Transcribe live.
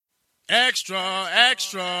Extra,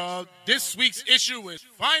 extra. This week's issue is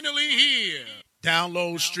finally here.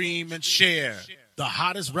 Download, stream, and share the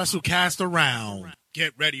hottest WrestleCast around.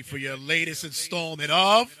 Get ready for your latest installment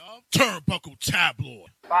of Turnbuckle Tabloid.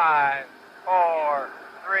 5, 4,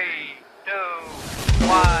 3, 2,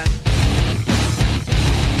 1.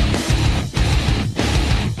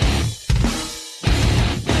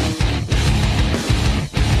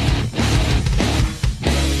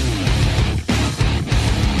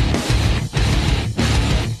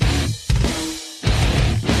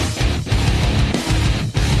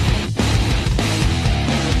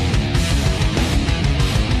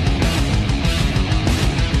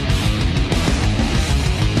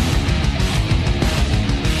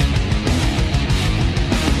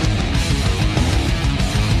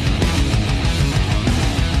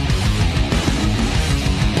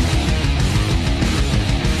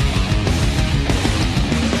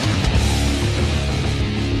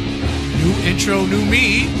 Intro, new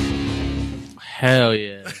me. Hell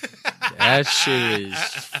yeah. That shit is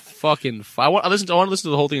fucking I want to listen to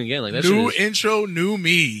the whole thing again. Like that New shit is intro, new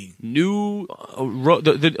me. new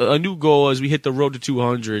a new goal as we hit the road to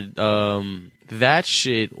 200. That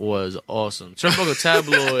shit was awesome. Turnbuckle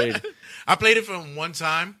Tabloid. I played it for him one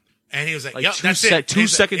time, and he was like, Like "Yep, two that's sec- it." two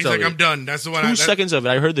He's seconds like, of "He's like, it. I'm done. That's the one. 2 seconds of it.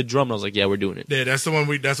 I heard the drum and I was like, yeah, we're doing it. Yeah, that's the one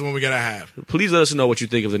we gotta have. Please let us know what you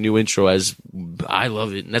think of the new intro, as I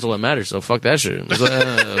love it, and that's all that matters. So fuck that shit.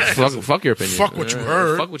 Fuck your opinion. Fuck what you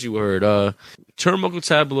heard. Fuck what you heard. Turnbuckle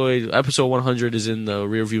Tabloid episode 100 is in the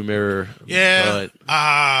rearview mirror. Yeah,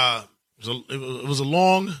 but it was a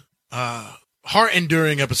long, heart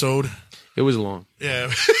enduring episode. it was long. Yeah,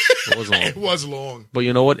 It was long. it was long. But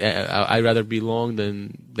you know what? I'd rather be long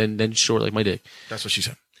than short, like my dick. That's what she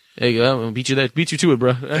said. Hey, I'm gonna beat you to it,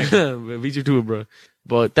 bro. Beat you to it, bro.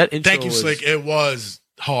 But that intro Thank you, Slick. It was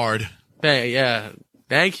hard. Yeah.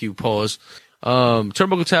 Thank you, pause.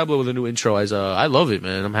 Turnbuckle Tabloid with a new intro. As I love it,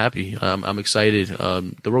 man. I'm happy. I'm excited.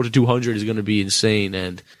 The road to 200 is gonna be insane,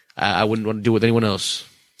 and I wouldn't want to do it with anyone else.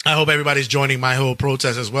 I hope everybody's joining my whole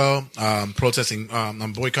protest as well. Protesting.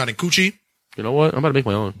 I'm boycotting Coochie. You know what? I'm about to make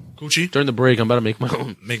my own. Coochie. During the break, I'm about to make my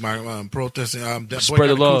own. Make my protesting. Spread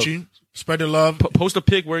the love. Coochie. Spread the love. Post a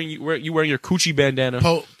pic wearing your Coochie bandana.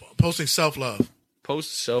 Posting self-love.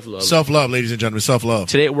 Post self-love. Self-love, ladies and gentlemen. Self-love.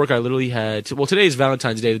 Today at work, I literally had today is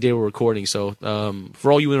Valentine's Day, the day we're recording. So,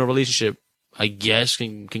 for all you in a relationship, I guess,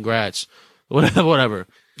 congrats. Whatever.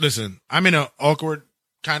 Listen, I'm in an awkward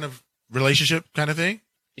kind of relationship kind of thing.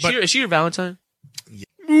 Is she your Valentine? Yeah.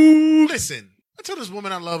 Ooh, listen, I tell this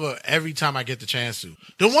woman I love her every time I get the chance to.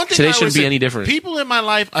 The one thing Today I shouldn't always be say, any different. People in my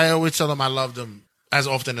life, I always tell them I love them as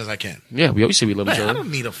often as I can. Yeah, we always say we love each Man, I other.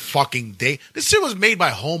 don't need a fucking day. This shit was made by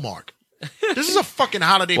Hallmark. This is a fucking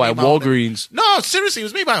holiday. Why, made by Walgreens? No, seriously, it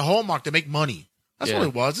was made by Hallmark to make money. That's Yeah. what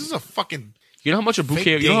it was. This is a fucking You know how much a bouquet?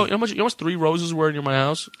 Fake You know date. how much 3 roses were in my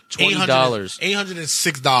house? $20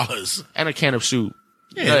 $806. and a can of soup.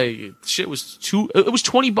 Yeah. Like, shit was It was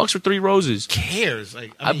 $20 for 3 roses. Cares?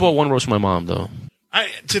 Like I bought 1 rose for my mom though.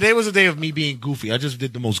 Today was a day of me being goofy. I just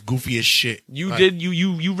did the most goofiest shit. You Like, did.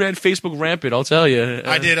 You ran Facebook rampant. I'll tell you.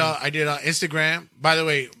 I did Instagram. By the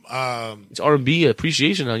way, It's R&B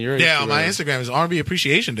appreciation on your. yeah, Instagram. on my Instagram is R&B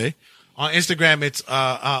Appreciation Day. On Instagram,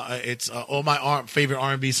 it's all my favorite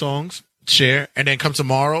R&B songs. Share, and then come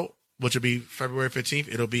tomorrow, which will be February 15th.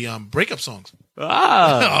 It'll be breakup songs.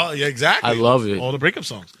 Ah, Oh, yeah, exactly. I love it. All the breakup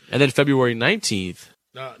songs. and then February 19th.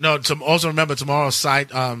 Also remember tomorrow's side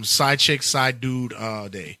chick, side dude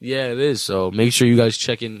day. Yeah, it is. So make sure you guys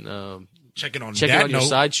check in on your note.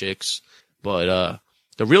 side chicks. But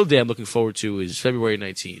the real day I'm looking forward to is February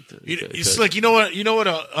 19th. It's like you know what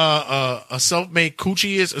a self-made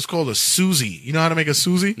coochie is? It's called a Susie. You know how to make a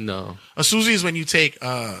Susie? No. A Susie is when you take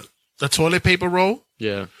the toilet paper roll,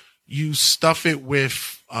 Yeah. you stuff it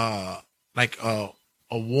with like a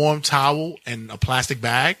warm towel and a plastic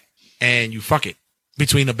bag, and you fuck it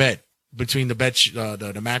between the bed,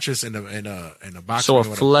 the mattress and the box. So a or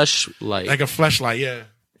whatever. fleshlight. Like a fleshlight, yeah.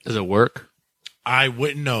 Does it work? I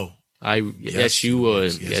wouldn't know. Yes, you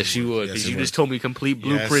would. Yes, you it would. works. Because Yes, you it just works. told me complete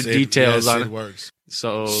blueprint details yes, on it it. works.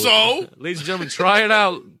 So, So? ladies and gentlemen, try it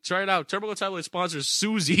out. Try it out. Turnbuckle Tabloid sponsors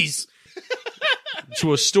Susie's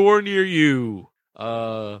to a store near you.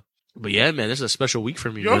 But yeah, man, this is a special week for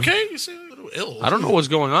me. You man. okay? You seem a little ill. I don't know what's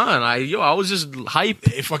going on. I was just hype.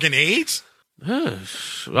 Hey, fucking AIDS?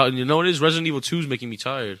 Well, you know what it is? Resident Evil 2 is making me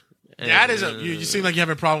tired. That is you seem like you're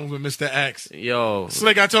having problems with Mr. X. Yo. It's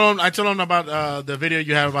like I told him about the video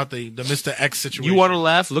you have about the Mr. X situation. You want to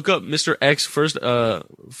laugh? Look up Mr. X first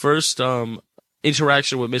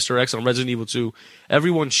interaction with Mr. X on Resident Evil 2,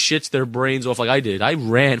 everyone shits their brains off like I did. I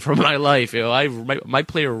ran for my life, my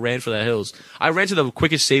player ran for the hills. I ran to the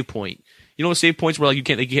quickest save point. You know, save points where like you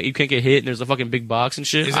can't get hit and there's a fucking big box and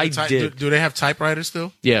shit. Did. Do they have typewriters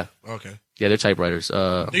still? Yeah. Okay. Yeah, they're typewriters.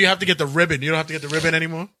 Do you have to get the ribbon? You don't have to get the ribbon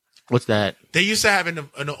anymore? What's that? They used to have in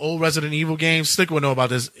the old Resident Evil games. Slick would know about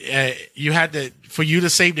this. You had to, for you to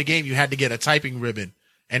save the game, you had to get a typing ribbon,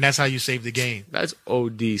 and that's how you save the game. That's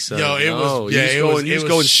OD, son. Yo, it was. Yeah, you just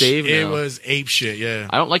go and save. It now. was ape shit. Yeah.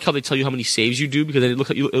 I don't like how they tell you how many saves you do because then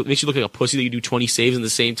it makes you look like a pussy that you do 20 saves in the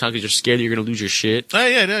same time because you're scared that you're gonna lose your shit.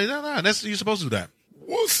 Yeah, no, that's you're supposed to do that.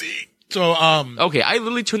 We'll see. So, okay, I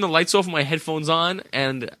literally turned the lights off, my headphones on,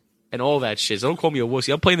 and all that shit. So don't call me a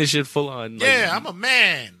wussy. I'm playing this shit full on. Like, yeah, I'm a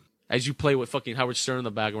man. As you play with fucking Howard Stern in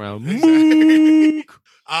the background. Exactly.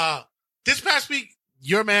 This past week,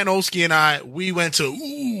 your man Oski and I, we went to,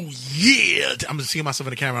 ooh, yeah. I'm seeing myself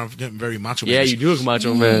in the camera. I'm getting very macho man. Yeah, you do look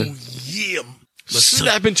macho, man. Ooh, yeah.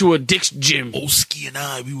 Slap into a Dick's gym. Oski and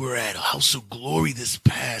I, we were at House of Glory this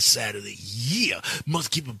past Saturday. Yeah. Must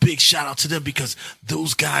give a big shout out to them because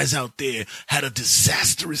those guys out there had a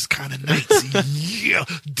disastrous kind of night. Yeah.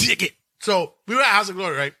 Dig it. So we were at House of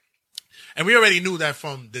Glory, right? And we already knew that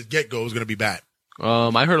from the get-go it was going to be bad.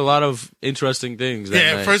 I heard a lot of interesting things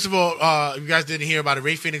that night. First of all, you guys didn't hear about it.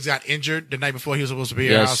 Ray Phoenix got injured the night before he was supposed to be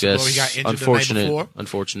here. Yes. He got injured the night before.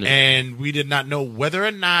 Unfortunate. And we did not know whether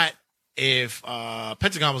or not if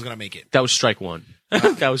Pentagon was going to make it. That was strike one.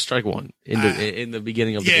 That was strike one in the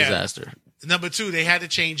beginning of the disaster. Number two, they had to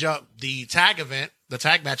change up the tag event, the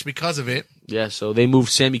tag match because of it. Yeah, so they moved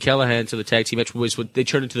Sami Callihan to the tag team match, which they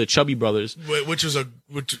turned into the Chubby Brothers. We'll talk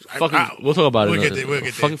about it. We'll get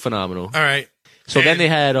there. Fucking phenomenal. All right. So then they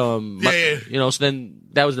had, so then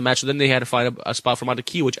that was the match. So then they had to find a spot for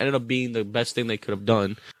Montekia, which ended up being the best thing they could have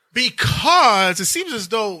done. Because it seems as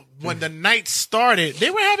though when the night started, they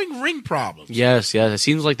were having ring problems. Yes. It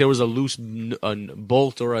seems like there was a loose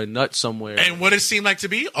bolt or a nut somewhere. And what it seemed like to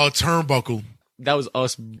be? A turnbuckle. That was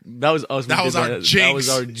us. That was us. That was our jinx. That was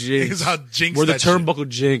our jinx. It was our jinx. We're the turnbuckle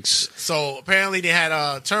jinx. So apparently they had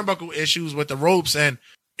turnbuckle issues with the ropes, and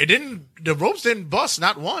the ropes didn't bust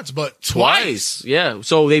not once, but twice. Yeah.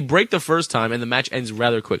 So they break the first time, and the match ends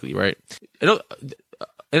rather quickly, right?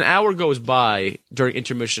 An hour goes by during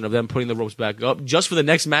intermission of them putting the ropes back up, just for the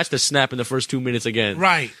next match to snap in the first 2 minutes again.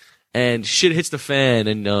 Right. And shit hits the fan.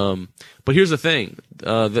 And but here's the thing: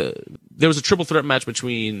 there was a triple threat match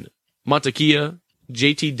between Montekia,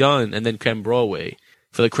 JT Dunn, and then Ken Broadway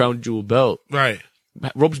for the Crown Jewel belt. Right.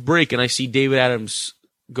 Ropes break, and I see David Adams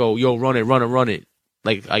go, "Yo, run it."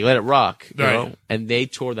 Like, I let it rock, you know? And they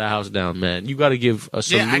tore the house down, man. You got to give a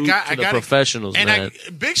salute to the professionals, man.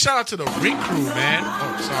 Big shout out to the ring crew, man.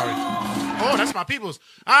 Oh, sorry. Oh, that's my people's.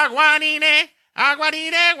 Aguanine.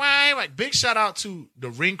 Big shout out to the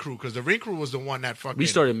ring crew, because the ring crew was the one that fucking. We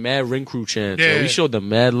started mad ring crew chants. Yeah. So we showed them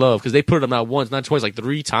mad love, because they put it up not once, not twice, like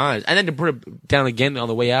 3 times. And then to put it down again on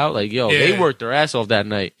the way out, like, they worked their ass off that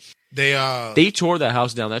night. They tore that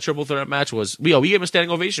house down. That triple threat match was, we gave them a standing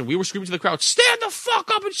ovation. We were screaming to the crowd, stand the fuck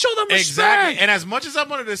up and show them respect. Exactly. And as much as I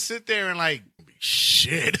wanted to sit there and like,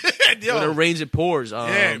 shit. When it rains, it pours.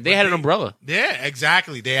 They had an umbrella. Yeah,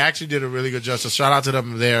 exactly. They actually did a really good job. So shout out to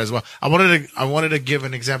them there as well. I wanted to give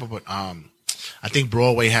an example, but I think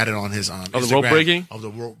Broadway had it on his Instagram. The rope breaking? Of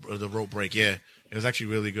the rope break, yeah. It was actually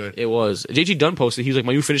really good. It was. JG Dunn posted, he was like,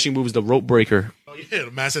 my new finishing move is the rope breaker. Oh, yeah.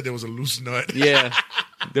 The man said there was a loose nut. Yeah.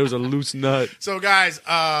 There was a loose nut. So, guys,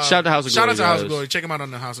 shout out to House of Glory. Shout out to House of Glory. Check them out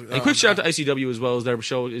on the House of Glory. And quick shout out to ICW as well, as their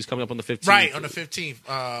show is coming up on the 15th. Right, on the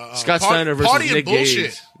 15th. Scott Steiner versus Nick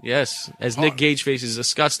bullshit. Gage. Yes, as Nick Gage faces a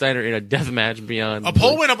Scott Steiner in a death match beyond. A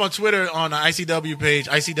poll went up on Twitter on the ICW page,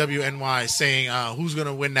 ICWNY, saying who's going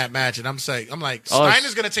to win that match. And I'm like,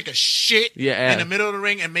 Steiner's going to take a shit in the middle of the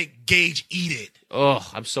ring and make Gage eat it. Oh,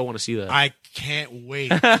 I so want to see that. I can't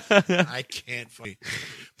wait. I can't wait.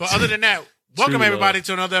 But other than that, welcome everybody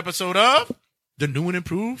to another episode of the new and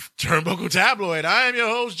improved Turnbuckle Tabloid. I am your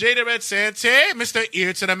host, Jada Red Sante, Mr.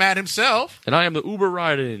 Ear to the Mat himself. And I am the Uber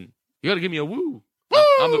riding. You got to give me a woo. Woo!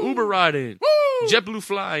 I'm the Uber riding. Woo! JetBlue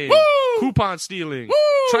flying. Woo! Coupon stealing.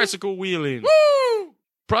 Woo! Tricycle wheeling. Woo!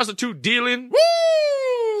 Prostitute dealing.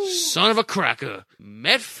 Woo! Son of a cracker.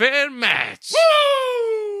 Metfan Mats.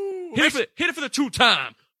 Woo! Hit it for the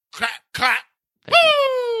 2-time. Clap. Woo!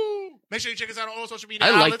 Make sure you check us out on all social media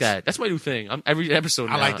outlets. I like that. That's my new thing. Every episode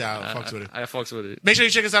now. I like that. I fucks with it. I fucks with it. Make sure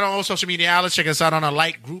you check us out on all social media outlets. Check us out on our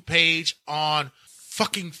like group page on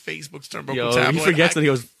fucking Facebook's Turnbuckle Tabloid. He forgets that he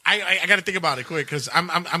goes. I got to think about it quick because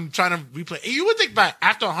I'm trying to replay. You would think back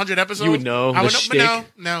after 100 episodes. You would know. I would know,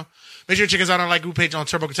 but no. Make sure you check us out on our like group page on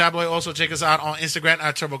Turnbuckle Tabloid. Also check us out on Instagram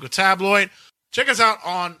at Turnbuckle Tabloid. Check us out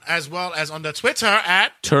on as well as on the Twitter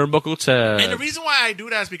at Turnbuckle Tab. And the reason why I do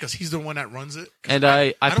that is because he's the one that runs it. And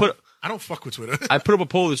I don't fuck with Twitter. I put up a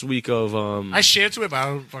poll this week of I share to it, but I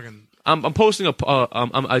don't fucking. I'm posting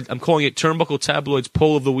I'm calling it Turnbuckle Tabloid's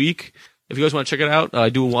Poll of the Week. If you guys want to check it out, I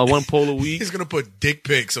do one poll a week. He's gonna put dick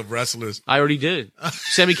pics of wrestlers. I already did.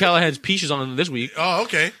 Sammy Callahan's peach is on this week. Oh,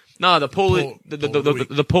 okay. No, the poll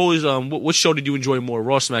is what show did you enjoy more,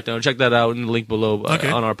 Raw, SmackDown? Check that out in the link below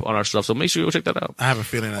on our stuff. So make sure you go check that out. I have a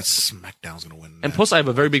feeling that SmackDown's gonna win. And plus, I have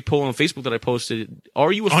a very big poll on Facebook that I posted.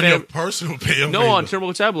 Are you a on fan? Your personal page? No, on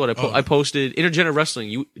Turnbuckle Tabloid. I posted Intergender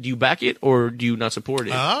Wrestling. Do you back it or do you not support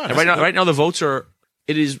it? And right now the votes are.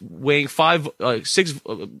 It is weighing 6.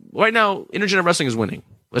 Right now, Intergender Wrestling is winning.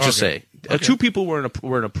 Let's just say 2 people were in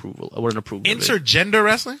approval. Intergender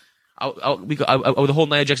Wrestling. With the whole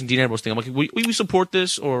Nia Jackson, Dean Ambrose thing, I'm like, will you support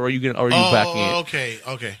this, or are you backing it?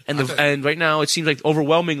 Okay. And right now, it seems like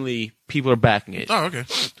overwhelmingly people are backing it. Oh, okay.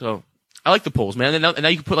 So I like the polls, man. And now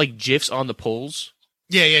you can put like GIFs on the polls.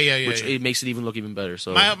 Yeah. Which it makes it look even better.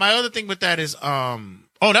 So my other thing with that is, that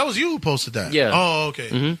was you who posted that. Yeah. Oh, okay.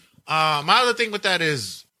 Mm-hmm. My other thing with that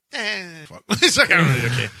is, fuck. It's like, I don't really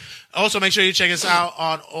care. Also, make sure you check us out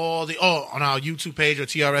on on our YouTube page or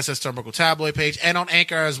TRSS Turnbuckle Tabloid page and on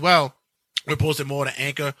Anchor as well. We're posting more to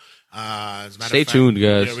Anchor. Stay tuned,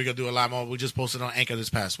 guys. Yeah, we're going to do a lot more. We just posted on Anchor this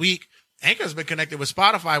past week. Anchor's been connected with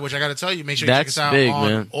Spotify, which I got to tell you, make sure you check us out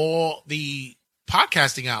on all the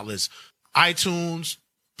podcasting outlets. iTunes,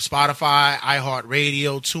 Spotify,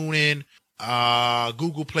 iHeartRadio, TuneIn,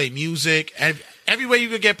 Google Play Music. And everywhere you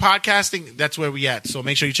could get podcasting, that's where we at. So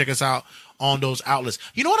make sure you check us out on those outlets.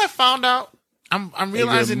 You know what I found out? I'm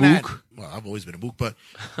realizing that. Well, I've always been a mook, but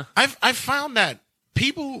I found that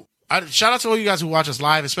people. Shout out to all you guys who watch us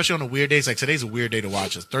live, especially on the weird days. Like today's a weird day to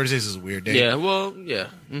watch us. Thursdays is a weird day. Yeah, well, yeah.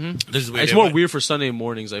 Mm-hmm. This is a weird it's day, more weird for Sunday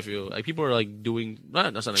mornings. I feel like people are like doing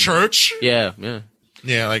not Sunday church. Morning.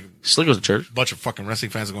 Yeah. Like Slick goes to church. A bunch of fucking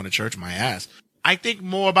wrestling fans are going to church. My ass. I think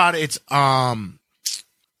more about it. It's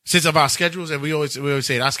since of our schedules, and we always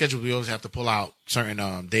say our schedules, we always have to pull out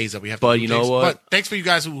certain days that we have. But to do you know things. what? But thanks for you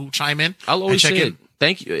guys who chime in. I'll always check say in. it.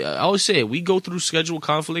 Thank you. I always say it. We go through schedule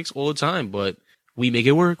conflicts all the time, but we make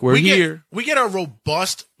it work. We're here. We get a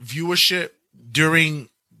robust viewership during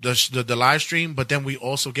the live stream, but then we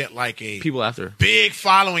also get like a people after big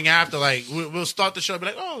following after. Like we'll start the show, and be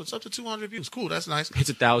like, oh, it's up to 200 views. Cool, that's nice. It's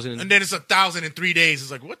 1,000, and then it's 1,000 in 3 days. It's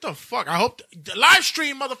like, what the fuck? I hope the live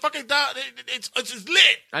stream, motherfucker, it's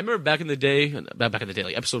lit. I remember back in the day,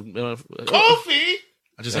 like episode Kofi.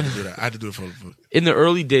 I just had to do that. I had to do it for in the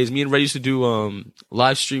early days. Me and Red used to do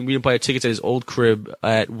live stream. We didn't buy tickets at his old crib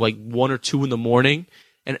at like 1 or 2 in the morning.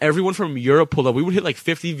 And everyone from Europe pulled up. We would hit like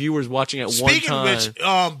 50 viewers watching at one time. Speaking of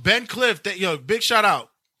which, Ben Cliff, big shout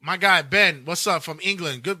out. My guy, Ben, what's up from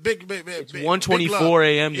England? Good, big. It's 1:24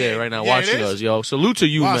 a.m. there right now watching us, yo. Salute to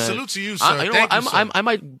you, wow, man. Salute to you, sir. I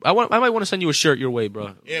might want to send you a shirt your way,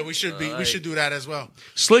 bro. Yeah, we should we should do that as well.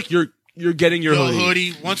 Slick, you're getting your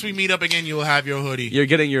hoodie. Once we meet up again, you'll have your hoodie. You're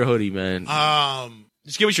getting your hoodie, man.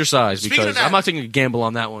 Just give us your size because I'm not taking a gamble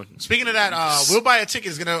on that one. Speaking of that, We'll Buy a Ticket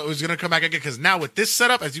is gonna come back again because now with this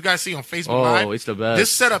setup, as you guys see on Facebook Live, it's the best.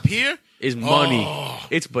 This setup here is money.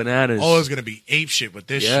 It's bananas. Oh, it's gonna be ape shit with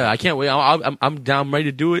this. Yeah, I can't wait. I'm down, ready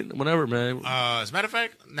to do it. Whenever, man. As a matter of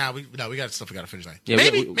fact, we got stuff we gotta finish. Yeah,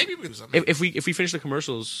 maybe we can do something. If we finish the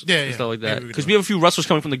commercials, and stuff like that, because we have a few wrestlers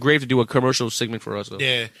coming from the grave to do a commercial segment for us. Though.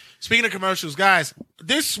 Yeah. Speaking of commercials, guys,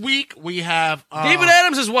 this week we have David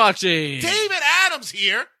Adams is watching. David Adams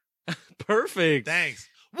here. Perfect. Thanks.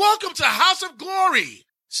 Welcome to House of Glory.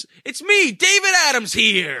 It's me, David Adams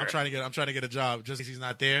here. I'm trying to get a job just in case he's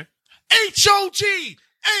not there. H-O-G.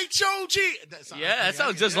 Yeah, that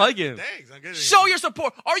sounds just like him. Thanks. I'm good. Show your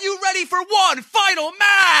support. Are you ready for one final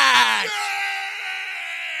match? Yeah!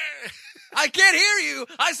 I can't hear you.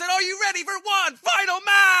 I said, are you ready for one final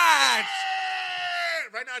match?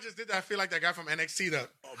 Yeah! Right now, I just did that. I feel like that guy from NXT, the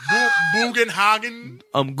Bugenhagen.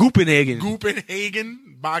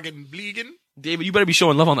 Bagen. David, you better be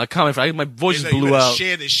showing love on that comment. My voice just blew out.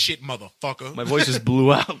 Share this shit, motherfucker. My voice just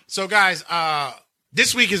blew out. So, guys,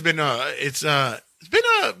 this week has been it's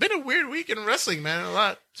been a weird week in wrestling, man. A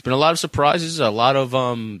lot. It's been a lot of surprises. A lot of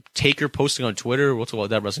Taker posting on Twitter. We'll talk about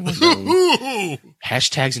that wrestling.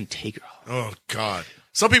 Hashtags and Taker. Oh God.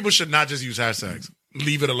 Some people should not just use hashtags.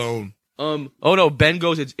 Leave it alone. Oh no, Ben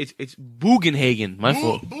goes. It's Bugenhagen. My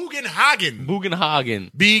fault. Bugenhagen.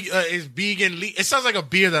 Bugenhagen. Is vegan. It sounds like a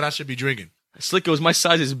beer that I should be drinking. Slick goes, my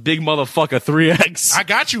size is big motherfucker 3X. I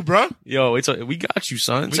got you, bro. Yo, we got you,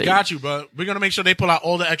 son. We got you, bro. We're gonna make sure they pull out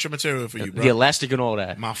all the extra material for you, bro. The elastic and all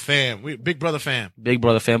that. My fam, we big brother fam. Big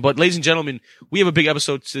brother fan. But ladies and gentlemen, we have a big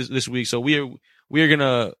episode this week, so we are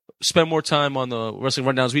gonna spend more time on the wrestling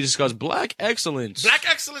rundowns. We discuss Black Excellence. Black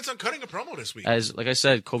Excellence on Cutting a Promo this week. As like I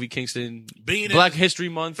said, Kofi Kingston, Being Black History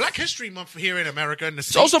Month. Black History Month here in America and the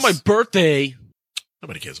States. It's also my birthday.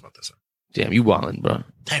 Nobody cares about this. Huh? Damn, you wildin', bro.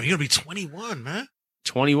 Damn, you're gonna be 21, man.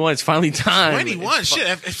 21. It's finally time. 21. Shit,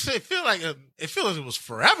 it feel like it was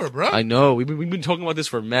forever, bro. I know. We've been talking about this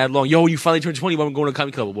for mad long. Yo, you finally turned 21. I'm going to a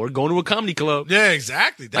comedy club. We're going to a comedy club. Yeah,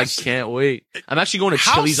 exactly. I can't wait. I'm actually going to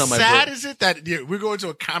How Chili's on my birthday. sad is it that we're going to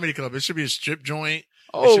a comedy club? It should be a strip joint.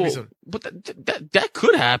 But that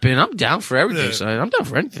could happen. I'm down for everything, Yeah. son. I'm down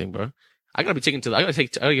for anything, bro. I need to go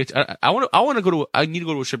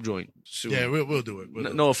to a strip joint soon. Yeah, we'll do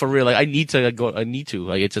it. No, for real. Like, I need to go.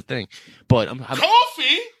 Like, it's a thing. But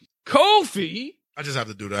Kofi. I just have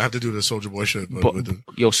to do that. I have to do the Soldier Boy shit.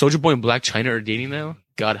 Yo, Soulja Boy and Black China are dating now.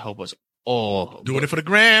 God help us all. Doing it for the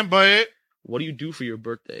gram, but What do you do for your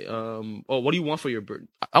birthday? What do you want for your birthday?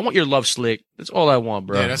 I want your love, Slick. That's all I want,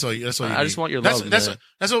 bro. yeah, that's all. That's all. You I need. just want your love. That's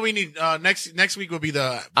what we need. Next week will be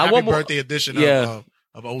the I happy want more- birthday edition Yeah.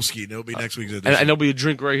 of Oski. And it'll be next week's edition. and there'll be a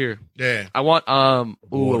drink right here. Yeah. I want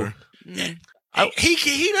Water. Yeah.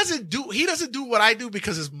 He doesn't do what I do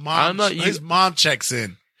because his mom checks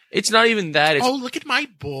in. It's not even that. It's, Look at my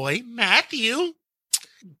boy Matthew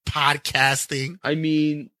podcasting. I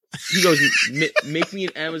mean, he goes, make me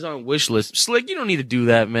an Amazon wish list. Slick, you don't need to do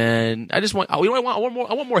that, man. I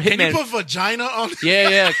want more Hitman. Can you put vagina on?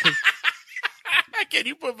 Yeah. Can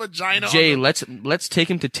you put vagina Jay, on? let's take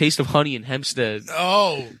him to Taste of Honey in Hempstead.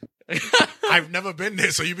 Oh. I've never been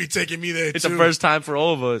there, so you be taking me there It's too. the first time for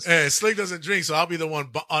all of us. Hey, Slick doesn't drink, so I'll be the one.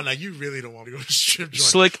 Now you really don't want to go to the strip joint.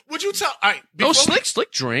 Slick. Would you tell? All right, No,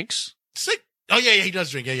 Slick drinks. Slick. Oh yeah, he does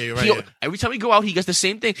drink. Yeah, you're right. Yeah. Every time we go out, he gets the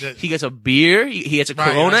same thing. Yeah. He gets a beer, he gets a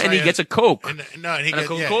Corona, and he gets a Coke. And he And a gets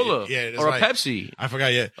Coca-Cola. Yeah, that's or a right. Pepsi. I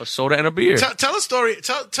forgot. Yeah. A soda and a beer. Tell a story.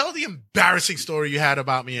 Tell the embarrassing story you had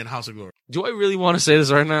about me in House of Glory. Do I really want to say this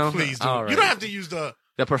right now? Please do. All right. You don't have to use the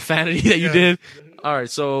profanity that you Yeah. did. All right,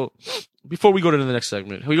 so before we go to the next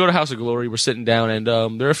segment, we go to House of Glory. We're sitting down, and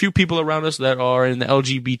there are a few people around us that are in the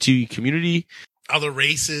LGBT community, other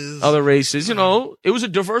races. You know, it was a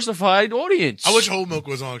diversified audience. I wish Whole Milk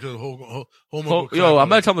was on because Whole Milk. Yo, I'm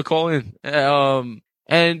gonna tell them to call in.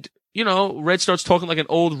 And you know, Red starts talking like an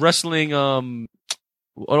old wrestling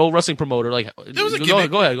promoter. Like, It was a go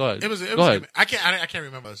gimmick. ahead. It was Go ahead. I can't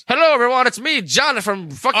remember this. Hello, everyone. It's me, John, from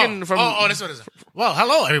That's what it is. Well,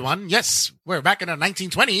 hello, everyone. Yes, we're back in the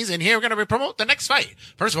 1920s, and here we're going to promote the next fight.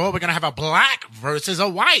 First of all, we're going to have a black versus a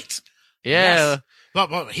white. Yeah. Yes.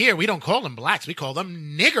 But here, we don't call them blacks. We call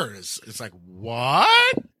them niggers. It's like,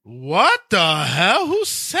 what? What the hell? Who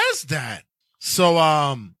says that? So,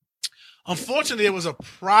 unfortunately, there was a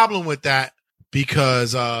problem with that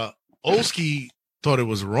because, Oski thought it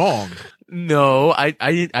was wrong. No, I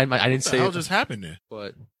didn't What the say hell it. just happened there?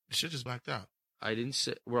 But The shit just blacked out. I didn't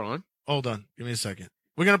say we're on. Hold on. Give me a second.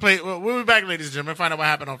 We're going to play. We'll be back, ladies and gentlemen. Find out what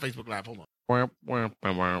happened on Facebook Live. Hold on.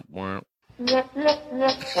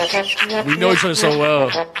 We know each other so well.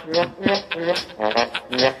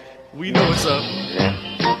 We know what's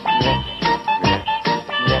up.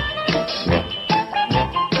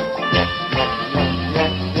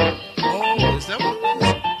 Oh, is that what it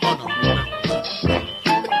is? Oh, no.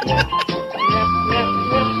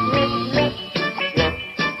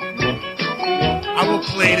 I will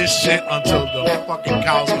play this shit until the fucking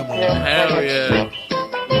cows come home. Hell yeah.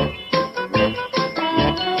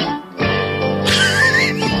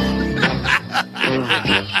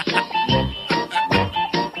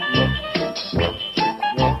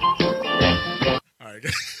 All right.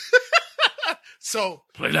 So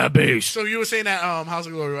Play that bass. So you were saying that House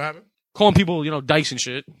of Glory, what happened? Calling people, you know, dykes and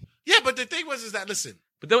shit. Yeah, but the thing was is that listen.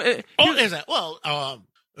 But then, Is that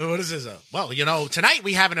what is this? Well, you know, tonight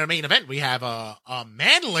we have in our main event we have a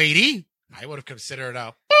man lady. I would have considered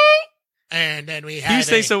and then we had you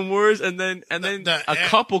say some words, and then the- a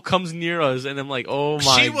couple comes near us, and I'm like, oh my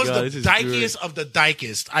god, she was this the is dykiest good. of the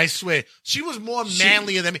dykest. I swear, she was more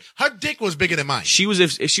manlier than me. Her dick was bigger than mine. She was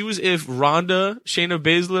if Rhonda, Shayna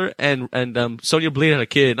Baszler, and Sonya Blade had a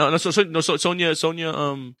kid. Sonya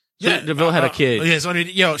Deville had a kid.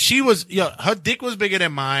 Yeah, so her dick was bigger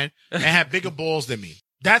than mine and had bigger balls than me.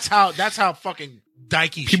 That's how fucking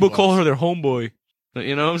dykey. People she was. call her their homeboy.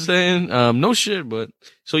 You know what I'm saying? No shit, but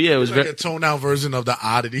so yeah, it was like a toned down version of the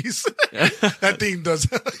oddities. That theme does.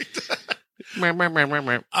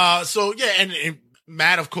 So yeah, and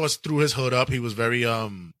Matt, of course, threw his hood up. He was very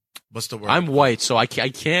What's the word? I'm white, so I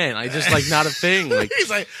can't. I just like not a thing. Like he's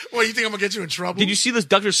like, "Well, you think I'm gonna get you in trouble?" Did you see this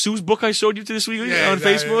Dr. Seuss book I showed you this week on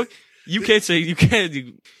Facebook? You can't say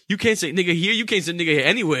nigga here. You can't say nigga here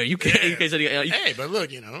anywhere. You can't say nigga. Hey, but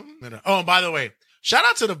look, Oh, and by the way, shout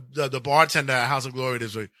out to the bartender at House of Glory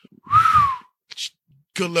this week.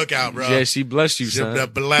 Good lookout, bro. Yeah, she blessed you, son.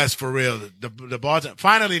 Blessed for real. The bartender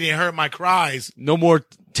finally they heard my cries. No more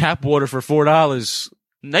tap water for $4.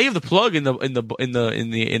 Now you have the plug in the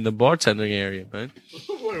bartending area, man.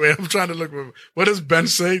 Wait, I'm trying to look. What does Ben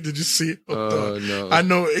say? Did you see? No. I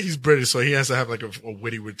know he's British, so he has to have like a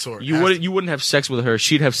witty retort. You wouldn't have sex with her.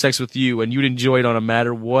 She'd have sex with you, and you'd enjoy it on a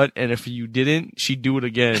matter what. And if you didn't, she'd do it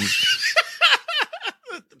again.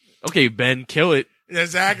 Okay, Ben, kill it.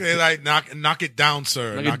 Exactly, like knock it down,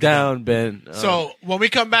 sir. Knock it down, Ben. So when we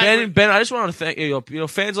come back, Ben, I just want to thank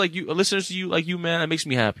fans like you, listeners to you like you, man. That makes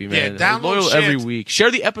me happy, man. Yeah, download, loyal share every week. Share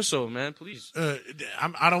the episode, man, please.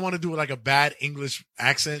 I don't want to do like a bad English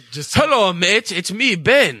accent. Just hello, mate. It's me,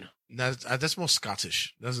 Ben. That's more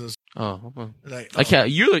Scottish. That's just, like I can't.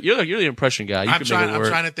 You're the impression guy. I'm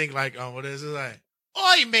trying to think like, what is it like?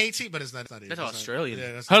 Oi, matey, but it's not. That's Australian.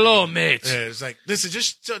 That's hello, mate. Yeah, it's like, listen,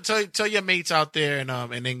 just tell your mates out there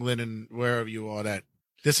in England and wherever you are that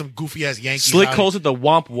there's some goofy ass Yankees. Slick calls it the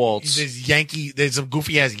Womp Waltz. There's some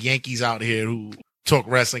goofy ass Yankees out here who talk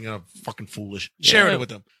wrestling and are fucking foolish. Share it with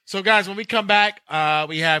them. So guys, when we come back,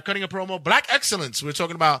 we have Cutting a Promo, Black Excellence. We're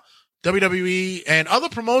talking about WWE and other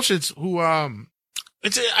promotions who,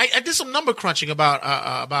 I did some number crunching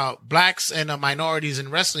about blacks and minorities in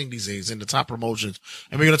wrestling these days in the top promotions.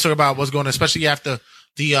 And we're going to talk about what's going on, especially after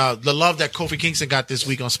the love that Kofi Kingston got this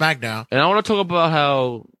week on SmackDown. And I want to talk about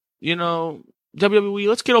how, WWE,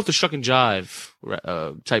 let's get off the shuck and jive,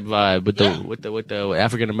 type vibe with the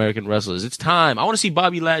African American wrestlers. It's time. I want to see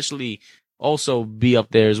Bobby Lashley also be up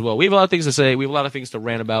there as well. We have a lot of things to say. We have a lot of things to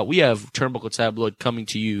rant about. We have Turnbuckle Tabloid coming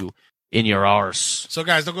to you in your arse. So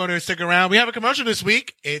guys, don't go there, stick around. We have a commercial this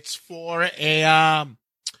week. It's for a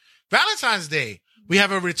Valentine's Day. We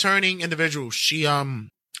have a returning individual. She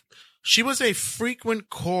was a frequent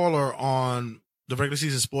caller on the regular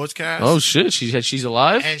season sportscast. Oh shit, she's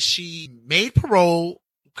alive? And she made parole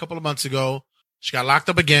a couple of months ago. She got locked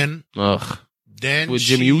up again. Ugh. Then with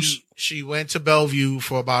Jim Hughes? She went to Bellevue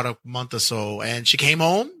for about a month or so, and she came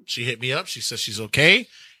home. She hit me up. She said she's okay.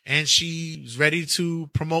 And she's ready to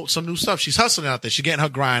promote some new stuff. She's hustling out there. She's getting her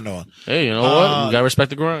grind on. Hey, you know what? You gotta respect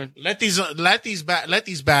the grind. Let these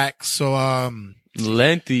back. So,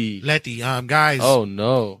 Letty, guys. Oh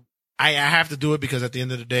no. I have to do it because at the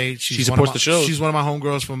end of the day, she supports the show. She's one of my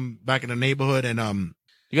homegirls from back in the neighborhood, and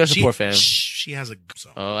you gotta support fans. She has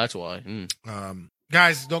Oh, that's why.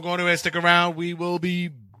 Guys, don't go anywhere. Stick around. We will be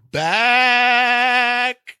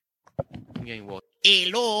back. I'm getting water.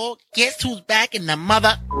 Hello, guess who's back in the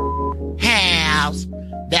mother house?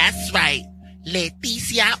 That's right,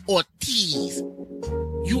 Leticia Ortiz.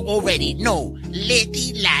 You already know,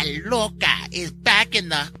 Leti La Loca is back in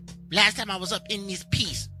the... Last time I was up in this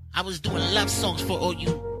piece, I was doing love songs for all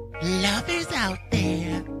you lovers out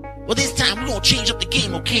there. Well, this time we're gonna change up the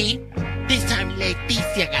game, okay? This time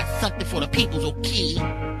Leticia got something for the peoples, okay?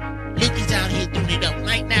 Leti's out here doing it up.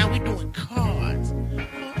 Right now we're doing cards.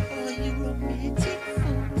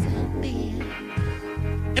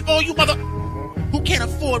 And for all you mother who can't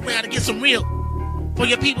afford now to get some real, for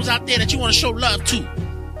your peoples out there that you want to show love to.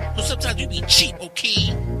 So sometimes you be cheap,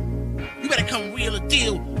 okay? You better come real or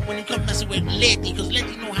deal when you come messing with Letty, because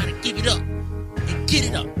Letty know how to give it up and get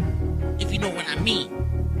it up, if you know what I mean.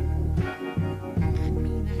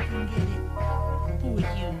 I can get it for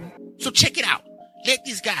you. So check it out.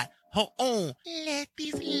 Letty's got her own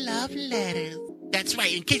Letty's love letters. That's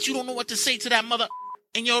right. In case you don't know what to say to that mother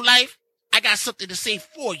in your life, I got something to say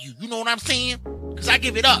for you. You know what I'm saying? Because I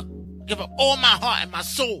give it up. Give up all my heart and my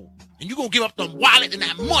soul. And you gonna give up the wallet and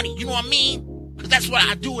that money. You know what I mean? Because that's what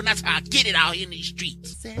I do and that's how I get it out here in these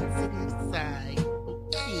streets. Sensitive side.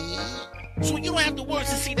 Okay. So you don't have to worry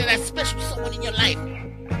to see that special someone in your life.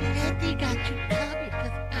 Letty got you covered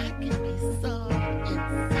because I can be soft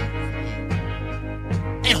and sensitive.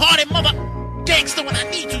 And hard and mother gangster when I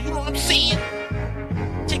need to. You know what I'm saying?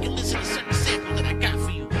 Take a listen to certain samples that I got for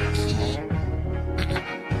you.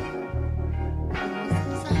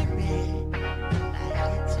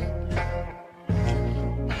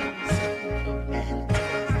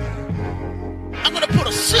 I'm gonna put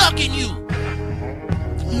a slug in you.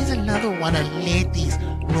 Here's another one of Letty's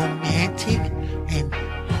romantic and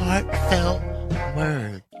heartfelt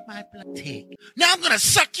words. My blood take. Now I'm gonna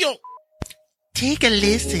suck your. Take a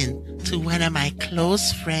listen to one of my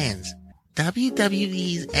close friends,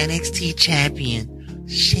 WWE's NXT champion,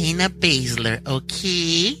 Shayna Baszler,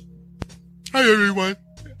 okay? Hi everyone,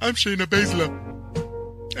 I'm Shayna Baszler,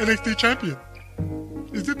 NXT champion.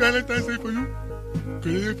 Is it Valentine's Day for you?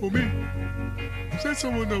 Good it is for me. Send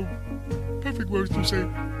someone the perfect words to say.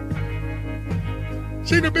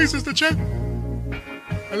 Shayna Baszler's the champ.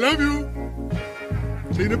 I love you.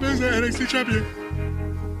 Shayna Baszler, NXT champion.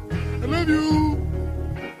 I love you.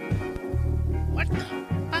 What the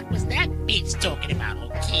fuck was that bitch talking about,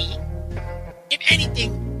 okay? If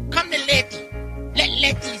anything, come to Letty. Let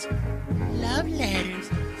Letty's love letters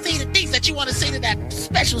say the things that you want to say to that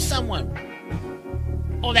special someone.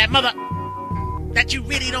 Or that mother that you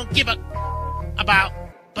really don't give a about.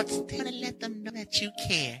 But still let them know that you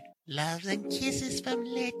care. Loves and kisses from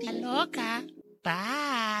Letty Loca.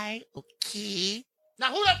 Bye. Okay.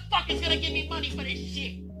 Now who the fuck is gonna give me money for this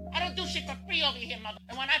shit? I don't do shit for free over here, mother.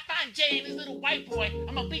 And when I find Jay and this little white boy,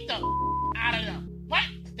 I'm gonna beat the out of them. What?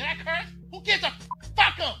 Did I curse? Who gives a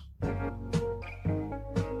fuck 'em?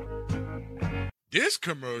 This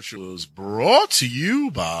commercial is brought to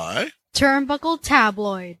you by Turnbuckle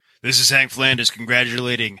Tabloid. This is Hank Flanders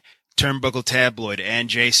congratulating Turnbuckle Tabloid and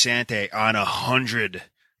Jay Sante on 100.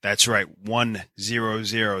 That's right,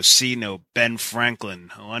 100. C-No, Ben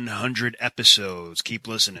Franklin, 100 episodes. Keep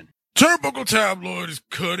listening. Turnbuckle Tabloid is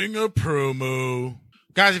cutting a promo.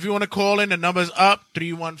 Guys, if you want to call in, the number's up.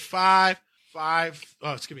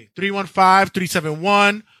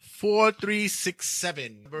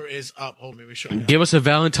 315-371-4367. Number is up. Hold on, let me show you. Give us a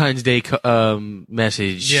Valentine's Day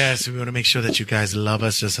message. Yes, we want to make sure that you guys love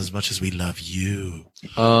us just as much as we love you.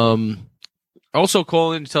 Also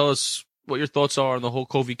call in to tell us what your thoughts are on the whole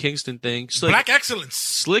Kofi Kingston thing. Slick, Black excellence.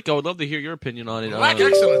 Slick, I would love to hear your opinion on it. Black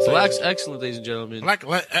excellence. Black's excellent, ladies and gentlemen. Black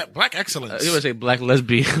excellence. I was going to say black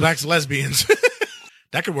lesbian. Black's lesbians.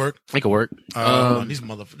 That could work. It could work. This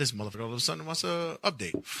motherfucker all of a sudden wants a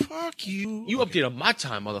update. Fuck you. You update on my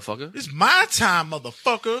time, motherfucker. It's my time,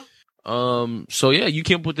 motherfucker. So yeah, you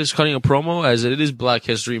came up with this cutting a promo as it is Black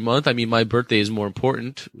History Month. I mean, my birthday is more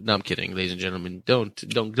important. No, I'm kidding, ladies and gentlemen. Don't.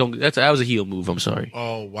 That was a heel move. I'm sorry.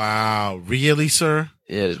 Oh, wow. Really, sir?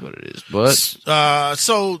 Yeah, it is what it is. But,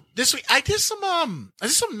 so this week I did some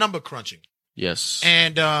number crunching. Yes.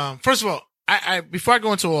 And, first of all, I before I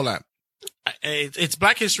go into all that, it's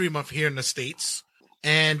Black History Month here in the States.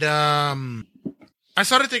 And, I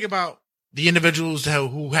started thinking about the individuals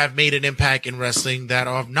who have made an impact in wrestling that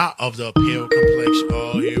are not of the pale complexion.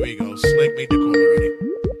 Oh, here we go. Slick made the call already.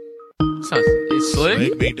 It's Slick?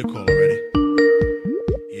 Slick made the call already.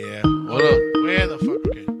 Yeah. What up? Where the fuck?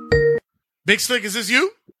 Okay. Big Slick, is this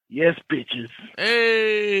you? Yes, bitches.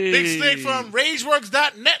 Hey. Big Slick from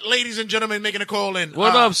RageWorks.net, ladies and gentlemen, making a call in.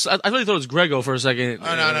 What up? I really thought it was Grego for a second.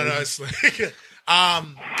 Oh, no. It's Slick.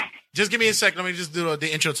 Just give me a second. Let me just do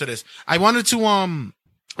the intro to this. I wanted to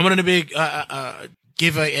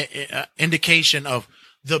give a indication of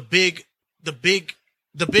the big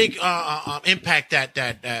impact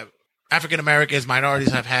that African Americans,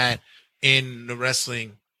 minorities have had in the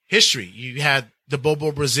wrestling history. You had the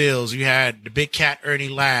Bobo Brazils, you had the Big Cat Ernie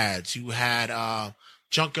Lads, you had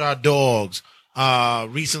Junkyard Dogs.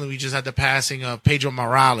 Recently we just had the passing of Pedro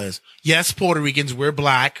Morales. Yes, Puerto Ricans, we're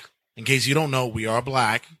black. In case you don't know, we are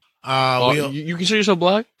black. You consider yourself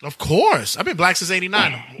black? Of course. I've been black since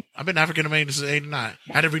 89. I've been African American since 89. I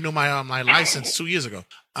had to renew my my license 2 years ago.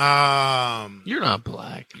 You're not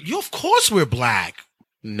black. Of course we're black.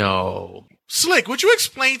 No. Slick, would you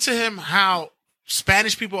explain to him how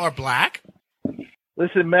Spanish people are black?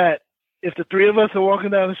 Listen, Matt, if the three of us are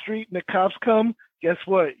walking down the street and the cops come, guess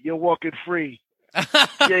what? You're walking free.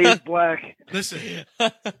 Jay is black. Listen.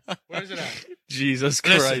 Where is it at? Jesus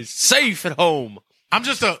Christ. Safe at home. I'm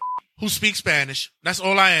just a who speaks Spanish. That's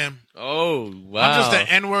all I am. Oh, wow. I'm just an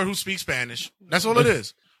N-word who speaks Spanish. That's all it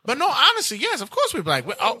is. But no, honestly, yes, of course we're black.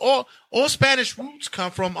 All Spanish roots come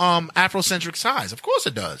from Afrocentric sides. Of course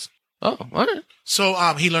it does. Oh, all right. So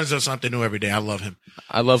he learns something new every day. I love him.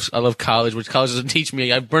 I love college, which college doesn't teach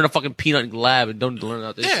me. I burn a fucking peanut in the lab and don't learn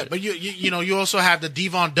out this shit. But you also have the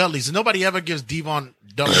Devon Dudleys, and nobody ever gives Devon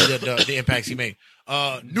Dudley the impacts he made.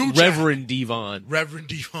 New Reverend Devon.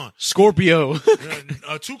 Scorpio.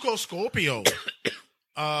 Tuco Scorpio.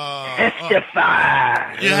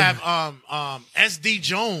 Testify. You have SD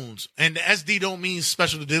Jones, and the SD don't mean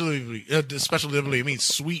special delivery. Special delivery, it means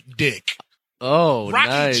sweet dick. Oh, Rocky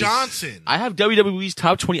nice. Johnson. I have WWE's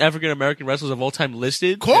top 20 African American wrestlers of all time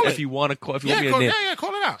listed. Call if it. you want to call, if you Yeah, want me call, to name. yeah,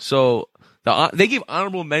 call it out. So they give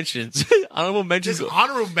honorable mentions. Honorable mentions. There's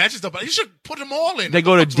honorable matches, though, but you should put them all in. They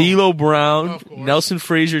go to D'Lo Brown, Of course. Nelson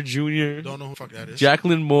Frazier Jr., Don't know who the fuck that is.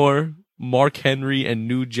 Jacqueline Moore, Mark Henry, and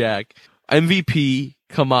New Jack. MVP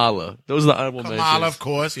Kamala. Those are the honorable Kamala, mentions. of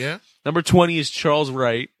course, yeah. Number 20 is Charles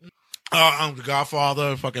Wright. The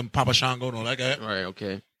Godfather, fucking Papa Shango, and all that guy. All right,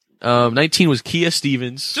 okay. 19 was Kia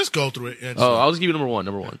Stevens. Just go through it. Yeah, I'll just give you number one.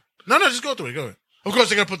 No, just go through it. Go ahead. Of course,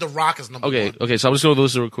 they're gonna put The Rock as number one. Okay, so I'm just going to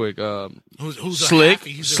list it real quick. Who's Slick?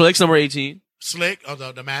 Slick's number 18. Slick,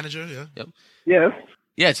 the manager, yeah. Yep. Yes.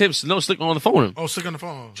 Yeah, it's him. No, Slick on the phone with him. Oh, Slick on the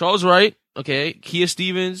phone. Charles Wright. Okay. Kia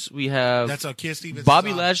Stevens. We have That's Kia Stevens.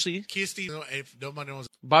 Bobby Lashley. Kia Stevens. If nobody knows,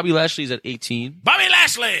 Bobby Lashley's at 18. Bobby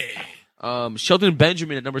Lashley. Shelton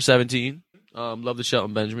Benjamin at number 17. Love the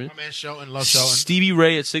Shelton Benjamin. My man Shelton, love Shelton. Stevie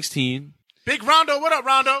Ray at 16. Big Rondo, what up,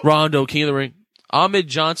 Rondo? Rondo, King of the Ring. Ahmed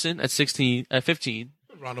Johnson at 15.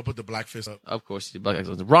 Rondo put the black fist up. Of course, he did Black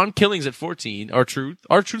Excellence. Ron Killings at 14.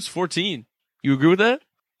 R-Truth's 14. You agree with that?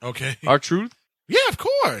 Okay. R-Truth? Yeah, of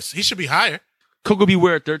course. He should be higher. Coco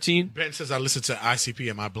Beware at 13. Ben says I listen to ICP.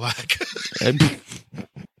 Am I black? And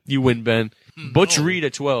you win, Ben. Butch No. Reed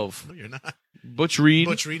at 12. No, you're not. Butch Reed.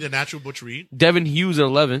 The natural Butch Reed. Devin Hughes at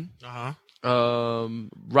 11. Uh-huh.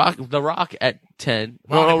 The Rock at 10.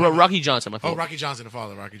 Rocky- Rocky Johnson, my fault. Oh, Rocky Johnson, the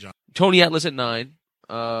father, Rocky Johnson. Tony Atlas at 9.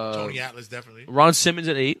 Tony Atlas, definitely. Ron Simmons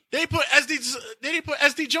at 8. They put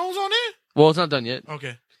SD Jones on there? Well, it's not done yet.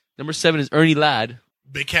 Okay. Number 7 is Ernie Ladd.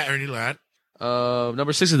 Big Cat Ernie Ladd.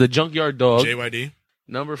 Number 6 is the Junkyard Dog. JYD.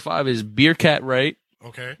 Number 5 is Beer Cat Wright.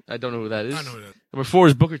 Okay. I don't know who that is. I know that. Number 4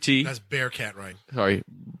 is Booker T. That's Bear Cat, right? Sorry.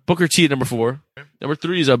 Booker T at number 4. Okay. Number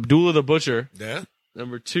 3 is Abdullah the Butcher. Yeah.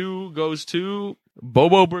 Number 2 goes to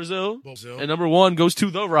Bobo Brazil. Brazil. And number 1 goes to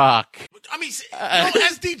The Rock. I mean,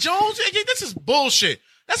 SD Jones, this is bullshit.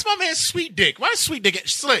 That's my man Sweet Dick. Why is Sweet Dick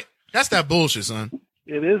Slick? That's that bullshit, son.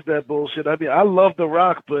 It is that bullshit. I mean, I love The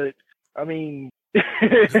Rock, but I mean, Do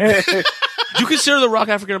you consider The Rock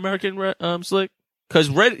African American, Slick? Because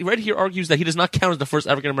Red here argues that he does not count as the first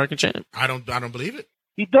African American champ. I don't believe it.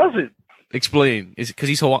 he doesn't. Explain. Is it because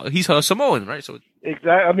he's Samoan, right? So Exactly.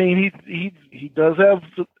 I mean, he does have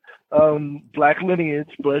black lineage,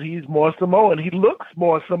 but he's more Samoan. He looks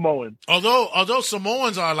more Samoan. Although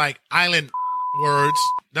Samoans are like island words,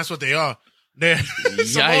 that's what they are.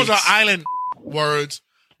 Samoans are island words,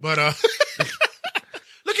 but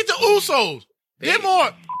look at the Usos. They're more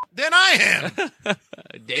than I am.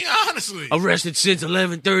 Honestly, arrested since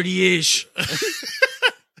 11:30-ish.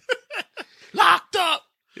 locked up.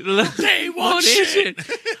 Day one shit.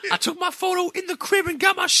 I took my photo in the crib and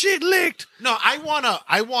got my shit licked. No, I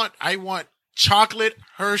want chocolate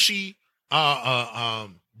Hershey,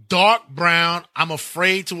 dark brown. I'm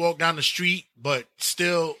afraid to walk down the street, but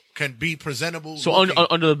still can be presentable. So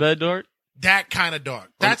under the bed dark? That kind of dark.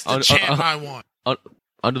 That's the champ I want.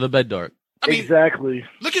 Under the bed dark. I mean, Exactly.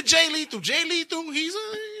 look at Jay Lethal. Jay Lethal,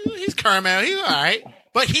 he's Carmel. He's all right.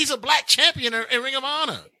 But he's a black champion in Ring of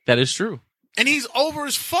Honor. That is true. And he's over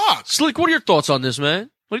as fuck. Slick, what are your thoughts on this, man?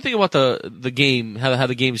 What do you think about the game, how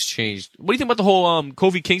the game's changed? What do you think about the whole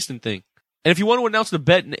Kofi Kingston thing? And if you want to announce the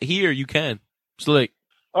bet here, you can. Slick.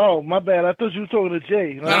 Oh, my bad. I thought you were talking to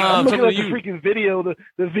Jay. No, I'm looking talking at to the you. freaking video.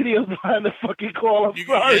 The video's behind the fucking call. I'm You're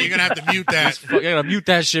sorry. going to have to mute that. You gotta mute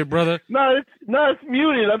that shit, brother. No, it's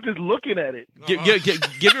muted. I'm just looking at it.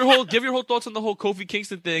 Give your whole thoughts on the whole Kofi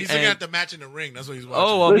Kingston thing. He's looking at the match in the ring. That's what he's watching.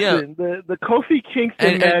 Oh, yeah. Listen, the Kofi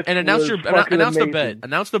Kingston match And announce was fucking announce the amazing. bet.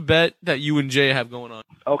 Announce the bet that you and Jay have going on.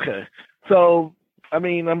 Okay. So, I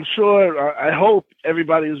mean, I'm sure, I hope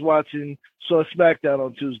everybody who's watching saw SmackDown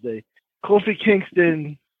on Tuesday. Kofi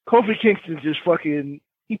Kingston just fucking,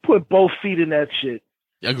 he put both feet in that shit.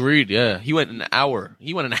 Agreed. Yeah, he went an hour. on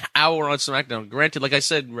SmackDown. Granted, like I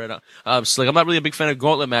said, Slick, I'm not really a big fan of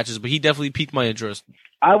gauntlet matches, but he definitely piqued my interest.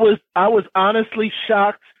 I was honestly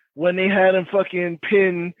shocked when they had him fucking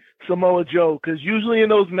pin Samoa Joe, because usually in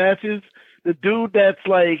those matches, the dude that's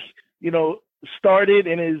like, started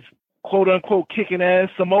and is quote unquote kicking ass,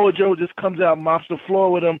 Samoa Joe just comes out, mops the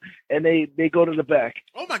floor with him, and they go to the back.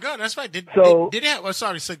 Oh my God, that's right. Did they have? Oh,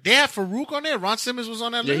 sorry, so they have Farouk on there. Ron Simmons was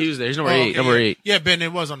on that Yeah, list. he was there. He's number Oh, 8. okay, Number yeah. 8. Yeah, Ben,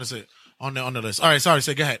 it was on the list. All right, sorry.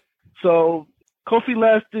 So go ahead. So Kofi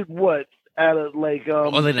lasted what out of like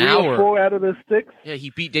an 3 or hour. 4 out of the 6. Yeah, he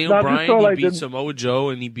beat Daniel No, I just Bryan. saw, He like, beat the- Samoa Joe,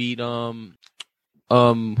 and he beat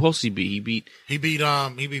who else he beat? He beat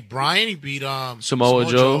Brian. He beat Samoa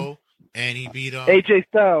Joe. and he beat AJ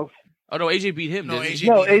Styles. Oh no, AJ beat him. No, didn't he? AJ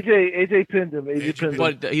No, beat him. AJ pinned him. AJ pinned him.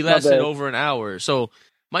 But he My lasted bad. over an hour. So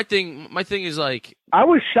my thing is like, I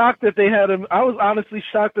was shocked that they had him. I was honestly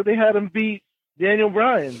shocked that they had him beat Daniel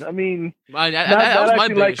Bryan. I mean, that not was my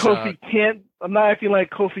acting like biggest shock. Kofi can't. I'm not acting like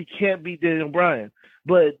Kofi can't beat Daniel Bryan,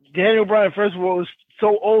 but Daniel Bryan, first of all, is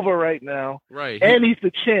so over right now, Right. and he's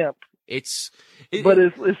the champ. But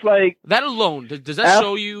it's like that alone. Does that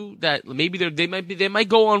show you that maybe they might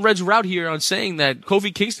go on Red's route here on saying that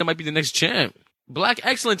Kofi Kingston might be the next champ? Black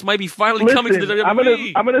excellence might be finally coming to the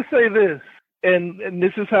WWE. I'm gonna say this, and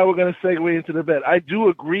this is how we're gonna segue into the bet. I do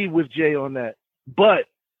agree with Jay on that, but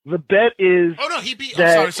the bet is. Oh no, he beat.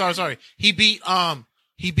 I'm sorry. He beat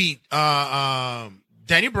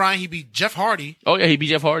Daniel Bryan. He beat Jeff Hardy. Oh yeah, he beat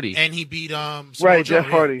Jeff Hardy, and he beat right Jeff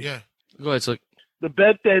Hardy. Yeah. Go ahead, Slick. The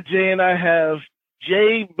bet that Jay and I have,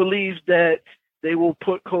 Jay believes that they will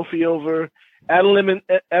put Kofi over at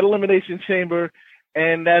Elimination Chamber,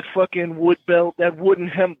 and that fucking wood belt, that wooden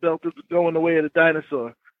hemp belt, is going the way of the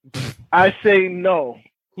dinosaur. I say no.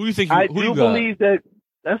 Who do you think? I do believe that.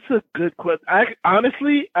 That's a good question. I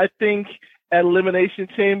think at Elimination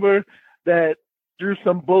Chamber that through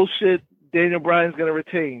some bullshit, Daniel Bryan's gonna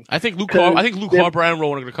retain. I think Luke Harper and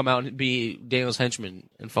Rowan are gonna come out and be Daniel's henchman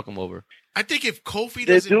and fuck him over. I think if Kofi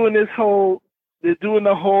doesn't, they're doing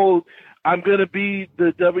the whole. I'm gonna be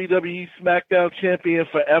the WWE SmackDown champion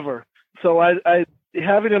forever. So I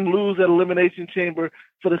having him lose at Elimination Chamber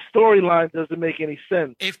for the storyline doesn't make any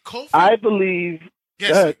sense. If Kofi, I believe.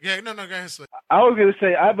 Yes, go ahead. I was gonna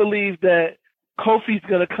say I believe that Kofi's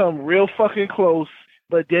gonna come real fucking close,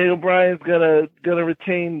 but Daniel Bryan's gonna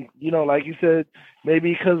retain. You know, like you said,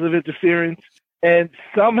 maybe because of interference, and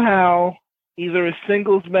somehow either a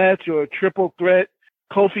singles match or a triple threat,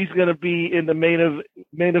 Kofi's gonna be in the main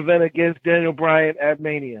event against Daniel Bryan at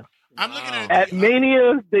Mania. I'm looking at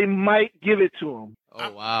Mania. They might give it to him.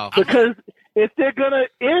 Oh wow! Because if they're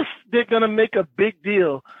gonna make a big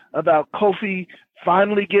deal about Kofi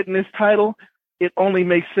finally getting this title, it only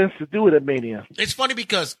makes sense to do it at Mania. It's funny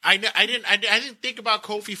because I didn't think about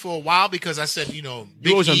Kofi for a while because I said, you know,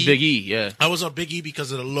 you was on Big E, yeah. I was on Big E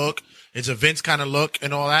because of the look. It's a Vince kind of look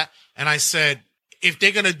and all that. And I said, if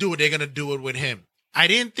they're gonna do it, they're gonna do it with him. I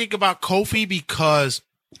didn't think about Kofi because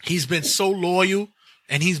he's been so loyal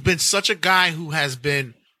and he's been such a guy who has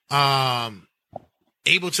been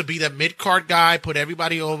able to be that mid-card guy, put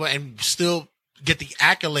everybody over, and still get the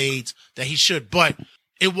accolades that he should. But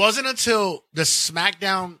it wasn't until the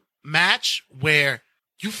SmackDown match where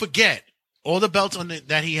you forget all the belts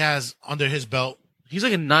that he has under his belt. He's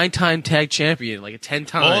like a 9-time tag champion, like a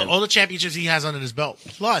 10-time. All the championships he has under his belt.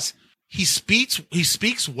 Plus, he speaks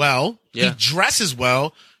well. Yeah. He dresses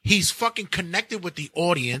well. He's fucking connected with the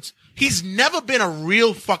audience. He's never been a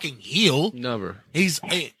real fucking heel. Never.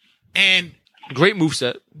 And great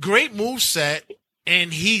moveset.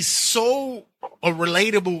 And he's so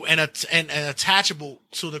relatable and attachable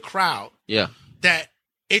to the crowd. Yeah. That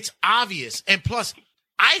it's obvious. And plus,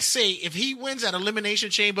 I say if he wins at Elimination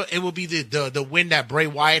Chamber, it will be the win that Bray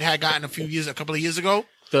Wyatt had gotten a couple of years ago.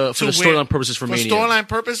 For the storyline purposes for Mania. For storyline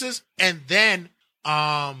purposes. And then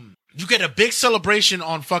you get a big celebration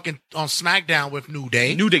on SmackDown with New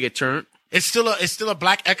Day. New Day get turned. It's still a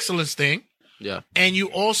Black Excellence thing. Yeah. And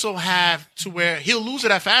you also have to where he'll lose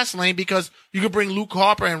it at Fastlane because you could bring Luke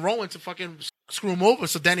Harper and Rowan to fucking screw him over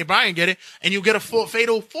so Daniel Bryan get it, and you get a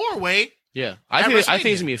fatal 4-way. Yeah. I think it's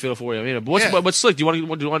going to be a fatal 4-way. I mean, what's Slick? Do you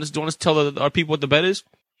want to tell our people what the bet is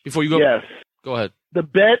before you go? Yes. Go ahead. The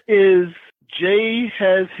bet is Jay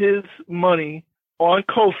has his money on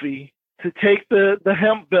Kofi to take the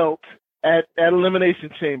hemp belt at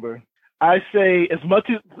Elimination Chamber. I say as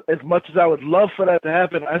much as I would love for that to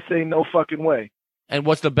happen, I say no fucking way. And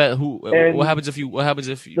what's the bet? What happens if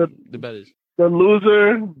the bet is the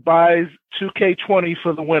loser buys 2K20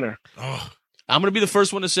 for the winner? Oh. I'm gonna be the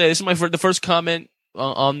first one to say this is the first comment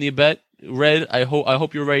on the bet. Red, I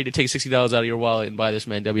hope you're ready to take $60 out of your wallet and buy this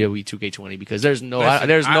man WWE 2K20 because there's no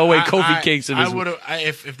way Kofi kicks in this.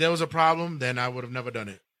 If there was a problem, then I would have never done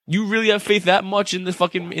it. You really have faith that much in the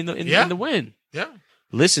fucking in the win? Yeah.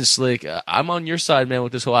 Listen, Slick, I'm on your side, man,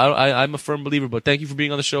 with this whole. I'm a firm believer, but thank you for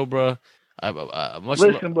being on the show, bro.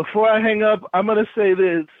 Listen, before I hang up, I'm gonna say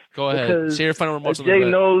this. Go ahead. Say your final remarks. Jay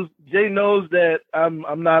knows that I'm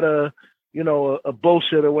not a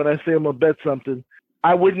bullshitter when I say I'm gonna bet something.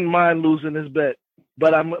 I wouldn't mind losing this bet,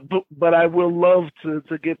 but I will love to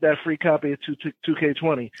get that free copy of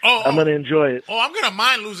 2K20. I'm gonna enjoy it. I'm gonna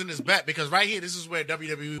mind losing this bet because right here, this is where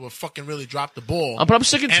WWE will fucking really drop the ball. I'm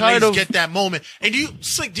sick and tired of get that moment. And do you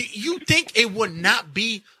think it would not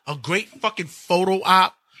be a great fucking photo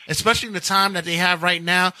op, especially in the time that they have right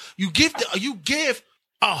now? You give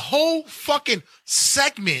a whole fucking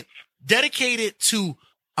segment dedicated to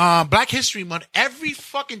Black History Month, every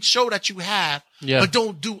fucking show that you have, but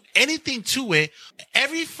don't do anything to it.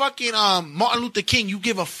 Every fucking Martin Luther King, you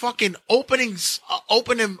give a fucking opening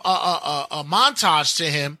montage to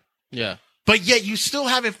him. Yeah. But yet you still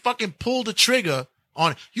haven't fucking pulled the trigger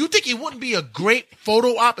on it. You think it wouldn't be a great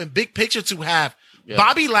photo op and big picture to have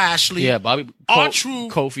Bobby Lashley,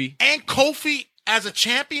 R-Truth, Kofi, and Kofi as a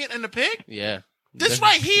champion in the pick? Yeah. This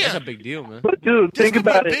right here. That's a big deal, man. But dude, This think would be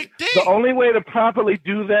a about it. big thing. The only way to properly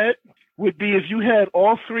do that would be if you had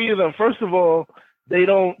all three of them. First of all, they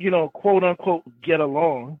don't, quote unquote, get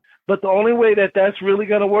along. But the only way that that's really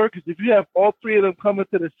going to work is if you have all three of them come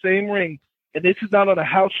into the same ring, and this is not on a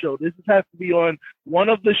house show. This has to be on one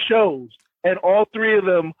of the shows, and all three of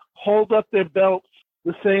them hold up their belts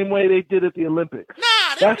the same way they did at the Olympics.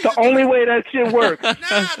 Nah, That's the only way that shit works.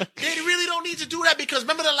 Nah, they really don't need to do that because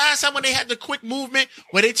remember the last time when they had the quick movement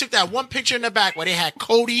where they took that one picture in the back where they had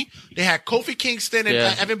Cody, they had Kofi Kingston and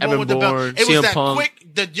Evan Bourne with the belt. It was CM that Punk.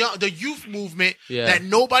 quick, the youth movement that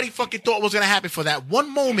nobody fucking thought was going to happen for that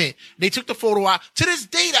one moment. They took the photo out. To this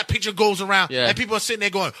day, that picture goes around and people are sitting there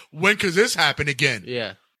going, when could this happen again?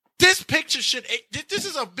 Yeah. This picture this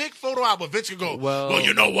is a big photo album. Vince could go, well,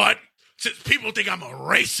 you know what? Since people think I'm a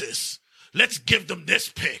racist, let's give them this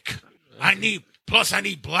pick. I need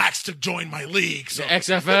blacks to join my league. So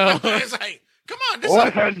XFL. It's like, come on.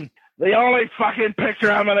 Listen, the only fucking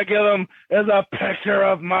picture I'm going to give them is a picture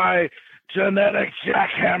of my genetic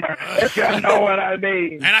jackhammer, if you know what I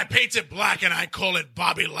mean. And I paint it black and I call it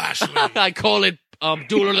Bobby Lashley. I call it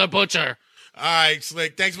Doodle the Butcher. All right,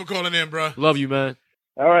 Slick. Thanks for calling in, bro. Love you, man.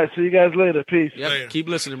 All right, see you guys later. Peace. Yep. Later. Keep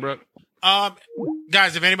listening, bro.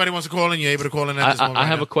 Guys, if anybody wants to call in, you're able to call in at this moment. I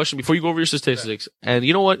have a question before you go over your statistics. And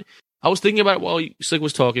you know what? I was thinking about it while Slick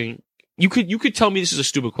was talking. You could tell me this is a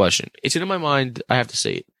stupid question. It's in my mind. I have to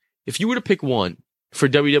say it. If you were to pick one for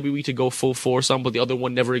WWE to go full force on, but the other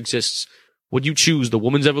one never exists, would you choose the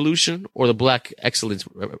women's evolution or the black excellence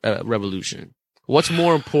revolution? What's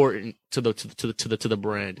more important to the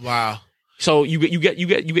brand? Wow. So you get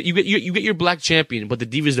your black champion, but the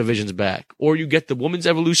Divas division's back, or you get the women's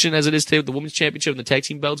evolution as it is today, the women's championship and the tag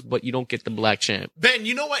team belts, but you don't get the black champ. Ben,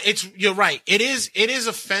 you know what? You're right. It is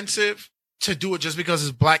offensive to do it just because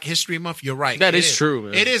it's Black History Month. You're right. That is true,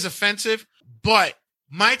 man. It is offensive, but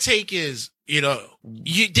my take is,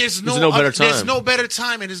 there's no better time. There's no better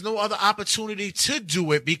time and there's no other opportunity to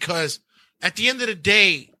do it because at the end of the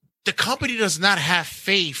day, the company does not have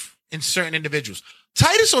faith in certain individuals.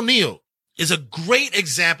 Titus O'Neil is a great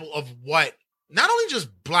example of what not only just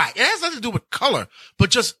black, it has nothing to do with color, but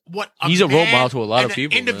just what he's a role model to a lot of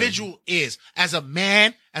people. Individual is as a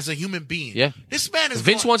man, as a human being. Yeah, this man is.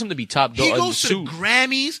 Vince wants him to be top dog. He goes to the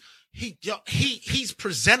Grammys. He's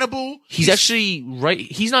presentable. He's actually right.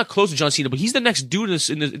 He's not close to John Cena, but he's the next dude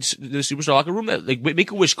in the superstar locker room that like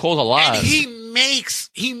Make-A-Wish calls alive. And he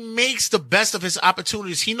makes the best of his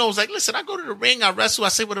opportunities. He knows, like, listen, I go to the ring, I wrestle, I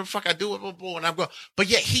say whatever the fuck I do, and I'm going. But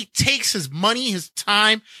yet he takes his money, his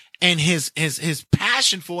time, and his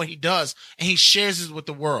passion for what he does, and he shares it with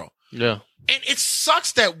the world. Yeah. And it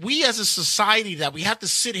sucks that we as a society that we have to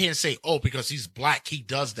sit here and say, oh, because he's black, he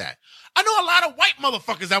does that. I know a lot of white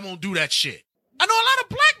motherfuckers that won't do that shit. I know a lot of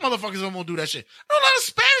black motherfuckers that won't do that shit. I know a lot of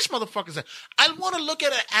Spanish motherfuckers that I want to look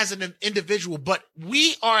at it as an individual, but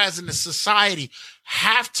we are as in a society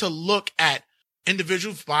have to look at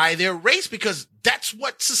individuals by their race because that's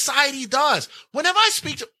what society does. Whenever I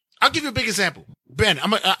speak to, I'll give you a big example. Ben,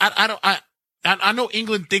 I know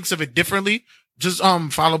England thinks of it differently. Just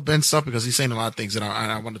follow Ben's stuff because he's saying a lot of things that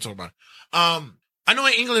I want to talk about. I know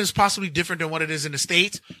in England is possibly different than what it is in the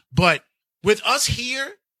States, but with us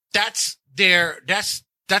here, that's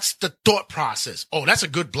the thought process. Oh, that's a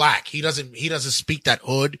good black. He doesn't speak that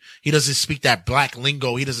hood. He doesn't speak that black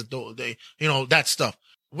lingo. He doesn't do, that stuff.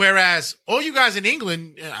 Whereas all you guys in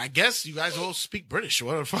England, I guess you guys all speak British or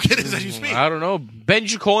whatever the fuck it is that you speak. I don't know. Ben,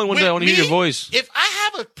 you call in one day. I want to hear your voice. If I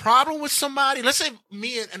have a problem with somebody, let's say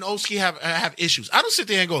me and Oski have issues. I don't sit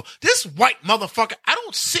there and go, this white motherfucker. I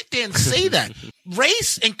don't sit there and say that.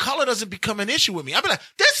 Race and color doesn't become an issue with me. I'll be like,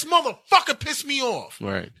 this motherfucker pissed me off.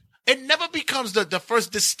 Right. It never becomes the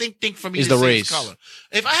first distinct thing for me is to the say race. is color.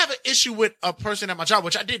 If I have an issue with a person at my job,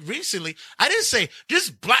 which I did recently, I didn't say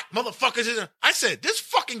this black motherfucker is. I said this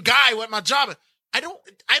fucking guy at my job. I don't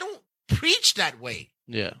preach that way.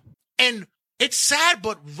 Yeah. And it's sad,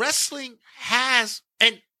 but wrestling has,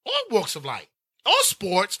 and all walks of life, all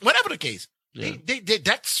sports, whatever the case,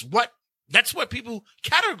 that's what people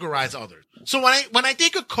categorize others. So when I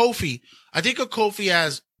think of Kofi, I think of Kofi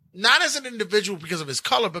as not as an individual because of his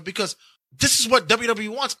color, but because this is what WWE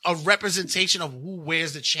wants, a representation of who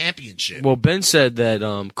wears the championship. Well, Ben said that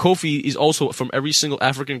Kofi is also from every single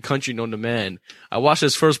African country known to man. I watched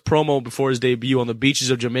his first promo before his debut on the beaches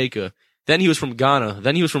of Jamaica. Then he was from Ghana.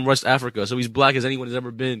 Then he was from West Africa. So he's black as anyone has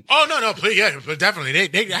ever been. Oh, no, please, yeah, but definitely.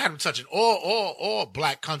 They had him touching all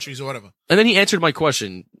black countries or whatever. And then he answered my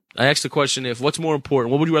question. I asked the question, if what's more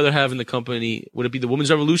important, what would you rather have in the company? Would it be the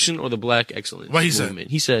women's revolution or the black excellence What he movement?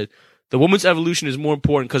 said? He said, The woman's evolution is more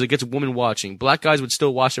important because it gets women watching. Black guys would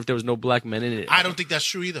still watch if there was no black men in it. I don't think that's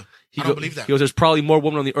true either. I don't believe that. He goes, there's probably more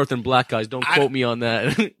women on the earth than black guys. Don't quote me on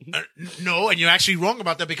that. No, and you're actually wrong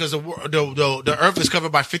about that because the earth is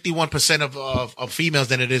covered by 51% of females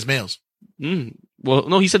than it is males. Well,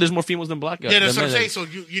 no, he said there's more females than black guys. Yeah, that's what I'm saying. So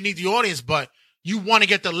you need the audience, but you want to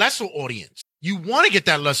get the lesser audience. You want to get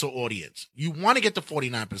that lesser audience. You want to get the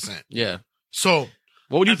 49%. Yeah. So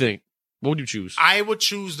what would you think? What would you choose? I would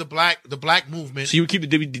choose the black movement. So you would keep the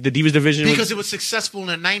Divas division because it was successful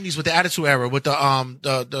in the 90s with the Attitude Era with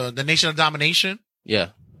the Nation of Domination. Yeah,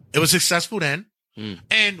 it was successful then.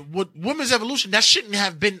 And with Women's Evolution, that shouldn't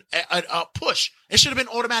have been a push. It should have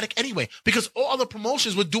been automatic anyway because all other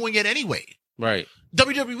promotions were doing it anyway. Right.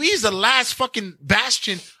 WWE is the last fucking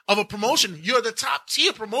bastion of a promotion. You're the top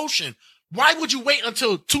tier promotion. Why would you wait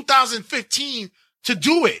until 2015 to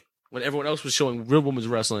do it? When everyone else was showing real women's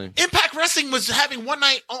wrestling. Impact Wrestling was having one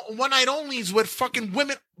night onlys with fucking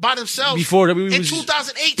women by themselves. Before WWE in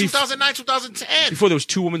 2008, 2009, 2010. Before there was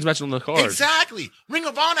 2 women's matches on the card. Exactly. Ring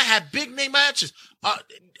of Honor had big name matches. All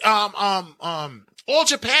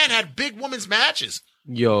Japan had big women's matches.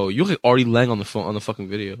 Yo, you look like Artie Lang on the phone on the fucking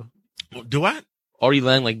video. Do I? Artie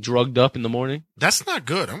Lang like drugged up in the morning. That's not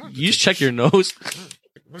good. You just check your nose.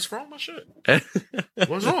 What's wrong with my shit?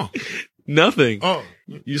 What's wrong? Nothing. Oh.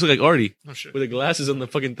 You just look like Artie. Oh, shit. With the glasses on the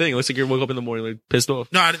fucking thing. It looks like you woke up in the morning like pissed off.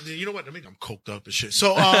 No, you know what? I mean, I'm coked up and shit.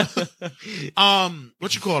 So,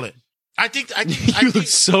 what you call it? I think look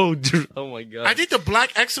so, oh my God. I think the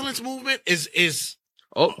Black Excellence movement is.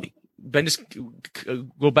 Oh, Ben, just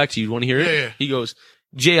go back to you. You want to hear it? Yeah. He goes,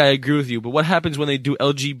 Jay, I agree with you, but what happens when they do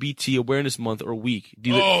LGBT Awareness Month or Week?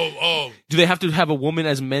 Do they have to have a woman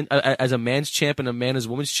as a man's champ and a man as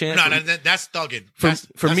woman's champ? No, that's thugging.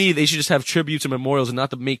 For me, they should just have tributes and memorials and not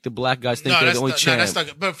to make the black guys think they're the only champ. No, that's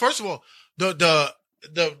thugging. But first of all, the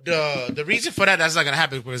reason for that's not gonna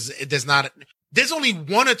happen because there's only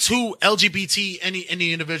 1 or 2 LGBT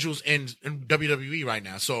any individuals in WWE right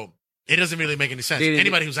now, so it doesn't really make any sense.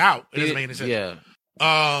 Anybody who's out, it doesn't make any sense. Yeah.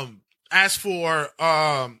 As for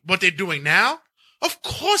what they're doing now, of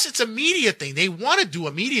course it's a media thing. They want to do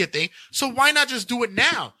a media thing, so why not just do it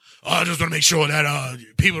now? I just want to make sure that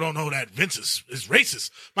people don't know that Vince is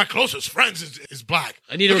racist. My closest friends is black.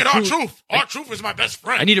 I need to look recruit. at R-Truth. R-Truth is my best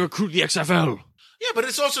friend. I need to recruit the XFL. Yeah, but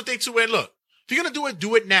it's also a thing too where, look, if you're going to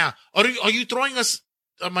do it now. Are you throwing us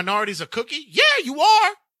minorities a cookie? Yeah, you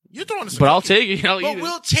are. You're throwing us a cookie. I'll take it.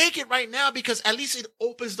 We'll take it right now because at least it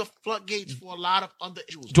opens the floodgates for a lot of other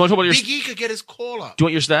issues. Do you want to talk about Big E could get his call up. Do you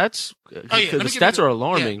want your stats? Oh, yeah. The stats are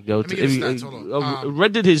alarming. Yeah. Let me give you the stats. Hold on.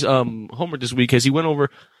 Red did his homework this week because he went over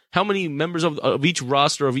how many members of each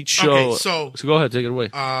roster of each show. Okay, so go ahead, take it away.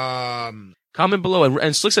 Comment below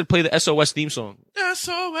and Slick said play the SOS theme song.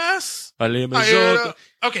 SOS. Yeah.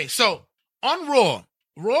 Okay, so on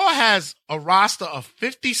Raw has a roster of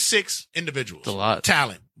 56 individuals. That's a lot.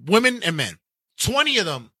 Talent, women and men. 20 of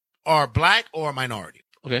them are black or minority.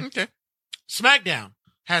 Okay. SmackDown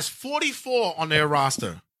has 44 on their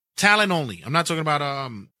roster. Talent only. I'm not talking about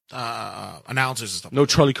announcers and stuff. No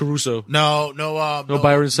Charlie Caruso. No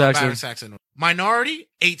Byron Saxton. Minority,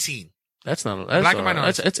 18. That's not black and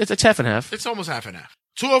minority. It's half and half. It's almost half and half.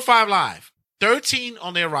 205 Live, 13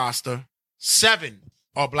 on their roster, 7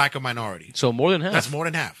 are black or minority. So more than half. That's more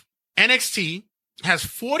than half. NXT has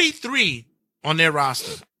 43 on their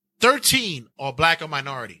roster, 13 are black or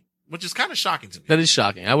minority, which is kind of shocking to me. That is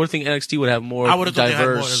shocking. I would think NXT would have more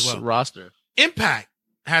diverse roster. Impact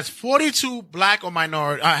has 42 black or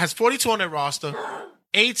minority, has 42 on their roster,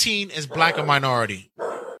 18 is black or minority.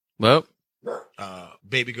 Well,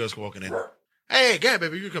 baby girl's walking in. Hey, go ahead,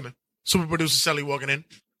 baby, you coming. Super producer Sally walking in.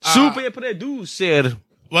 Super producer.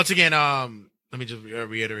 Once again, let me just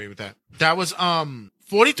reiterate with that. That was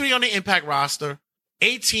 43 on the Impact roster,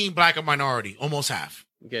 18 black or minority, almost half.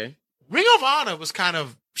 Okay. Ring of Honor was kind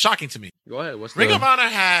of shocking to me. Go ahead. Ring of Honor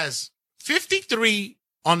has 53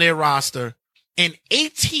 on their roster and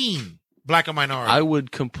 18 black or minority. I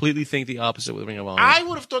would completely think the opposite with Ring of Honor. I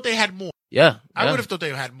would have thought they had more. Yeah. I would have thought they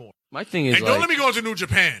had more. My thing is, and don't let me go into New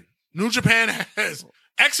Japan. New Japan has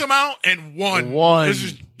X amount and one. This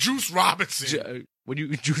is Juice Robinson. When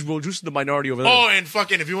you Juice the minority over there. Oh, and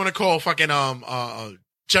fucking if you want to call fucking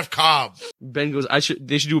Jeff Cobb. Ben goes,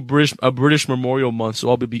 they should do a British Memorial Month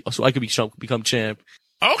so I could become champ.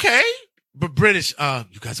 Okay, but British,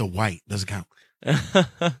 you guys are white, doesn't count.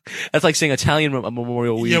 That's like saying Italian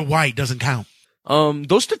Memorial Week. You're white, doesn't count.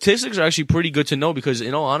 Those statistics are actually pretty good to know because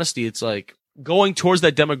in all honesty, it's like going towards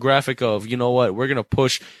that demographic of, you know what, we're going to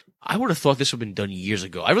push. I would have thought this would have been done years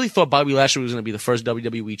ago. I really thought Bobby Lashley was going to be the first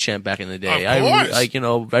WWE champ back in the day. Of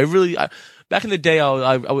course. Back in the day,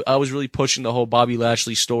 I was really pushing the whole Bobby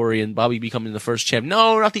Lashley story and Bobby becoming the first champ.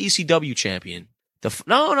 No, not the ECW champion.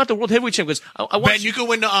 Not the World Heavyweight champion. Because I want Ben, you can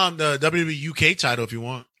win the WWE UK title if you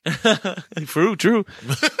want. True.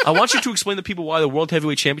 I want you to explain to people why the World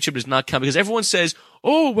Heavyweight Championship does not count, because everyone says,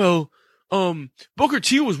 "Oh well, Booker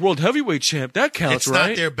T was World Heavyweight champ. That counts, It's right?"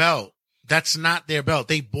 not their belt. That's not their belt.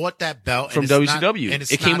 They bought that belt From WCW.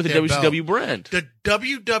 It came with the WCW brand. The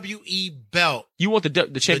WWE belt. You want the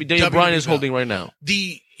champion The Daniel Bryan is WWE belt. holding right now.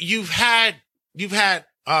 You've had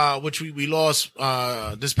which we lost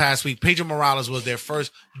this past week. Pedro Morales was their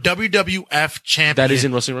first WWF champion. That is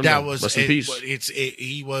in Wrestling Right That Now. was Rest in peace.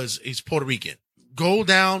 He's Puerto Rican. Go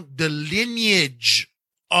down the lineage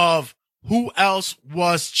of who else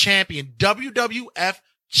was champion. WWF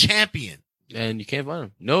champion. And you can't find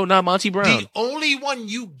him. No, not Monty Brown. The only one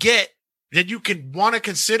you get that you can want to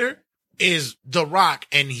consider is The Rock,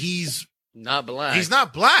 and he's Not black. He's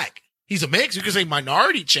not black. He's a mix. You can say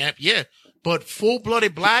minority champ, yeah, but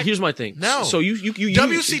full-blooded black. Here's my thing. No. So you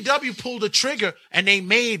WCW pulled the trigger and they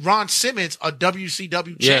made Ron Simmons a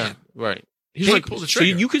WCW Yeah, champ. right. They pulled the So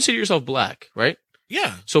trigger. you consider yourself black, right?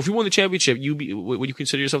 Yeah. So if you won the championship, would you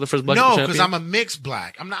consider yourself the first black No, champion? because I'm a mixed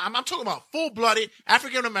black. I'm talking about full-blooded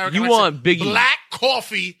African American. You want Biggie. black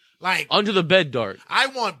coffee, like Under the bed dart. I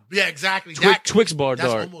want. Yeah, exactly. Twix bar that's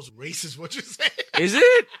dart. almost racist. What you say? Is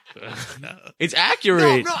it? It's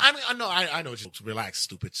accurate. No. I know. Just relax,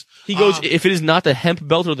 stupids. He goes, if it is not the hemp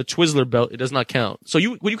belt or the Twizzler belt, it does not count. So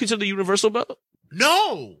would you consider the universal belt?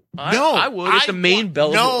 No. I would. It's the main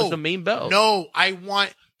belt. No. It's the main belt. No, I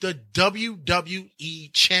want the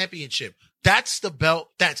WWE Championship. That's the belt.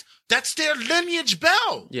 That's their lineage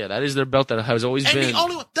belt. Yeah, that is their belt that has always And been.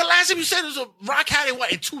 the last time you said was a Rock had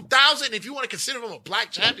it in 2000. If you want to consider him a black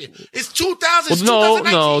champion, it's 2000. It's Well,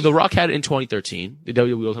 2019. no, The Rock had it in 2013. The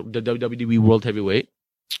WWE World Heavyweight.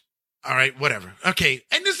 All right, whatever. Okay,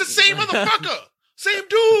 and it's the same motherfucker, same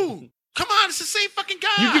dude. Come on, it's the same fucking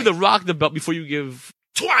guy. You give The Rock the belt before you give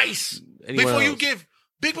twice anyone before you else. give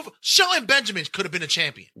Big. Shelton Benjamin could have been a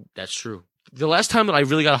champion That's true. The last time that I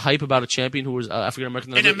really got a hype about a champion who was African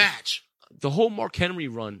American, in a match. the whole Mark Henry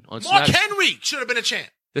run on Mark Henry should have been a champ.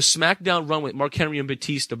 the SmackDown run with Mark Henry and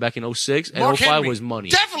Batista back in 06 and Mark 05 Henry, was money.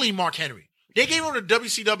 Definitely Mark Henry. They gave him the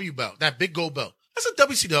WCW belt, that big gold belt. That's a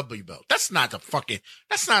WCW belt. That's not the fucking.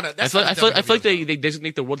 That's not a. That's I feel like belt. they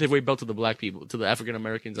designate the World Heavyweight belt to the black people, to the African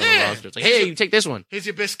Americans on the Yeah. roster. It's like, hey, you take this one. Here's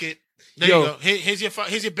your biscuit. There Yo. you go.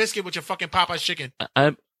 Here's your biscuit with your fucking Popeye's chicken.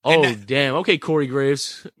 Damn. Okay, Corey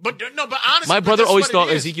Graves. But honestly, My brother that's always what it thought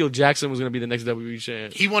is. Ezekiel Jackson was going to be the next WWE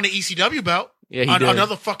champ. He won the ECW belt. Yeah, he did.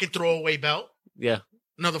 Another fucking throwaway belt. Yeah.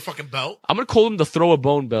 Another fucking belt. I'm going to call them the throw a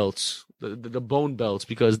bone belts. The bone belts,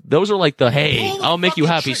 because those are like the, hey, Pull the I'll make you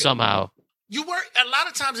fucking happy trigger. somehow. You were a lot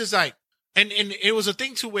of times it's like, and it was a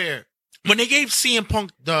thing to where when they gave CM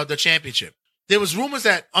Punk the championship, there was rumors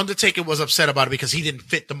that Undertaker was upset about it because he didn't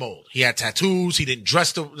fit the mold. He had tattoos. He didn't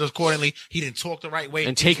dress accordingly. He didn't talk the right way.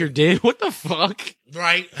 And Taker did? What the fuck?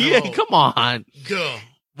 Right? Yeah, Hello. come on. Girl.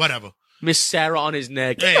 Whatever. Miss Sarah on his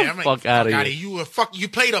neck. Get Yeah, the I'm like, fuck out of here. You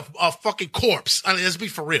played a fucking corpse. I mean, let's be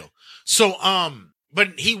for real. So,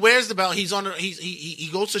 but he wears the belt. He's on. He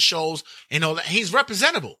goes to shows and all that. He's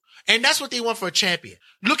representable, and that's what they want for a champion.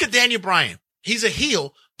 Look at Daniel Bryan. He's a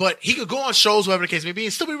heel, but he could go on shows, whatever the case may be,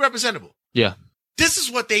 and still be representable. Yeah. This is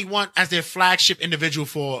what they want as their flagship individual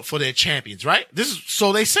for their champions, right? This is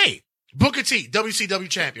so they say. Booker T, WCW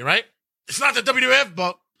champion, right? It's not the WWF,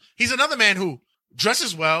 but he's another man who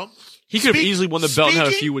dresses well. He could have easily won the belt and had a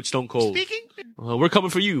speaking- feud with Stone Cold. Speaking. We're coming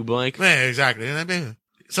for you, blank. Yeah, exactly.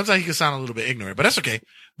 Sometimes he can sound a little bit ignorant, but that's okay.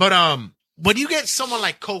 But when you get someone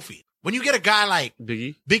like Kofi, when you get a guy like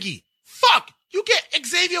Biggie? fuck, you get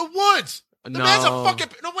Xavier Woods. The No. man's a fucking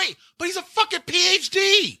but he's a fucking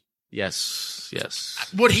PhD. Yes.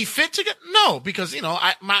 Would he fit to get? No, because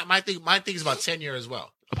my thing is about tenure as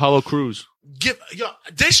well. Apollo Crews.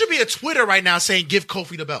 There should be a Twitter right now saying give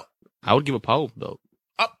Kofi the belt. I would give Apollo the belt.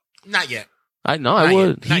 Not yet. I Not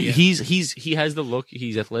would. yet. Not yet. He has the look.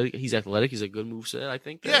 He's athletic. He's a good moveset, I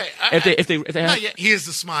think. Yeah. If they Not have, yet. He has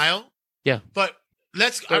the smile. yeah. But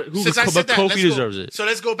But since I said that, Kofi let's deserves go, it. So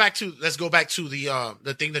let's go back to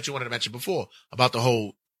the thing that you wanted to mention before about the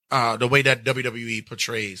whole the way that WWE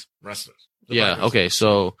portrays wrestlers. The Yeah. black wrestlers. Okay.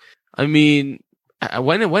 So, I mean,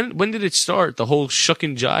 when did it start? The whole shuck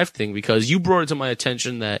and jive thing, because you brought it to my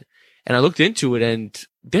attention and I looked into it, and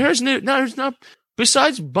there's not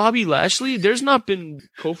besides Bobby Lashley, there's not been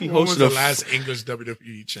Kofi When was hosted the last English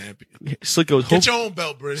WWE champion? Slick When was hosted the last English WWE champion? Slick goes Get your own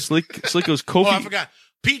belt, British. Slick goes Oh, I Kofi. forgot.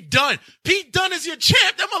 Pete Dunne. Pete Dunne is your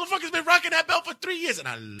champ. That motherfucker's been rocking that belt for 3 years, and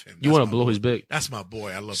I love him. You want to blow his big? That's my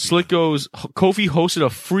boy. I love Slick Pete Dunne. goes Kofi hosted a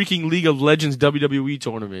freaking League of Legends WWE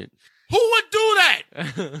tournament. Who would do that?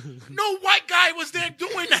 No white guy was there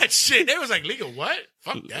doing that shit. They was like, League of what?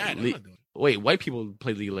 Fuck that. I'm not doing it. Wait, white people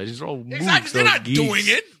play League of Legends. They're all Exactly. moves. They're not geeks. doing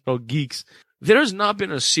it. They're all geeks. There has not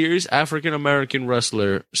been a serious African American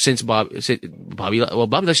wrestler since Bobby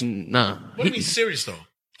Lashley. Nah. What do you mean serious, though?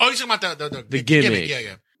 Oh, you're talking about The gimmick.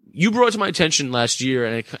 Yeah. You brought it to my attention last year,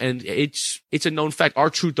 and it's a known fact.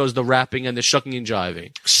 R-Truth does the rapping and the shucking and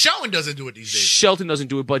jiving. Shelton doesn't do it these days. Shelton doesn't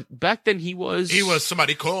do it, but back then he was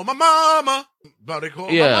Somebody call my mama. Somebody call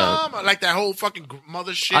my mama. Like that whole fucking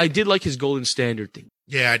mother shit. I did like his golden standard thing.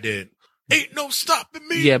 Yeah, I did. Ain't no stopping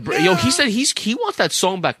me. Yeah, bro. now. Yo, he said he wants that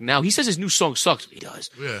song back now. He says his new song sucks, but he does.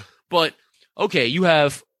 Yeah. But okay, you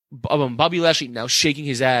have Bobby Lashley now shaking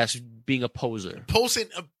his ass, being a poser. Posing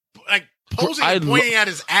and I pointing at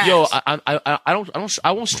his ass. Yo,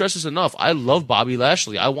 I won't stress this enough. I love Bobby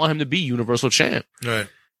Lashley. I want him to be Universal Champ. Right.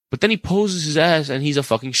 But then he poses his ass and he's a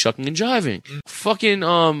fucking shucking and jiving. Fucking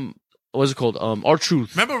what's it called?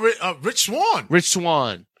 R-Truth. Remember Rich Swann? Rich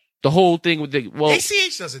Swann. The whole thing with the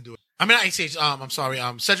ACH doesn't do it. I mean, not ACH. I'm sorry.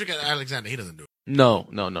 Cedric Alexander. He doesn't do it. No.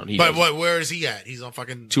 He But doesn't. where is he at? He's on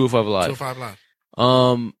fucking 205 Live. 205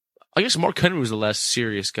 Live. I guess Mark Henry was the last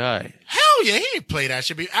serious guy. Hell yeah, he didn't play that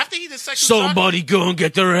shit. After he did sexual Somebody go and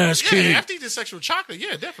get their ass chocolate. Yeah, kicked. after he did sexual chocolate,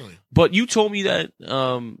 yeah, definitely. But you told me that,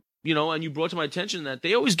 and you brought to my attention that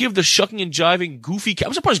they always give the shucking and jiving goofy.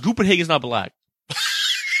 I'm surprised Goopenhagen's not black.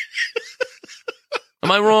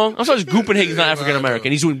 Am I wrong? I'm surprised Goopenhagen's not African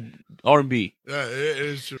American. He's doing R&B. Yeah, it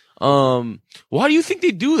is true. Why do you think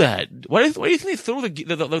they do that? Why do you think they throw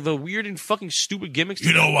the weird and fucking stupid gimmicks?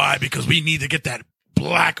 You know why? Because we need to get that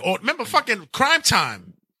black. Remember fucking Crime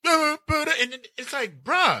Time? And it's like,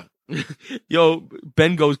 bruh. Yo,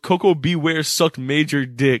 Ben goes, Coco Beware sucked major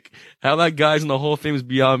dick. How that guy's in the Hall of Fame is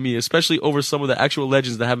beyond me, especially over some of the actual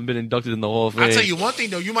legends that haven't been inducted in the Hall of Fame. I'll tell you one thing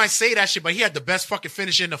though, you might say that shit, but he had the best fucking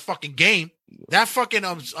finish in the fucking game. That fucking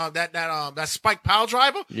that Spike Pile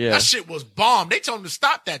Driver, yeah, that shit was bomb. They told him to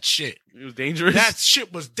stop that shit. It was dangerous. That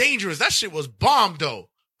shit was dangerous. That shit was bomb though.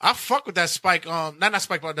 I fuck with that Spike, not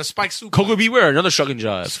Spike, but the Spike Super. Coco Beware, another shuck and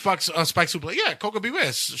jive. Spike Super. Yeah, Coco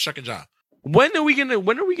Beware, shuck and jive. When are we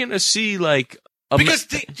gonna see like because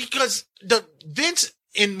the Vince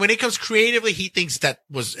when it comes creatively, he thinks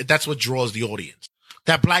that's what draws the audience.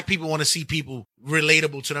 That black people want to see people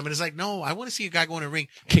relatable to them, and it's like, no, I want to see a guy go in a ring,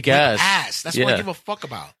 kick ass. That's what I give a fuck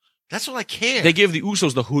about. That's all I care. They give the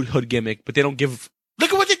Usos the hood gimmick, but they don't give.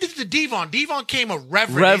 Look at what they did to Devon. Devon came a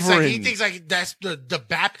reverend. Reverend. He thinks like that's the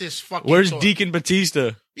Baptist fucking. Where's talk. Deacon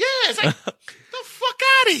Batista? Yeah, it's like the fuck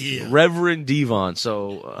out of here, Reverend Devon.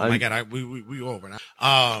 So, oh my god, we over now.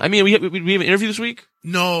 I mean, we have an interview this week.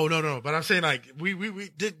 No. But I'm saying like we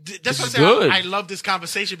that's what I'm saying. Good. I love this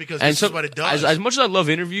conversation because this is what it does. As much as I love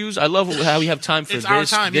interviews, I love how we have time for It's our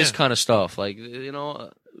time, this yeah. kind of stuff. Like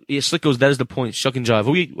Slick goes. That is the point. Shuck and jive.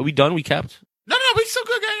 Are we done? We capped. No, we still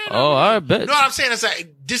good. Oh, I bet. No, what I'm saying is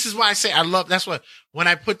like, this is why I say I love. That's what when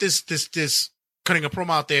I put this cutting a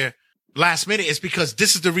promo out there last minute, it's because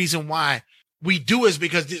this is the reason why we do is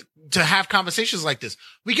because to have conversations like this.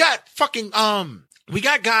 We got fucking we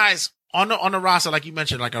got guys on the roster like you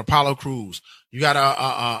mentioned, like Apollo Crews. You got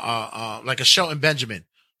like a Shelton Benjamin.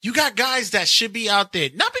 You got guys that should be out there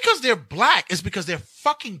not because they're black, it's because they're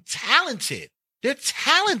fucking talented. They're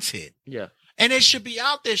talented. Yeah. And they should be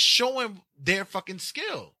out there showing their fucking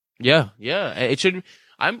skill. Yeah. It should.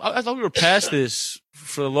 I thought we were past this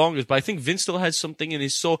for the longest, but I think Vince still has something in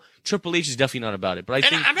his soul. Triple H is definitely not about it, but I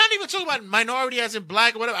think I'm not even talking about minority as in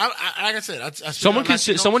black or whatever. Like I said, someone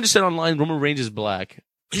just said online Roman Reigns is black.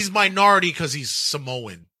 He's minority because he's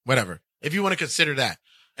Samoan, whatever. If you want to consider that,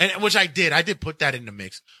 and which I did put that in the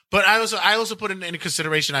mix. But I also put in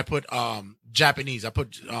consideration. I put Japanese. I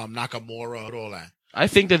put Nakamura, all that. I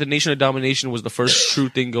think that the Nation of Domination was the first true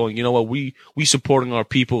thing going, you know what, we supporting our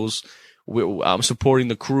peoples, I'm supporting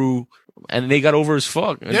the crew, and they got over as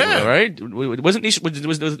fuck. Yeah. Right? Was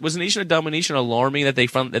Nation of Domination alarming that they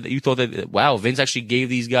found that you thought that, wow, Vince actually gave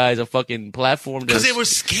these guys a fucking platform? Because they were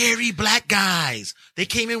scary black guys. They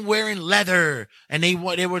came in wearing leather, and they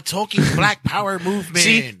were talking black power movement.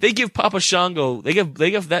 See, they give Papa Shango, they give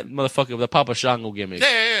that motherfucker the Papa Shango gimmick.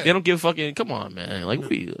 Yeah. They don't give fucking, come on, man. Like,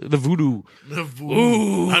 the voodoo.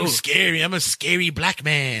 Ooh. I'm scary. I'm a scary black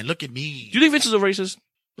man. Look at me. Do you think Vince is a racist?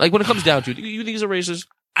 Like, when it comes down to it, you think he's a racist?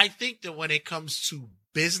 I think that when it comes to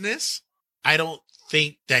business, I don't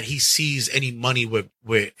think that he sees any money with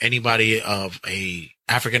anybody of a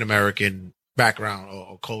African American background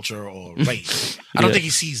or culture or race. I don't think he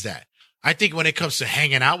sees that. I think when it comes to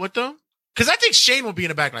hanging out with them, because I think Shane will be in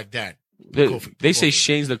the back like that. They say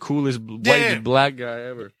Shane's the coolest white and black guy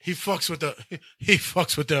ever. He fucks with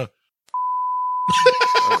the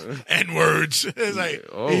N-words. It's like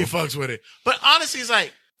he fucks with it. But honestly, it's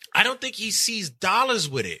like I don't think he sees dollars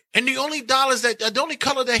with it. And the only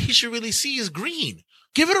color that he should really see is green.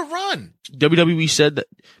 Give it a run. WWE said that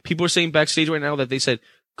people are saying backstage right now that they said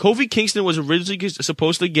Kofi Kingston was originally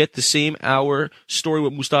supposed to get the same hour story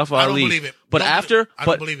with Mustafa Ali. I don't believe it. But I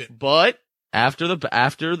don't believe it. But after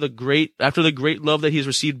the great love that he's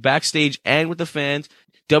received backstage and with the fans,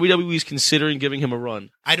 WWE is considering giving him a run.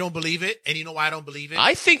 I don't believe it, and you know why I don't believe it?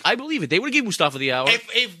 I believe it. They would have given Mustafa the hour.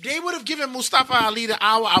 If they would have given Mustafa Ali the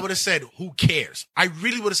hour, I would have said, "Who cares?" I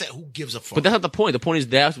really would have said, "Who gives a fuck?" But that's not the point. The point is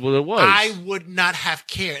that's what it was. I would not have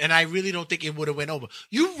cared, and I really don't think it would have went over.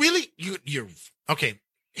 You're okay.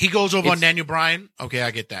 He goes over on Daniel Bryan. Okay,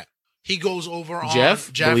 I get that. He goes over on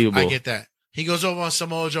Jeff. Believable. I get that. He goes over on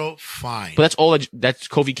Samoa Joe. Fine. But that's all that's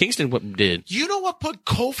Kofi Kingston did. You know what put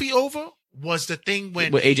Kofi over? Was the thing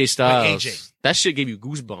with AJ Styles. With AJ. That shit gave you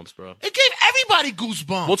goosebumps, bro. It gave everybody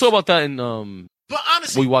goosebumps. We'll talk about that in but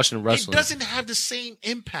honestly, we watched in wrestling. It doesn't have the same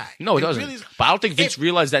impact. No, it doesn't. Really, but I don't think Vince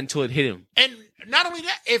realized that until it hit him. And not only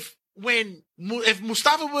that, if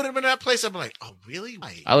Mustafa would have been in that place, I'd be like, oh really?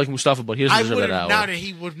 I like Mustafa, but he doesn't deserve that hour. Now that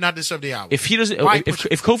he would not deserve the hour. If he doesn't,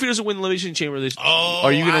 if Kofi doesn't win the Elimination Chamber,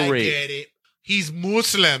 are you gonna rate? I get it. He's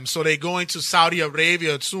Muslim, so they're going to Saudi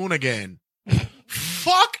Arabia soon again.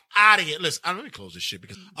 Fuck out of here. Listen, let me close this shit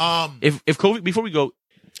because if Kofi, before we go,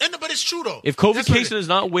 but it's true though. If Kofi Kingston does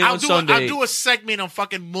not win on Sunday, I'll do a segment on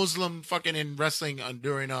fucking Muslim fucking in wrestling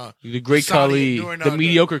during the great Khali, the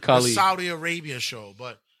mediocre Khali, the Saudi Arabia show.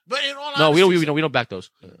 But in all honesty, no, we don't back those.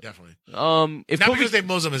 Definitely. If not Kofi, because they're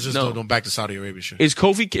Muslim, it's just don't back the Saudi Arabia show. If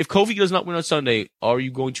Kofi does not win on Sunday, are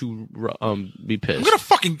you going to be pissed?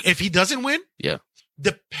 I'm gonna if he doesn't win, yeah.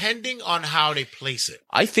 Depending on how they place it,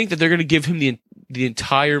 I think that they're going to give him the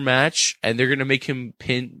entire match, and they're going to make him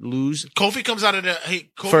lose. Kofi comes out of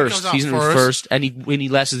first. He's in first, and he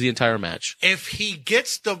lasts the entire match. If he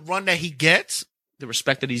gets the run that he gets, the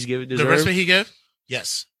respect that he's given, the respect he gives,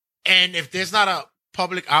 yes. And if there's not a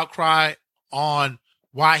public outcry on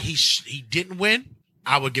why he didn't win,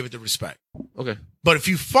 I would give it the respect. Okay. But if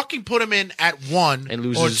you fucking put him in at 1 and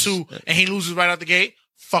loses, or 2, and he loses right out the gate,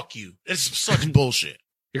 fuck you. It's such bullshit.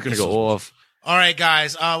 You're going to go off. All right,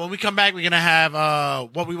 guys. When we come back, we're going to have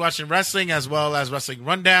what we watch in wrestling as well as wrestling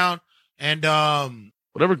rundown and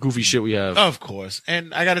whatever goofy shit we have. Of course.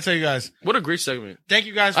 And I got to tell you guys. What a great segment. Thank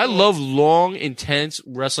you guys. I love long, intense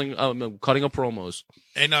wrestling, cutting up promos.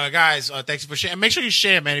 And guys, thanks for sharing. Make sure you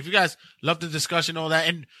share, man. If you guys love the discussion, all that.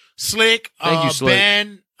 And Slick, thank you, Slick.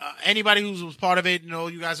 Ben, anybody who was part of it,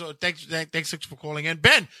 you guys, thanks for calling in.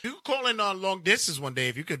 Ben, you can call in long distance one day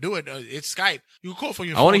if you could do it. It's Skype. You can call for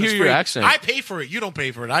your phone. I want to hear your accent. I pay for it. You don't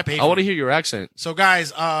pay for it. I pay for it. I want to hear your accent. So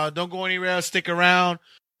guys, don't go anywhere. Stick around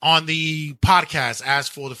on the podcast. As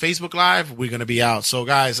for the Facebook Live, we're going to be out. So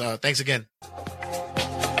guys, thanks again.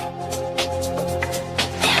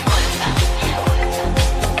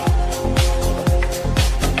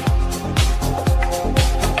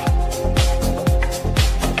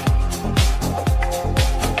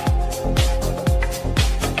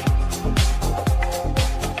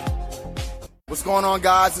 What's going on,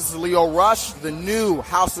 guys? This is Leo Rush, the new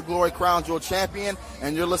House of Glory Crown Jewel champion,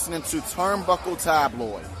 and you're listening to Turnbuckle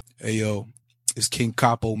Tabloid. Hey, yo, it's King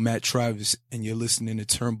Capo, Matt Travis, and you're listening to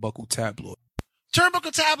Turnbuckle Tabloid.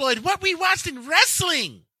 Turnbuckle Tabloid, what we watched in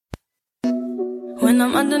wrestling. When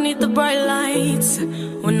I'm underneath the bright lights,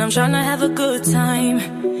 when I'm trying to have a good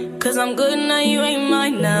time, 'cause I'm good now, you ain't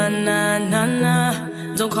mine, nah, nah, nah,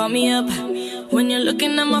 nah. Don't call me up when you're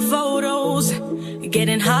looking at my photos.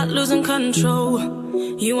 Getting hot, losing control.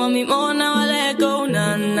 You want me more, now I let go.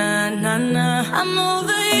 Nah, nah, nah, nah. I'm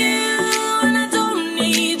over you, and I don't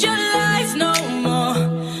need your lies no more.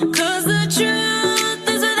 'Cause the truth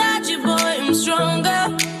is without you, boy, I'm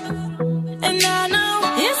stronger. And I know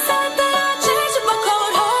you said that I'd change up a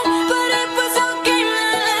cold heart, but it was okay,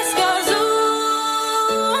 man, let's go.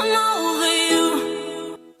 Ooh, I'm over you.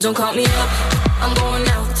 Don't call me up, I'm going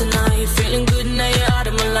out tonight. Feeling good now you're out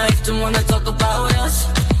of my life. Don't wanna talk about us,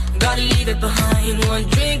 gotta leave it behind. One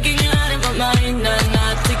drink and you're out of my mind.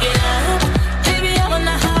 Nah, take it out. Baby, I'm on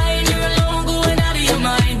the high and you're alone, going out of your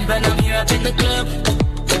mind. But I'm here up in the club,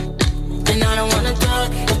 and I don't wanna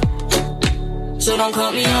talk. So don't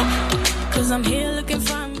call me up, 'cause I'm here looking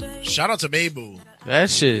fine, babe. Shout out to Mabu. That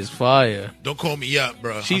shit is fire. Don't call me up,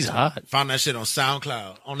 bro. She's hot. Found that shit on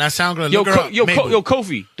SoundCloud. On that SoundCloud, Yo, look her up. yo, Mabel.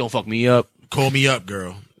 Kofi, don't fuck me up. Call me up,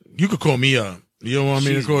 girl. You could call me up. You don't want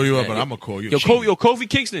me to call you up, but I'm gonna call you. Yo, Kofi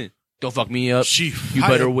Kingston, don't fuck me up. She you fire.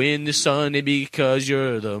 better win this Sunday because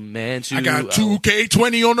you're the man to. I got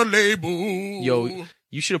 2K20 on the label. Yo,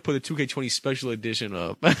 you should have put the 2K20 special edition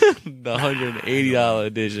up. The $180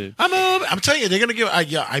 edition. I'm telling you, they're gonna give.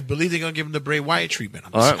 I believe they're gonna give him the Bray Wyatt treatment.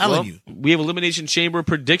 I'm telling you. We have Elimination Chamber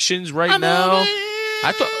predictions right now.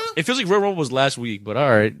 I thought it feels like Royal Rumble was last week, but all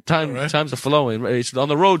right, times are flowing. It's on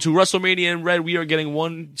the road to WrestleMania in red. We are getting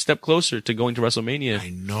one step closer to going to WrestleMania. I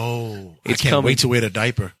know. I can't wait to wear the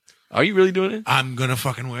diaper. Are you really doing it? I'm gonna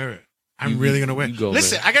fucking wear it. I'm really gonna wear it.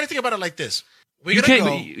 Listen, I gotta think about it like this. You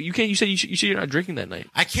can't. You said you're not drinking that night.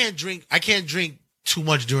 I can't drink too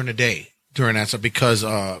much during the day during that stuff because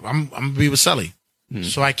I'm gonna be with Sully,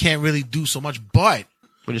 so I can't really do so much. But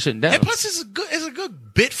when you're sitting down, and plus it's a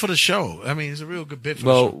good bit for the show. I mean, it's a real good bit for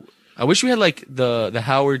the show. I wish we had like the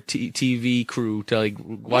Howard TV crew to like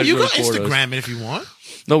watch. You can Instagram it if you want.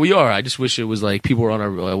 No, we are. I just wish it was like people were on our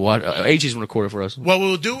AJ's gonna record it for us. What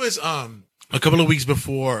we'll do is a couple of weeks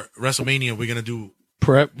before WrestleMania, we're gonna do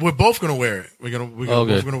prep. We're both gonna wear it. We're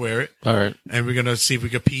both gonna wear it. All right. And we're gonna see if we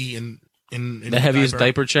can pee in the heaviest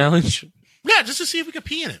diaper challenge. Yeah, just to see if we can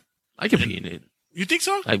pee in it. I can pee in it. You think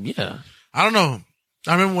so? Yeah. I don't know.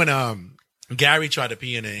 I remember when Gary tried to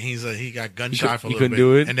pee in it. He got gunshot for a little bit. He couldn't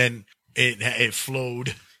do it, and then it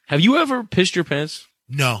flowed. Have you ever pissed your pants?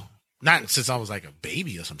 No, not since I was like a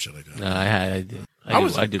baby or some shit like that. No, I did.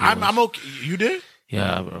 I did. I'm okay. You did?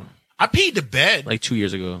 Yeah, bro. I peed the bed like 2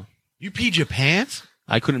 years ago. You peed your pants?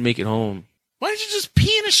 I couldn't make it home. Why didn't you just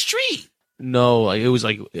pee in the street? No, like it was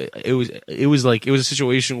a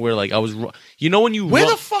situation where like I was, you know, when you where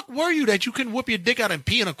the fuck were you that you couldn't whip your dick out and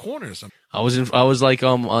pee in a corner or something? I was like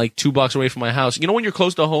 2 blocks away from my house. You know when you're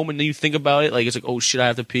close to home and then you think about it, like it's like, oh shit, I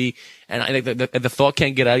have to pee, and the thought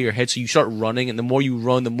can't get out of your head, so you start running, and the more you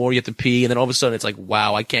run, the more you have to pee, and then all of a sudden it's like,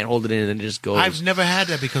 wow, I can't hold it in, and then it just goes. I've never had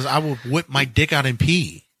that because I will whip my dick out and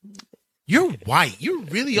pee. You're white. You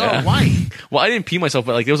really are white. Well, I didn't pee myself,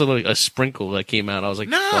 but like there was a sprinkle that came out. I was like,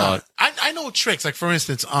 nah. I know tricks. Like for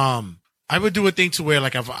instance, I would do a thing to where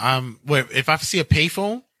like if I see a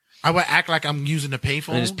payphone, I would act like I'm using the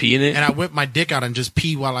payphone and just pee in it, and I whip my dick out and just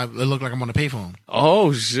pee while it look like I'm on the payphone.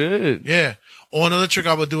 Oh shit! Yeah. Or another trick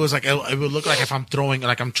I would do is like it would look like if I'm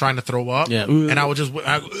I'm trying to throw up. Yeah. And I would just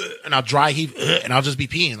and I'll dry heave and I'll just be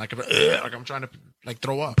peeing like I'm trying to like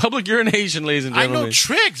throw up. Public urination, ladies and gentlemen. I know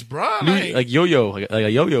tricks, bro. Like yo-yo, like a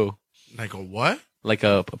yo-yo. Like a what? Like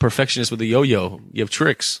a perfectionist with a yo-yo. You have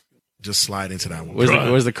tricks. Just slide into that one.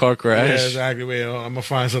 Where's the car crash? Yeah, exactly. Wait, I'm gonna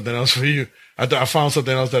find something else for you. I found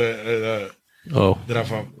something else that I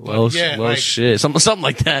found. Well, shit, something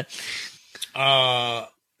like that.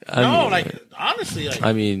 Honestly, like.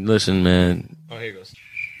 I mean, listen, man. Oh, here it goes.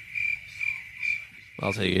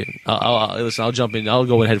 I'll take it. Listen, I'll jump in. I'll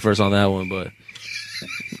go ahead first on that one, but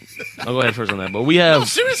I'll go ahead first on that. But we have. No,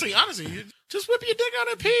 seriously, honestly, just whip your dick out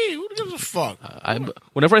and pee. Who gives a fuck?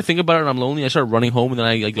 Whenever I think about it and I'm lonely, I start running home and then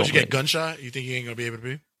I like. Once you get gunshot, you think you ain't gonna be able to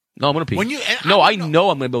pee? No, I'm gonna pee. I know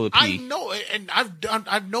I'm gonna be able to pee. I know, and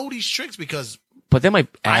I know these tricks because. But then I'm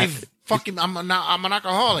an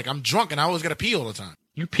alcoholic. I'm drunk and I always gotta pee all the time.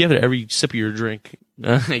 You pee after every sip of your drink,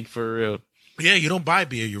 like for real. Yeah, you don't buy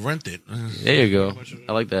beer, you rent it. There you go.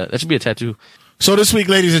 I like that. That should be a tattoo. So this week,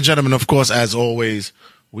 ladies and gentlemen, of course, as always,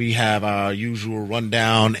 we have our usual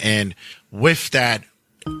rundown, and with that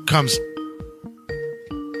comes.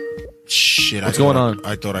 Shit, what's going on?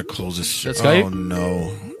 I thought I closed this shit. That's Skype? Oh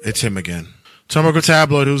no, it's him again. Turnbuckle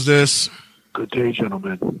Tabloid, who's this? Good day,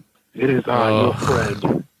 gentlemen. It is I, your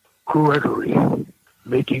friend, Gregory,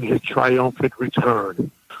 making his triumphant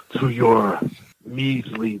return to your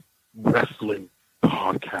measly wrestling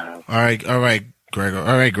podcast. All right, Gregor.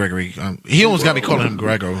 All right, Gregory. He almost got me calling him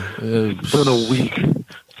Gregor. It's been a week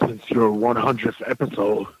since your 100th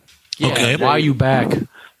episode. Yeah, okay. Why are you back?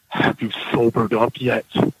 Have you sobered up yet?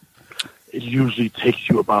 It usually takes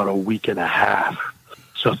you about a week and a half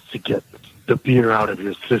just to get the beer out of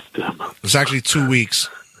your system. It's actually 2 weeks.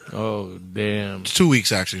 Oh, damn. It's 2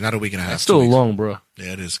 weeks, actually, not a week and a half. That's still long, bro.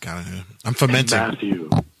 Yeah, it is kind of. I'm fermenting. And Matthew.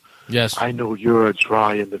 Yes. I know you're a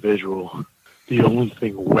dry individual. The only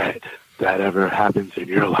thing wet that ever happens in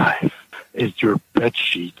your life is your bed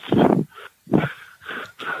sheets.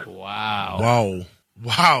 Wow.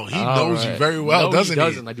 He knows you very well, doesn't he? He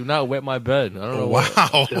doesn't. I do not wet my bed. I don't know.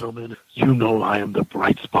 Wow. Gentlemen, you know I am the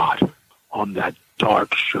bright spot on that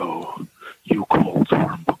dark show you call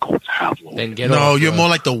Turnbuckle Tabloid. No, you're more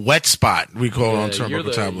like the wet spot we call on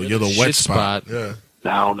Turnbuckle Tabloid. You're the wet spot. Yeah.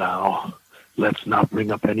 Now, let's not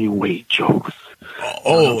bring up any weight jokes.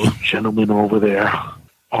 Oh. Those gentlemen over there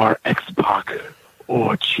are X-Pac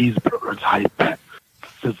or cheeseburger type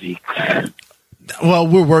physique. Well,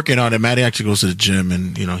 we're working on it. Matty actually goes to the gym,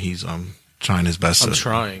 and he's trying his best. I'm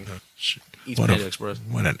trying. Eat Panda Express.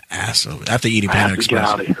 What an asshole! After eating I Panda have to Express, get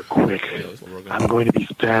out of here quick. I'm going to be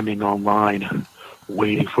standing online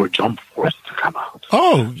waiting for Jump Force to come out.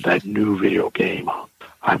 Oh, that new video game.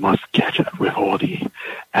 I must get it with all the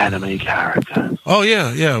anime characters. Oh yeah.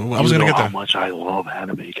 I was gonna get how that. much I love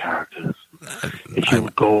anime characters. If you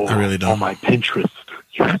go I really don't. on my Pinterest,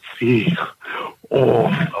 you can see all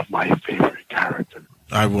of my favorite characters.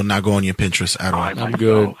 I will not go on your Pinterest at all. I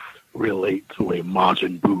myself relate to a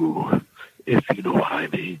Majin Buu, if you know what I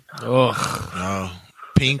mean. Oh,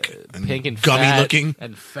 pink and gummy fat looking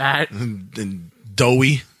and fat and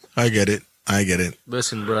doughy. I get it.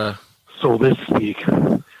 Listen, bruh. So this week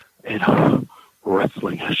in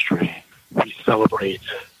wrestling history, we celebrate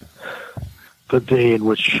the day in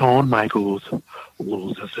which Shawn Michaels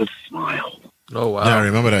loses his smile. Oh, wow. Yeah, I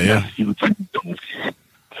remember that, yeah.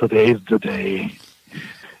 Today's the day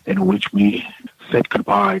in which we said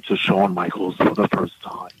goodbye to Shawn Michaels for the first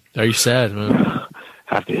time. Are you sad, man?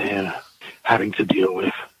 After him having to deal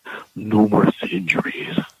with numerous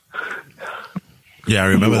injuries. Yeah, I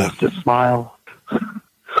remember he that. lost his smile,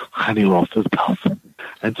 and he lost his belt.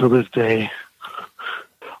 And to this day,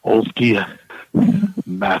 Olski,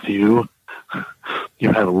 Matthew,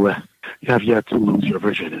 you have yet to lose your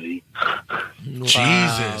virginity.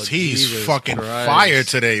 Jesus, he's fucking Christ. fire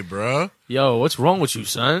today, bro. Yo, what's wrong with you,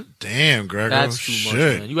 son? Damn, Gregor. That's too much,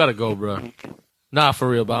 man. You gotta go, bro. Nah, for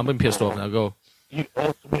real, but I'm been pissed off now. Go. The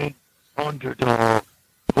ultimate underdog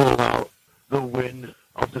pulled out the win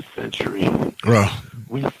of the century. Bro.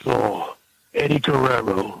 We saw Eddie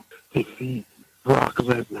Guerrero defeat Brock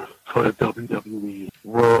Lesnar for the WWE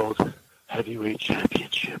World Heavyweight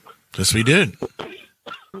Championship. Yes, we did.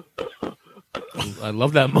 I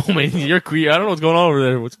love that moment. You're queer. I don't know what's going on over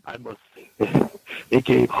there. I must say, it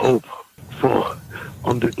gave hope for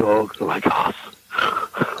underdogs like us.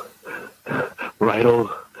 Right,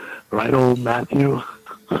 old Matthew?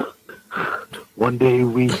 One day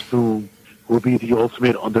we soon will be the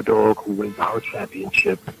ultimate underdog who wins our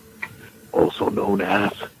championship, also known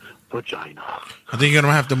as vagina. I think you're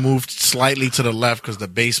gonna have to move slightly to the left because the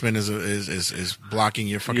basement is blocking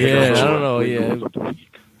your fucking. Yeah, I don't know. Yeah.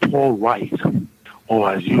 Paul Wright, or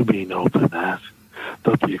as you may know him as,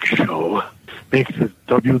 The Big Show, makes his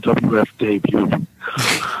WWF debut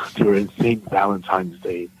during St. Valentine's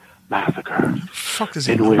Day Massacre. Fuck is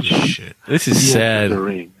in which shit? This is he sad. enters the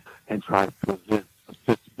ring and tries to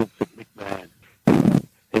assist Vincent McMahon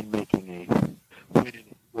in making a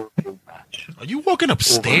winning European match. Are you walking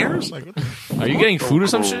upstairs? Like, what the Are you getting food or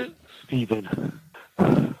some shit? Stephen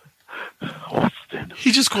Austin.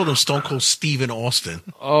 He just called him Stone Cold Steven Austin.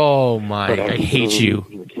 Oh my! I hate you.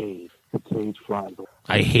 The cage flies away.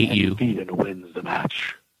 I hate you. Stephen wins the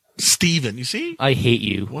match. Steven, you see? I hate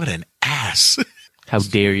you. What an ass. How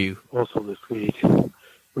dare you? Also this week,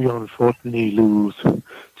 we unfortunately lose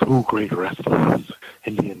two great wrestlers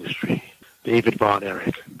in the industry. David Von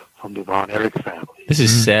Erich from the Von Erich family. This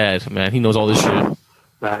is sad, man. He knows all this shit.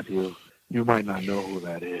 Matthew, you might not know who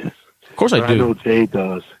that is. Of course I But do. I know Jay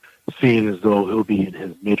does, seeing as though he'll be in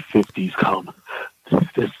his mid-50s come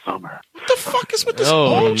this summer. What the fuck is with this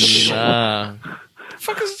Oh, old shit? nah. What the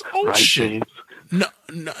fuck is this old Right, shit? James?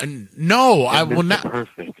 No, I And will Mr. not.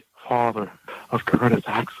 Perfect, father of Curtis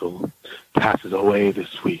Axel, passes away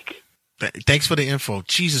this week. Thanks for the info.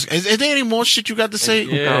 Jesus. Is there any more shit you got to say? In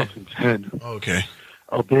 2010, Okay.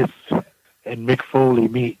 Abyss and Mick Foley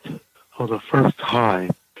meet for the first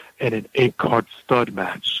time in an 8-card stud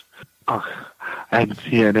match and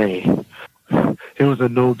TNA. It was a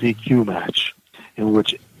no DQ match in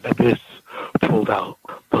which Abyss pulled out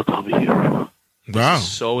the W. Wow.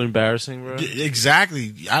 So embarrassing, bro.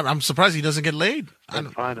 Exactly. I'm surprised he doesn't get laid.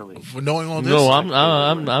 And finally, For knowing all this. No,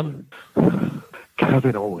 I'm.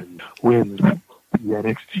 Kevin Owens wins the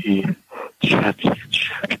NXT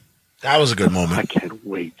Championship. That was a good I moment. can't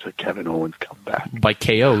wait till Kevin Owens come back. By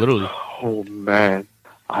KO, literally. Oh man,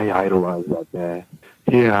 I idolize that man.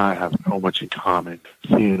 He and I have so much in common.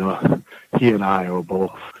 He and I are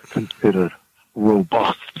both considered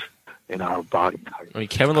robust in our body type. I mean,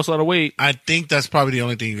 Kevin lost a lot of weight. I think that's probably the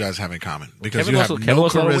only thing you guys have in common. Because Kevin you also- have Kevin no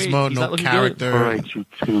lost a lot of weight. charisma, He's no not looking character. All right, you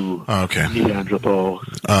two Okay.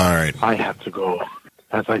 Neanderthals. All right. I have to go.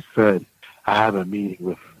 As I said, I have a meeting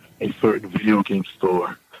with a certain video game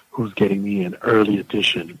store who's getting me an early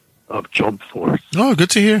edition of Jump Force. Oh, good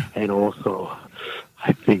to hear. And also,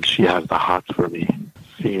 I think she has the hots for me,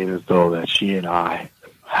 seeing as though that she and I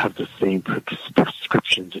have the same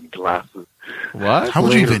prescriptions and glasses. What? How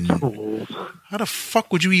would you even? Tools. How the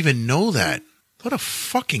fuck would you even know that? What a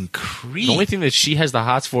fucking creep. The only thing that she has the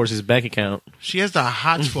hots for is his bank account. She has the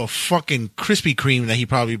hots for fucking Krispy Kreme that he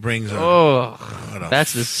probably brings her. Oh,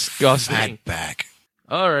 that's disgusting. Back.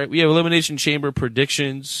 All right, we have Elimination Chamber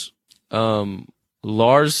predictions.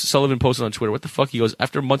 Lars Sullivan posted on Twitter, what the fuck? He goes,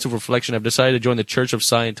 after months of reflection, I've decided to join the Church of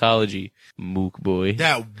Scientology. Mook boy.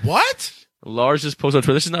 That what? Lars just posted on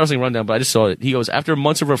Twitter. This is not a wrestling rundown, but I just saw it. He goes, after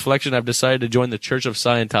months of reflection, I've decided to join the Church of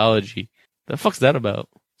Scientology. The fuck's that about?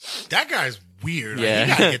 That guy's weird. Like, Yeah.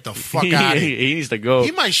 he gotta get the fuck out of here. He needs to go.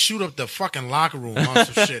 He might shoot up the fucking locker room on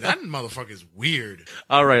some shit. That motherfucker's weird.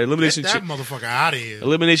 All right, Get Elimination that motherfucker out of here.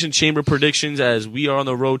 Elimination Chamber predictions as we are on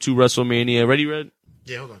the road to WrestleMania. Ready, Red?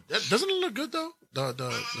 Yeah, hold on. Doesn't it look good though?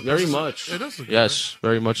 The Very much. It does look good. Yes,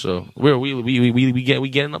 very much so. We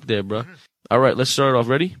getting up there, bro. All right, let's start off.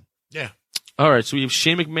 Ready? Yeah. All right, so we have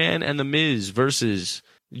Shane McMahon and The Miz versus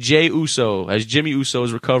Jey Uso as Jimmy Uso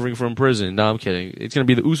is recovering from prison. No, I'm kidding. It's going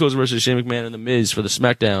to be the Usos versus Shane McMahon and The Miz for the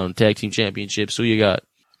SmackDown Tag Team Championships. Who you got?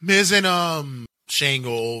 Miz and Shane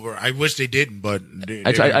go over. I wish they didn't, but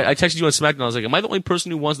I texted you on SmackDown. I was like, am I the only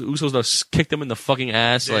person who wants the Usos to kick them in the fucking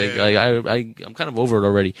ass? Yeah. I'm kind of over it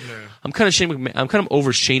already. Yeah. I'm kind of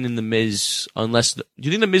over Shane and The Miz. Unless, do you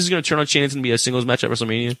think The Miz is going to turn on Shane? It's going to be a singles match at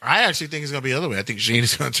WrestleMania? I actually think it's gonna be the other way. I think Shane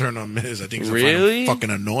is gonna turn on Miz. I think he's Really? fucking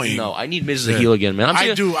annoying. No, I need Miz as a heel again, man.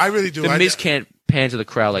 I do. I really do. The Miz can't pan to the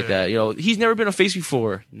crowd like that. You know, he's never been a face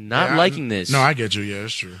before. Not liking this. No, I get you. Yeah,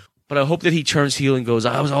 it's true. But I hope that he turns heel and goes,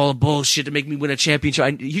 I was all bullshit to make me win a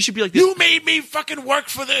championship. He should be like this. You made me fucking work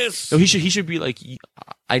for this. No, he should be like,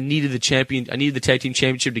 I needed the tag team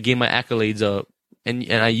championship to gain my accolades up, and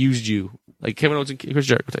I used you. Like Kevin Owens and Chris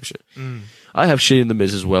Jericho type shit. I have Shane and The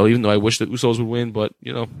Miz as well, even though I wish the Usos would win, but,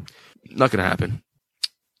 you know, not gonna happen.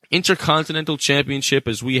 Intercontinental Championship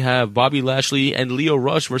as we have Bobby Lashley and Lio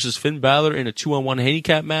Rush versus Finn Balor in a 2-on-1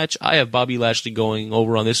 handicap match. I have Bobby Lashley going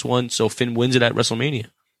over on this one, so Finn wins it at WrestleMania.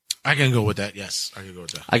 I can go with that. Yes, I can go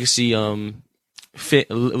with that. I can see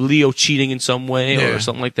Leo cheating in some way or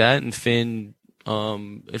something like that, and Finn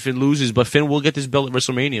loses, but Finn will get this belt at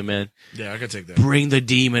WrestleMania, man. Yeah, I can take that. Bring the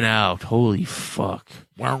demon out. Holy fuck.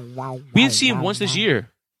 We didn't see him once this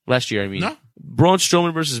year. Last year, I mean. No. Braun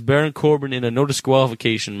Strowman versus Baron Corbin in a no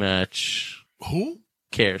disqualification match. Who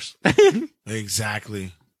cares?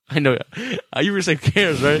 Exactly. I know. You were saying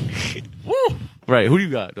cares, right? Woo. Right. Who do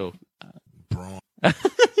you got, though? Braun.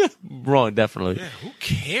 Braun, definitely. Yeah, who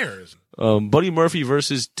cares? Buddy Murphy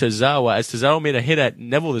versus Tozawa, as Tozawa made a hit at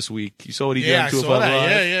Neville this week. You saw what he did on 205 Live?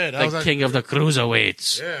 Yeah. That the was king of the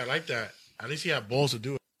cruiserweights. Yeah, I like that. At least he had balls to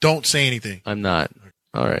do it. Don't say anything. I'm not.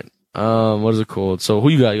 All right. What is it called? So who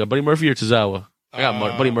you got? You got Buddy Murphy or Tozawa? I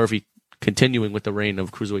got Buddy Murphy continuing with the reign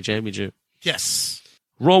of Cruiserweight Championship. Yes.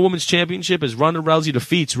 Raw Women's Championship as Ronda Rousey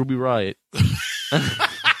defeats Ruby Riott.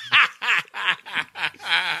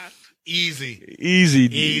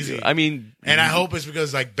 Easy. I mean, and I hope it's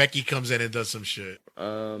because like Becky comes in and does some shit.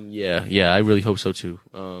 Yeah, I really hope so too.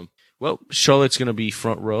 Well, Charlotte's gonna be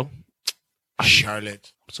front row.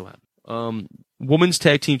 Charlotte. So happy. Women's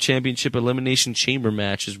Tag Team Championship Elimination Chamber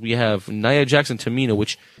matches. We have Nia Jax and Tamina,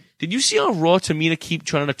 which, did you see on Raw Tamina keep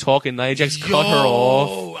trying to talk and Nia Jax cut her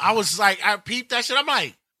off? I was like, I peeped that shit. I'm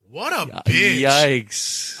like, what a bitch.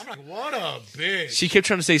 Yikes. I'm like, what a bitch. She kept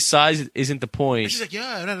trying to say size isn't the point. And she's like,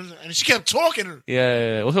 yeah. And she kept talking.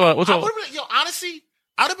 Yeah. What's I would have been like, honestly,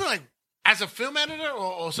 I would have been like, as a film editor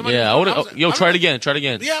or somebody. Yeah, I would have. Try it again.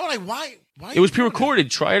 Yeah, I'm like, why? It was pre-recorded.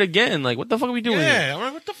 Try it again. Like, what the fuck are we doing? Yeah, I'm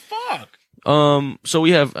like, what the fuck? So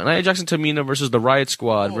we have Nia Jax and Tamina versus the Riot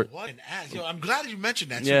Squad. Oh, what an ass. Yo, I'm glad you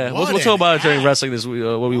mentioned that. Yeah, we'll talk about it during wrestling this week.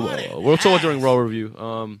 We'll talk about it during Raw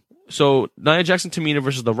review. So Nia Jax and Tamina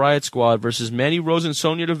versus the Riot Squad versus Mandy Rose and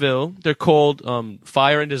Sonya Deville. They're called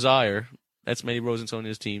Fire and Desire. That's Mandy Rose and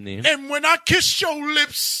Sonya's team name. And when I kiss your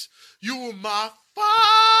lips, you were my fire,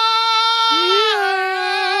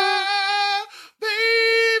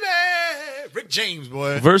 baby. Rick James,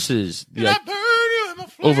 boy. Versus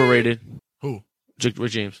overrated. Who?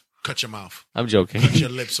 Rick James. Cut your mouth. I'm joking. Cut your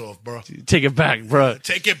lips off, bro. Take it back, bro.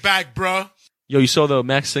 Take it back, bro. Yo, you saw the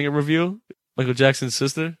Max Singer review? Michael Jackson's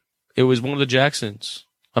sister? It was one of the Jacksons.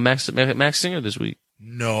 A Max Singer this week.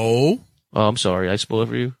 No. Oh, I'm sorry. I spoiled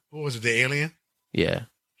it for you. What was it, the alien? Yeah.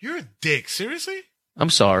 You're a dick. Seriously? I'm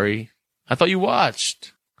sorry. I thought you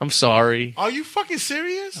watched. I'm sorry. Are you fucking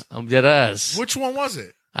serious? I'm dead ass. Which one was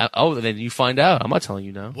it? Then you find out. I'm not telling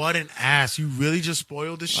you now. What an ass. You really just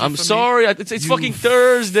spoiled this shit I'm for sorry. me? It's fucking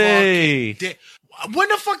Thursday. When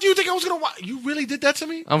the fuck do you think I was going to watch? You really did that to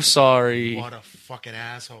me? I'm sorry. What a fucking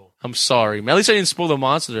asshole. I'm sorry, man. At least I didn't spoil the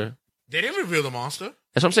monster. They didn't reveal the monster.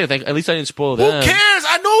 That's what I'm saying. At least I didn't spoil Who that. cares?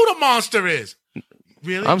 I know who the monster is.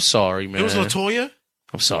 Really? I'm sorry, man. It was LaToya?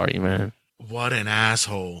 I'm sorry, man. What an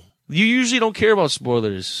asshole. You usually don't care about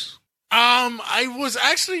spoilers. I was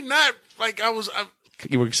actually not,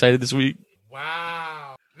 You were excited this week?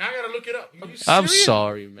 Wow. Now I gotta look it up. Are you serious? I'm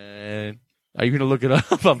sorry, man. Are you gonna look it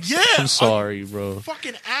up? I'm sorry, bro.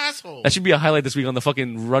 Fucking asshole. That should be a highlight this week on the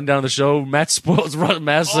fucking rundown of the show. Matt spoils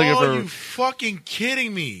Matt's looking for. Oh, you fucking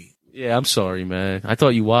kidding me? Yeah, I'm sorry, man. I thought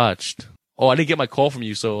you watched. Oh, I didn't get my call from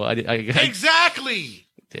you, so I Exactly.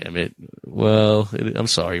 Damn it. Well, I'm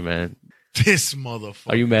sorry, man. This motherfucker.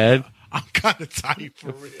 Are you mad? I'm kind of tight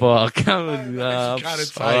for real. Fuck. I'm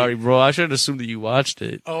sorry, bro. I should have assumed that you watched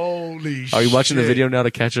it. Holy shit. Are you watching the video now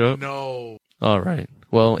to catch up? No. All right.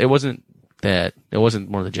 Well, it wasn't that. It wasn't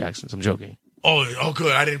one of the Jacksons. I'm joking. Oh,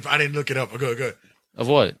 good. I didn't look it up. Good. Of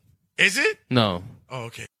what? Is it? No. Oh,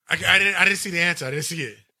 okay. I didn't see the answer. I didn't see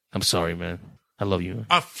it. I'm sorry, man. I love you.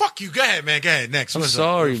 Fuck you. Go ahead, man. Go ahead. Next. I'm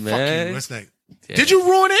sorry, man. Fuck you. What's next? Yeah. Did you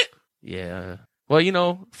ruin it? Yeah.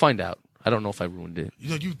 Well, find out. I don't know if I ruined it.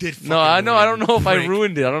 You did. No, I know. I don't know if I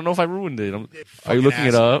ruined it. I don't know if I ruined it. Are you looking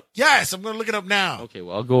it up? Yes, I'm gonna look it up now. Okay,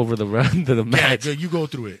 well, I'll go over the round of the match. Yeah, you go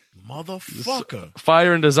through it, motherfucker.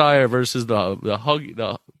 Fire and Desire versus the Hug.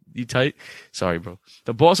 You tight? Sorry, bro.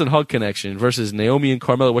 The Boston Hug Connection versus Naomi and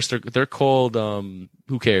Carmella, which they're called.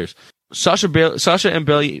 Who cares? Sasha and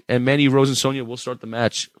Bayley and Mandy Rose and Sonya will start the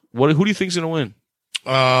match. Who do you think's gonna win?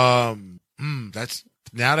 That's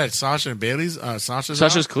now that Sasha and Bayley's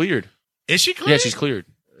Sasha's cleared. Is she cleared? Yeah, she's cleared.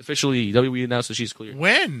 Officially, WWE announced that she's cleared.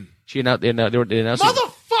 When? They announced it.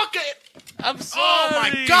 Motherfucker! I'm sorry. Oh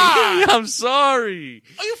my god! I'm sorry.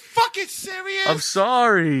 Are you fucking serious? I'm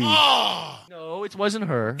sorry. Oh no, it wasn't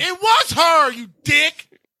her. It was her, you dick.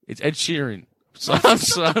 It's Ed Sheeran. I'm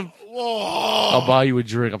sorry. I'll buy you a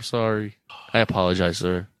drink. I'm sorry. I apologize,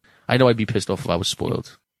 sir. I know I'd be pissed off if I was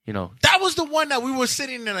spoiled. That was the one that we were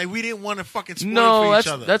sitting there like we didn't want to fucking spoil for each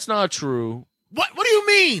other. That's not true. What do you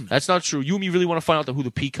mean? That's not true. You and me really want to find out who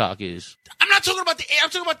the peacock is. I'm not talking about I'm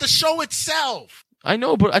talking about the show itself. I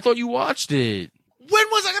know, but I thought you watched it. When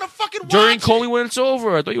was I gonna fucking watch during it? Coley when it's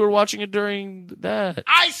over. I thought you were watching it during that.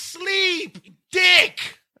 I sleep,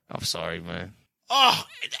 dick. I'm sorry, man. Oh,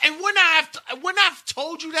 and when I've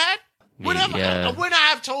told you that, when I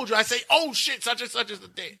have told you, I say, oh shit, such and such is the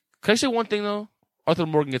thing. Can I say one thing though? Arthur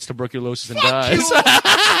Morgan gets tuberculosis and Fuck dies. You.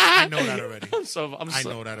 I know that already. I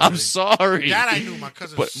know that already. I'm sorry. That I knew. My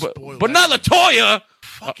cousin spoiled but that. not LaToya.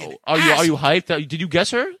 Are you hyped? Did you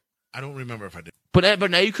guess her? I don't remember if I did.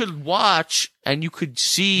 But now you could watch and you could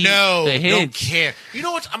see the hints. Don't care. You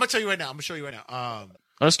know what? I'm gonna tell you right now. I'm gonna show you right now.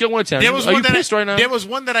 On a scale of 1 to 10, are you pissed right now? There was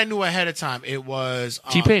one that I knew ahead of time. It was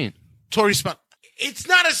T-Pain. Tori Spelling. It's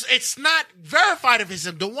not verified if it's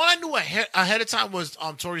him. The one I knew ahead of time was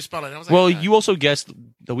Tori Spelling. I was like, well, you also guessed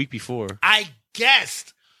the week before. I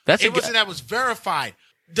guessed. It wasn't that was verified.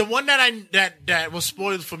 The one that was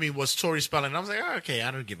spoiled for me was Tori Spelling. I was like, oh, okay,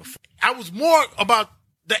 I don't give a fuck. I was more about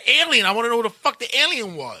the alien. I want to know who the fuck the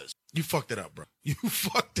alien was. You fucked it up, bro. You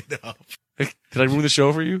fucked it up. Did I ruin the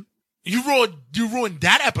show for you? You ruined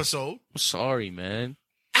that episode. I'm sorry, man.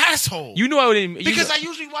 Asshole. You knew I wouldn't. Because I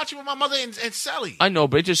usually watch it with my mother and Sally. I know,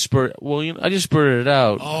 but it just spurred. Well, I just spurted it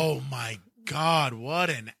out. Oh my god, what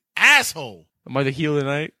an asshole! Am I the heel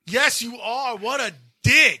tonight? Yes, you are. What a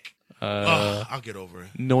dick. I'll get over it.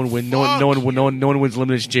 No one wins. No one wins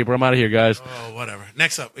Elimination Chamber. I'm out of here, guys. Oh, whatever.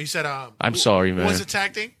 Next up, you said. I'm sorry, man. What was the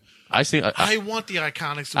tag team? I think I want the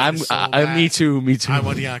Iconics to win it so bad. Me too. I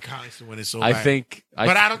want the Iconics to win it so bad.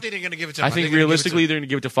 But I don't think they're going to give it to them. I think realistically they're going to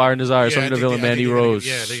give it to Fire and Desire. Sonya Deville and Mandy Rose.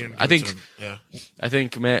 They're going to give it to them. Yeah. I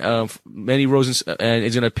think Mandy Rose is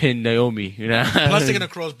going to pin Naomi. Plus they're going to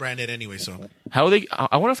cross-brand it anyway. So how are they?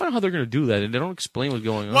 I want to find out how they're going to do that, and they don't explain what's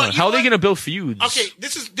going on. How are they going to build feuds? Okay,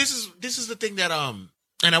 this is the thing that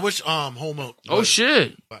and I wish Whole Milk. Oh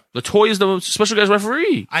shit! LaToya is the special guest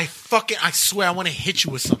referee. I swear I want to hit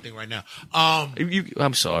you with something right now.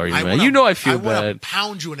 I'm sorry, man. I feel bad. I want to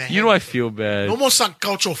pound you in the head. I feel bad. No more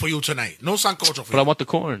sancocho for you tonight. No sancocho for you. But I want the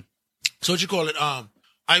corn. So what you call it?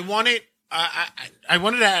 I wanted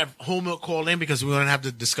to have Whole Milk call in because we want to have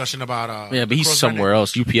the discussion about yeah, but he's somewhere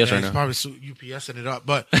else. UPS right now. He's probably UPSing it up,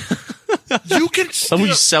 but. You can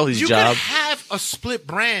sell his job. You can have a split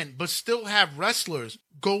brand, but still have wrestlers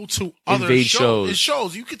go to other Invade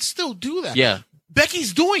shows. You could still do that. Yeah.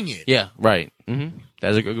 Becky's doing it. Yeah, right. Mm-hmm.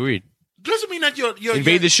 That's agreed. Doesn't mean that you're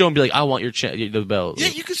invade the show and be like, I want the belt. Yeah,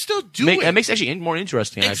 you can still do it. That makes it actually more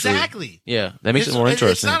interesting. Exactly. Actually. Yeah, that makes it more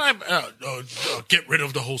interesting. It's not get rid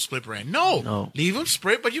of the whole split brand. No, leave them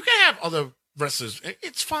split, but you can have other wrestlers.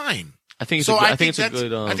 It's fine. I think it's So I think it's a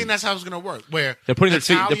good. I think that's how it's gonna work. Where they're putting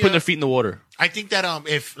Natalya, their feet in the water. I think that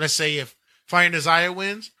if let's say if Fire and Desire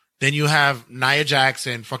wins, then you have Nia Jax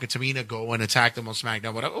and fucking Tamina go and attack them on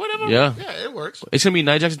SmackDown. Whatever. Yeah, it works. It's gonna be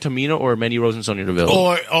Nia Jax and Tamina or Mandy Rose and Sonya Deville.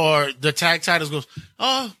 Or the tag titles goes.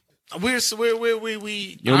 Oh, we.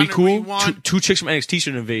 You know, be cool. Two chicks from NXT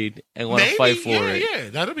should invade and want to fight for it. Yeah,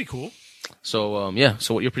 that'll be cool. So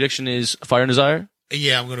So what your prediction is? Fire and Desire.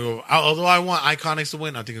 Yeah, I'm gonna go. Although I want Iconics to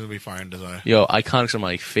win, I think it's gonna be Fire and Desire. Yo, Iconics are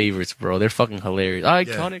my favorites, bro. They're fucking hilarious.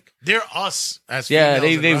 Iconic. Yeah. They're us as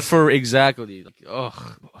they for exactly.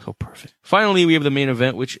 Oh, so perfect. Finally, we have the main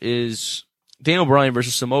event, which is Daniel Bryan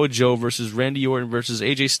versus Samoa Joe versus Randy Orton versus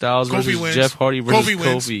AJ Styles versus wins. Jeff Hardy versus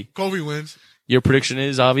Kofi. Kofi wins. Your prediction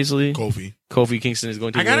is obviously Kofi. Kofi Kingston is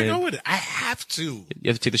going to win. I gotta go with it. I have to. You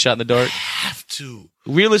have to take the shot in the dark. I have to.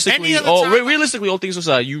 Realistically, realistically, all things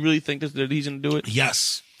aside, you really think that he's going to do it?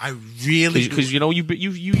 Yes, I really because you know you've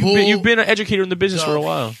been an educator in the business for a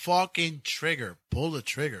while. Fucking trigger, pull the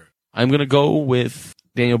trigger. I'm going to go with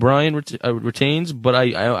Daniel Bryan retains, but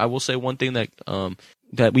I will say one thing that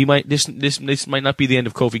that we might this might not be the end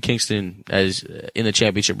of Kofi Kingston as in the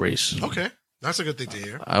championship race. Okay, that's a good thing to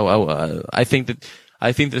hear.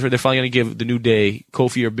 I think that they're finally going to give the New Day,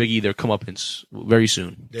 Kofi or Biggie, their comeuppance very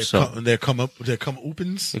soon. Their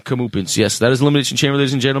comeuppance. Comeuppance. Yes, that is Elimination Chamber,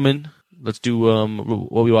 ladies and gentlemen. Let's do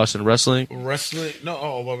what we watched in wrestling. What we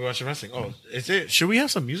watched in wrestling. Oh, is it? Should we have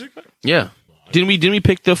some music? Yeah. Didn't we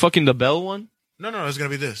pick the bell one? No, it's gonna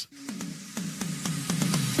be this.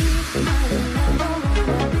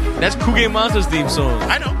 That's Kuge Monster's theme song.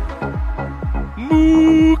 I know.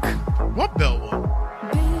 Mook. What bell one?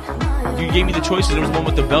 You gave me the choices. There was one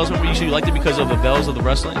with the bells. Remember, you said you liked it because of the bells of the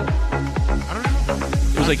wrestling. I don't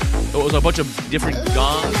know. It was a bunch of different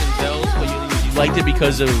gongs and bells, but you liked it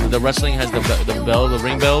because of the wrestling has the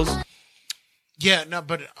ring bells. Yeah, no,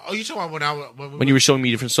 but you talking about when you were showing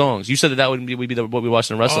me different songs? You said that would be what we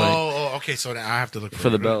watched in wrestling. Oh, okay. So I have to look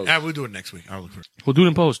for the bells. Yeah, we'll do it next week. I'll look for it. We'll do it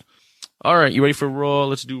in post. All right, you ready for Raw?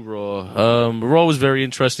 Let's do Raw. Raw was very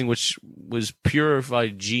interesting, which was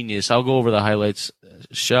purified genius. I'll go over the highlights.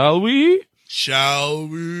 Shall we?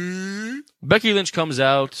 Becky Lynch comes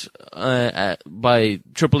out by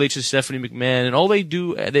Triple H and Stephanie McMahon, and all they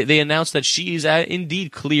do, they announce that she is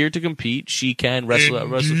indeed cleared to compete. She can wrestle at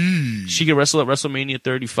WrestleMania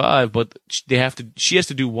 35, but she has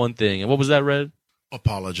to do one thing. And what was that, Red?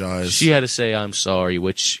 Apologize. She had to say I'm sorry,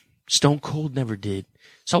 which Stone Cold never did.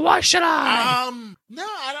 So why should I? No,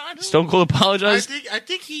 I don't. Stone Cold apologized. I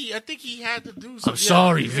think he had to do something. I'm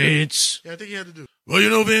sorry, Vince. Yeah, I think he had to do.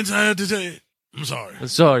 Well, Vince, I had to say it. I'm sorry. I'm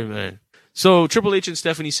sorry, man. So Triple H and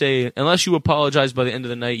Stephanie say, unless you apologize by the end of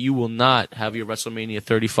the night, you will not have your WrestleMania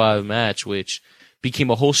 35 match, which became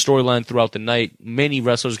a whole storyline throughout the night. Many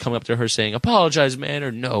wrestlers coming up to her saying, apologize, man,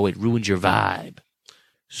 or no, it ruined your vibe.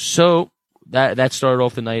 So that started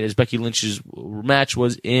off the night as Becky Lynch's match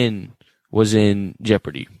was in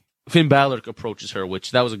jeopardy. Finn Balor approaches her,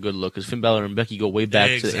 which that was a good look because Finn Balor and Becky go way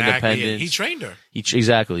back to Independence. He trained her.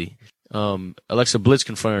 Exactly. Alexa Bliss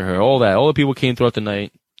confronted her. All the people came throughout the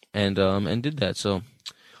night and did that. So,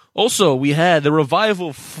 also we had the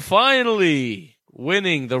Revival finally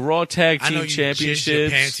winning the Raw Tag Team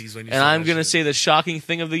Championships. And I'm gonna say the shocking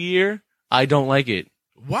thing of the year. I don't like it.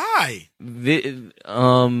 Why?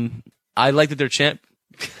 I like that they're champ.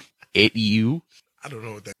 You. I don't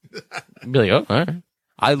know what that. Be like, oh, all right.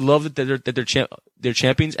 I love that they're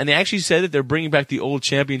champions, and they actually said that they're bringing back the old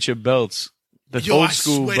championship belts, old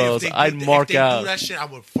school belts. I'd mark out. If they do that shit, I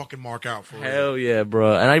would fucking mark out for Hell yeah,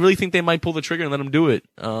 bro! And I really think they might pull the trigger and let them do it.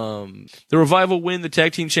 The Revival win the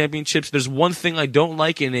tag team championships. There's one thing I don't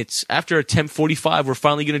like, and it's after attempt 45, we're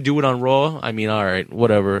finally gonna do it on Raw. I mean, all right,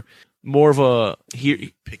 whatever. More of a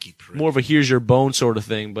here's your bone sort of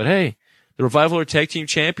thing. But hey, the Revival are tag team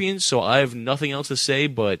champions, so I have nothing else to say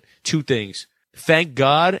but two things. Thank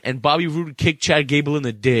God, and Bobby Roode kicked Chad Gable in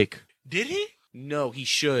the dick. Did he? No, he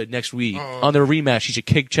should next week. On their rematch, he should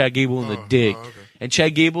kick Chad Gable in the dick. Okay. And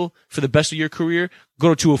Chad Gable, for the best of your career, go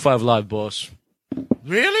to 205 Live, boss.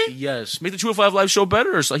 Really? Yes. Make the 205 Live show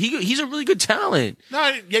better. So he's a really good talent. No,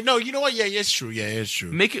 you know what? Yeah, it's true. Yeah, it's true.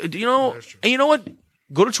 Make it, and you know what?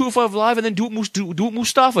 Go to 205 Live and then do what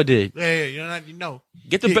Mustafa did. Yeah,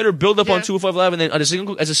 Get the better build up on 205 Live and then as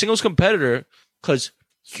a singles competitor, because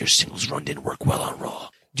your singles run didn't work well on Raw.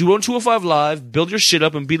 Do it on 205 Live, build your shit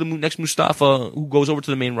up, and be the next Mustafa who goes over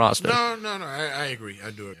to the main roster. No, I agree.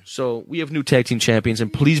 I do it. So we have new tag team champions,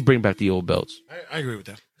 and please bring back the old belts. I agree with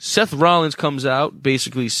that. Seth Rollins comes out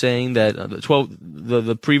basically saying that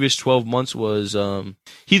the previous 12 months was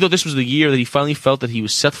he thought this was the year that he finally felt that he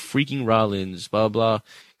was Seth freaking Rollins, blah blah.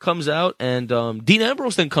 comes out, and Dean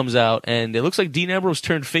Ambrose then comes out, and it looks like Dean Ambrose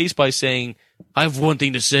turned face by saying, "I have one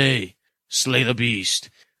thing to say: slay the beast."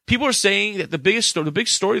 People are saying that the big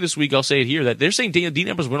story this week, I'll say it here, that they're saying Dean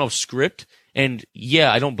Ambrose went off script, and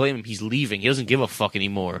yeah, I don't blame him. He's leaving. He doesn't give a fuck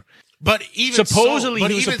anymore. But even supposedly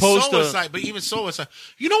he was supposed to. But even so, it's like,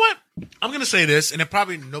 you know what? I'm gonna say this, and it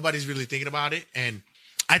probably nobody's really thinking about it, and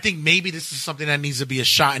I think maybe this is something that needs to be a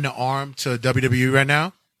shot in the arm to WWE right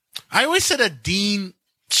now. I always said that Dean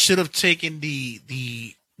should have taken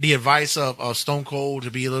the advice of Stone Cold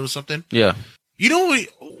to be a little something. Yeah. You know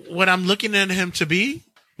what I'm looking at him to be?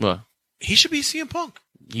 What? He should be CM Punk.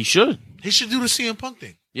 He should. He should do the CM Punk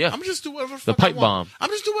thing. Yeah. I'm just do whatever the the fuck pipe I want. bomb. I'm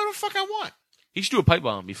just do whatever the fuck I want. He should do a pipe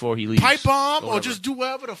bomb before he leaves. Pipe bomb or just do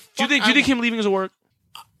whatever the fuck. Do you think him leaving is a work?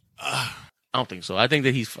 I don't think so. I think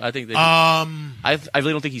that I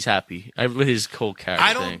really don't think he's happy with his whole character.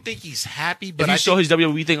 I don't think he's happy. But if you saw his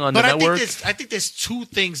WWE thing on the network, I think there's two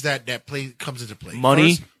things that comes into play.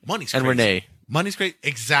 Money, first, money's and crazy. Renee. Money's great.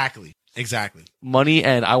 Exactly. Money,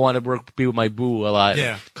 and I want to be with my boo a lot.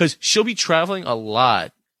 Yeah, because she'll be traveling a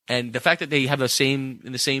lot, and the fact that they have the same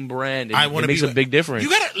brand, it makes a big difference. You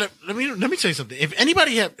gotta let me tell you something. If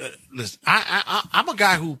anybody have listen, I'm a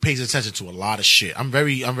guy who pays attention to a lot of shit. I'm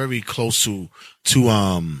very close to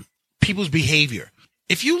people's behavior.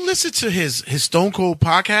 If you listen to his Stone Cold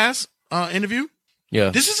podcast interview, yeah,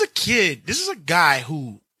 this is a guy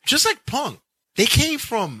who, just like Punk, they came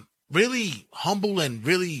from really humble and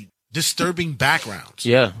really disturbing backgrounds.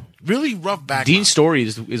 Yeah. Really rough background. Dean's story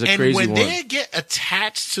is a crazy one. And when they get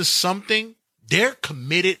attached to something, they're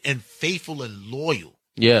committed and faithful and loyal.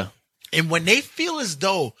 Yeah. And when they feel as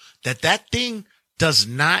though that thing does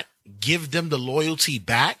not give them the loyalty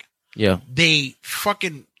back, yeah, they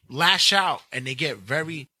fucking lash out and they get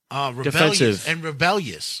very defensive and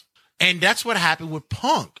rebellious. And that's what happened with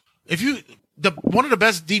Punk. One of the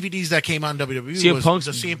best DVDs that came out in WWE CM Punk's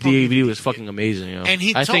the CM Punk DVD was fucking amazing. You know? And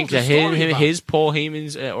I think that his Paul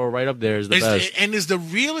Heyman's are right up there is the best. And is the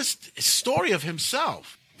realest story of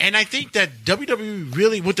himself. And I think that WWE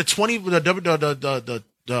really, with the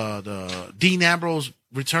Dean Ambrose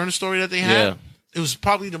return story that they had, it was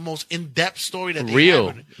probably the most in-depth story that they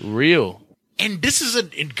had. Real. And this is a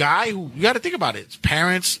guy who, you got to think about it. His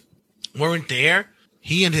parents weren't there.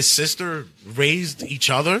 He and his sister raised each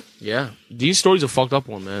other. Yeah. These stories are fucked up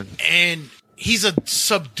one, man. And he's a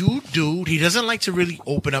subdued dude. He doesn't like to really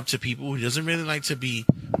open up to people. He doesn't really like to be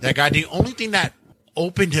that guy. The only thing that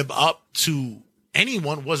opened him up to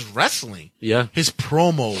anyone was wrestling. Yeah. His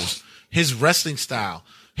promos, his wrestling style,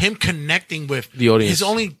 him connecting with the audience. His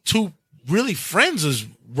only two really friends is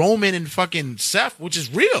Roman and fucking Seth, which is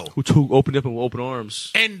real. Who opened up with open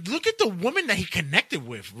arms. And look at the woman that he connected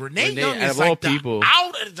with. Renee Young is like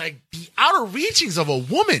the outer reachings of a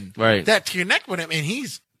woman that connect with him,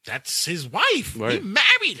 and that's his wife. Right. He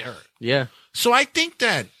married her. Yeah. So I think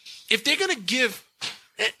that if they're gonna give,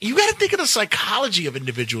 you got to think of the psychology of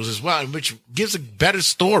individuals as well, which gives a better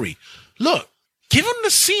story. Look, give him the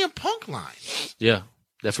CM Punk line. Yeah,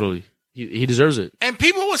 definitely. He deserves it. And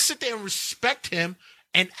people would sit there and respect him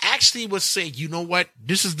and actually would say, you know what?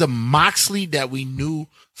 This is the Moxley that we knew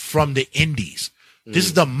from the indies. This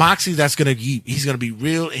is the Moxley he's going to be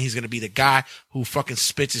real, and he's going to be the guy who fucking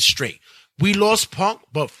spits it straight. We lost Punk,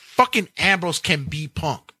 but fucking Ambrose can be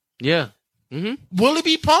Punk. Yeah. Mm-hmm. Will he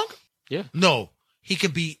be Punk? Yeah. No, he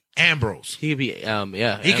can be Ambrose. He could be,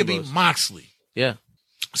 He could be Moxley. Yeah.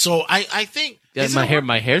 So I think. Yeah,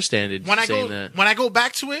 my hair standard when that. When I go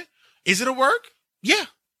back to it, is it a work? Yeah,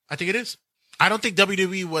 I think it is. I don't think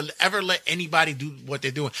WWE will ever let anybody do what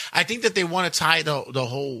they're doing. I think that they want to tie the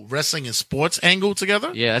whole wrestling and sports angle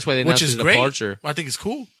together. Yeah, that's why they announced his departure. I think it's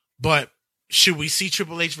cool. But should we see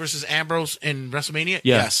Triple H versus Ambrose in WrestleMania?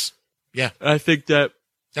 Yeah. Yes. Yeah. I think that's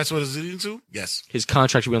what it's leading to? Yes. His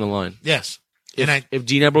contract should be on the line. Yes. If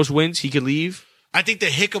Dean Ambrose wins, he could leave. I think the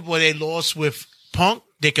hiccup where they lost with Punk,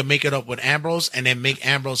 they can make it up with Ambrose and then make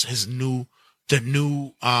Ambrose the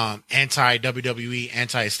new anti-WWE,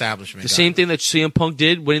 anti-establishment. The same thing that CM Punk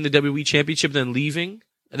did, winning the WWE Championship, then leaving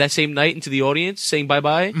that same night into the audience, saying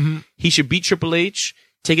bye-bye. Mm-hmm. He should beat Triple H,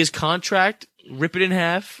 take his contract, rip it in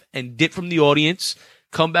half, and dip from the audience,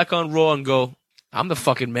 come back on Raw and go, I'm the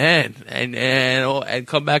fucking man, and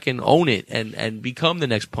come back and own it and become the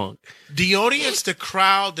next Punk. The audience, the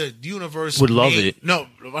crowd, the universe would love it. No,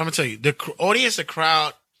 I'm gonna tell you, the audience, the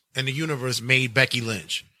crowd, and the universe made Becky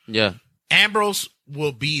Lynch. Yeah. Ambrose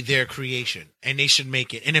will be their creation, and they should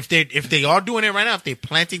make it. And if they are doing it right now, if they're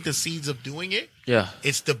planting the seeds of doing it,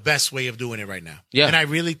 it's the best way of doing it right now. Yeah. And I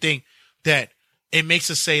really think that it makes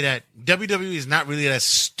us say that WWE is not really as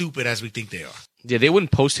stupid as we think they are. Yeah, they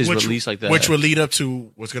wouldn't post his release like that. Which would lead up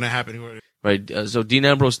to what's going to happen. Right. So Dean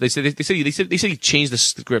Ambrose, they said he changed the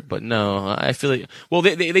script, but no, I feel like, well,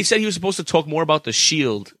 they said he was supposed to talk more about the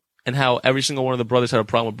Shield and how every single one of the brothers had a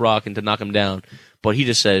problem with Brock and to knock him down. But he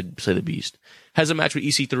just said, slay the beast. Has a match with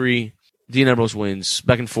EC3. Dean Ambrose wins,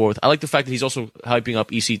 back and forth. I like the fact that he's also hyping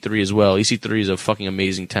up EC3 as well. EC3 is a fucking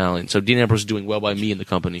amazing talent. So Dean Ambrose is doing well by me and the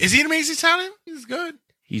company. Is he an amazing talent? He's good.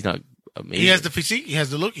 He's not amazing. He has the physique. He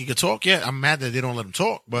has the look. He can talk. Yeah, I'm mad that they don't let him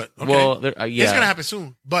talk, but okay. Well, it's going to happen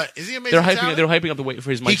soon. But is he amazing talent? They're hyping up the weight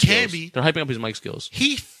for his mic skills. He can be. They're hyping up his mic skills.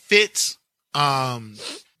 He fits the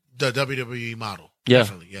WWE model. Yeah.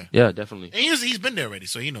 Definitely, yeah. Yeah, definitely. And he's been there already,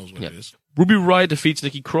 so he knows what it is. Ruby Riott defeats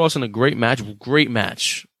Nikki Cross in a great match. Great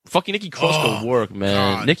match. Fucking Nikki Cross could work,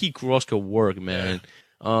 man. God. Nikki Cross could work, man.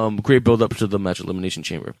 Great build up to the match Elimination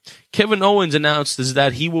Chamber. Kevin Owens announced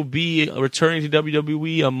that he will be returning to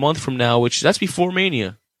WWE a month from now, which that's before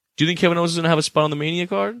Mania. Do you think Kevin Owens is going to have a spot on the Mania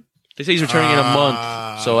card? They say he's returning in a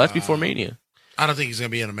month, so that's before Mania. I don't think he's going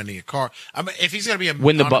to be in a Mania card. I mean, if he's going to be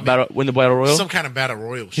win the battle royal, some kind of battle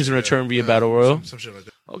royal. He's going to return via battle royal. Some shit like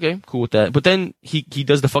that. Okay, cool with that. But then he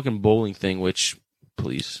does the fucking bowling thing, which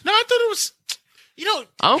please. No, I thought it was. You know,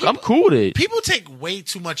 I'm cool with it. People take way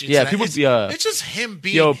too much into that. It's just him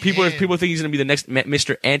being. People think he's gonna be the next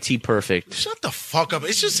Mr. Anti-Perfect. Shut the fuck up!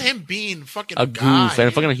 It's just him being fucking a guy. goof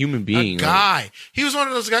and fucking a human being. A guy. He was one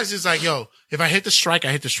of those guys who's like, yo, if I hit the strike,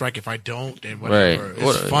 I hit the strike. If I don't, then whatever. Right.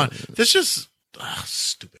 It's fun. That's just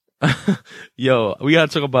stupid. Yo, we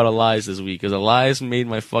gotta talk about Elias this week because Elias made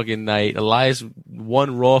my fucking night. Elias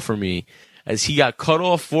won Raw for me. As he got cut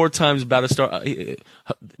off 4 times about to start.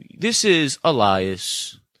 This is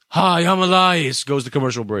Elias. Hi, I'm Elias. Goes to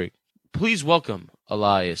commercial break. Please welcome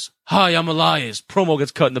Elias. Hi, I'm Elias. Promo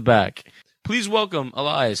gets cut in the back. Please welcome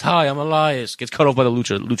Elias. Hi, I'm Elias. Gets cut off by the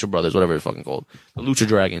Lucha Brothers, whatever it's fucking called. The Lucha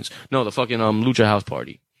Dragons. No, the fucking Lucha House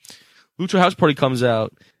Party. Lucha House Party comes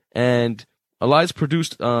out and Elias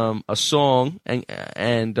produced a song and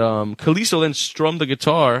Kalisto then strummed the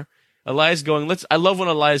guitar. Elias going, I love when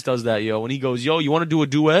Elias does that, yo. When he goes, yo, you want to do a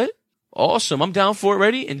duet? Awesome. I'm down for it.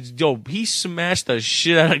 Ready? And yo, he smashed the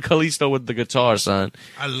shit out of Kalisto with the guitar, son.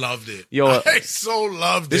 I loved it. Yo, I so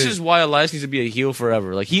loved it. This is why Elias needs to be a heel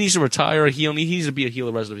forever. Like, he needs to retire. He needs to be a heel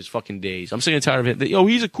the rest of his fucking days. I'm sick and tired of him. Yo,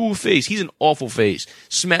 he's a cool face. He's an awful face.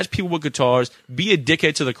 Smash people with guitars, be a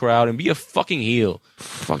dickhead to the crowd, and be a fucking heel.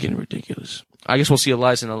 Fucking ridiculous. I guess we'll see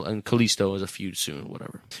Elias and Kalisto as a feud soon,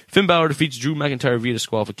 whatever. Finn Balor defeats Drew McIntyre via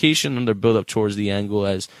disqualification under build-up towards the Angle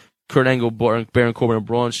as Kurt Angle, Baron Corbin, and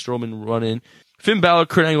Braun Strowman run in. Finn Balor,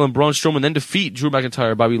 Kurt Angle, and Braun Strowman then defeat Drew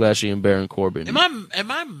McIntyre, Bobby Lashley, and Baron Corbin. Am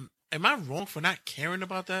I wrong for not caring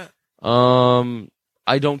about that?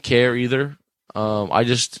 I don't care either. We'll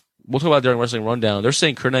talk about it during Wrestling Rundown. They're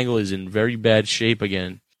saying Kurt Angle is in very bad shape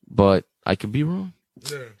again, but I could be wrong.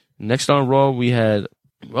 Yeah. Next on Raw, we had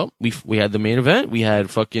the main event. We had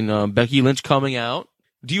fucking Becky Lynch coming out.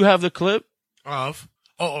 Do you have the clip of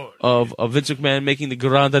Vince McMahon making the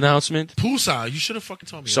grand announcement? Poolside, you should have fucking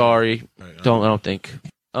told me. Sorry, right, I don't think.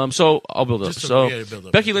 So I'll build up. Build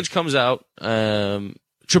up. Becky Lynch comes out.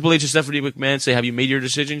 Triple H and Stephanie McMahon say, "Have you made your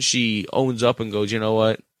decision?" She owns up and goes, "You know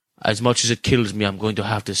what? As much as it kills me, I'm going to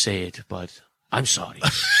have to say it, but I'm sorry."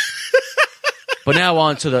 But now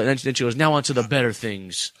on to then she goes, now on to the better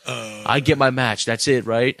things. I get my match. That's it,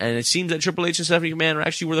 right? And it seems that Triple H and Stephanie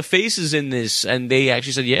McMahon were the faces in this, and they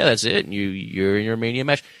actually said, yeah, that's it. You're in your Mania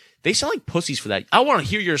match. They sound like pussies for that. I want to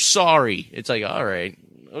hear you're sorry. It's like, all right,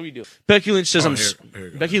 what do we do? Becky Lynch says,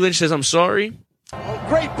 Becky Lynch says, I'm sorry.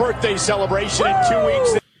 Great birthday celebration in 2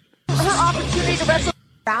 weeks. Her opportunity to wrestle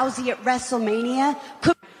Rousey at WrestleMania.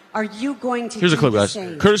 Are you going to? Here's a clip, guys.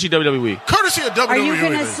 Courtesy WWE. Courtesy of WWE. Are you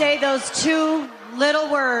going to say those 2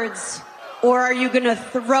 little words, or are you going to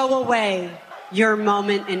throw away your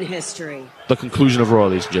moment in history? The conclusion of Raw,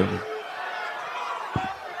 ladies and gentlemen.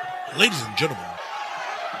 Ladies and gentlemen.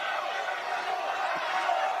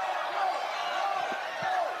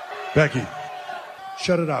 Becky,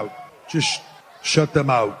 shut it out. Just shut them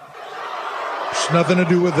out. It's nothing to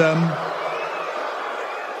do with them.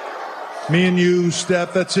 Me and you,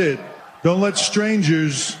 Steph, that's it. Don't let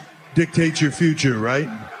strangers dictate your future, right?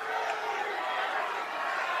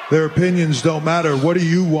 Their opinions don't matter. What do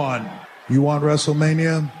you want? You want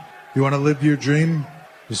WrestleMania? You want to live your dream?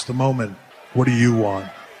 It's the moment. What do you want?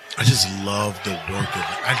 I just love the work of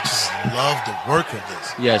it. I just love the work of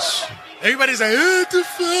this. Yes. Everybody's like, what the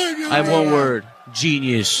fuck? I have one word.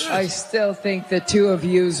 Genius. I still think the 2 of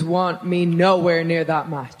yous want me nowhere near that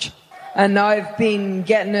match. And I've been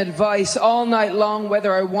getting advice all night long,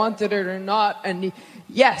 whether I wanted it or not. And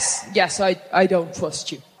yes, I don't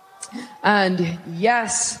trust you. And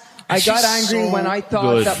yes, I got angry when I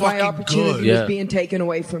thought that my opportunity was being taken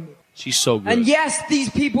away from me. She's so good. And yes, these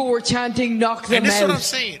people were chanting, knock them out. And this is what I'm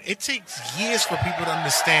saying. It takes years for people to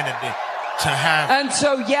understand to have. And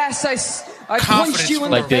so, yes, I punched you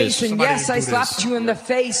in the face, and yes, I slapped you in the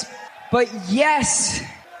face. But yes,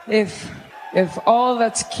 if all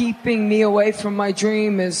that's keeping me away from my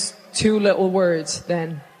dream is 2 little words,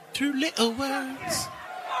 then 2 little words.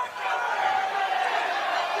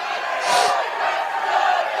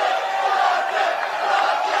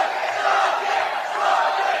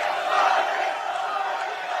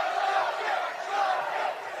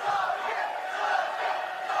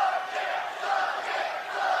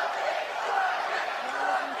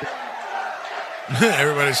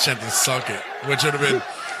 Everybody's chanting "suck it," which would have been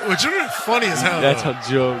funny as hell. That's a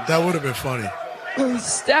joke. That would have been funny.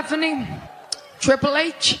 Stephanie, Triple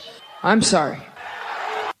H, I'm sorry.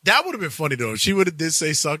 That would have been funny though. If she would have did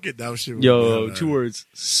say "suck it." That was she. 2 words.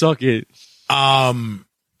 Suck it. I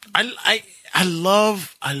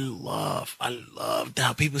love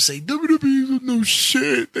how people say WWE is no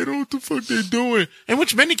shit. They don't know what the fuck they're doing. In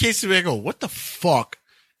which many cases I go, what the fuck?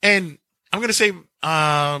 And I'm gonna say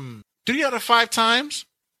 3 out of 5 times,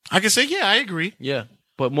 I can say, yeah, I agree. Yeah.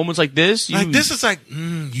 But moments like this, this is like,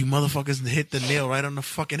 you motherfuckers hit the nail right on the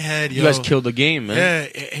fucking head, yo. You guys killed the game, man. Yeah,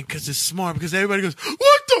 and because it's smart, because everybody goes,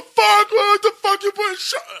 what the fuck? What the fuck you put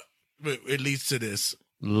But it leads to this.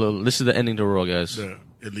 This is the ending to Raw, guys. Yeah,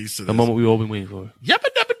 it leads to the this. moment we've all been waiting for. Yabba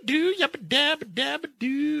dabba doo, yabba dabba dabba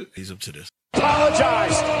doo. He's up to this.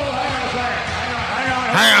 Apologize.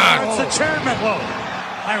 Hang on. It's the chairman. Whoa.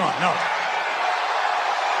 Hang on. No.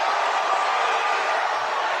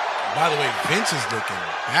 By the way, Vince is looking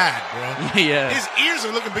bad, bro. Yeah. His ears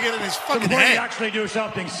are looking bigger than his fucking Before head. you actually do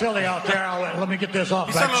something silly out there, let me get this off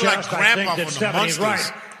He's my starting to look chest. like I Grandpa think that from the Stephanie's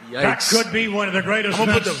Munsters. right. Yikes. That could be one of the greatest I'm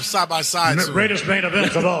gonna put events, them side by side. greatest main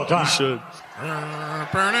events of all time. You should.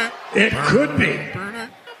 It could be.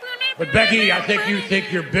 But Becky, I think you think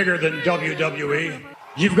you're bigger than WWE.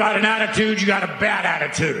 You've got an attitude, you got a bad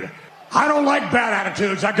attitude. I don't like bad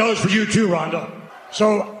attitudes. That goes for you too, Rhonda.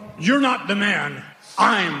 So you're not the man.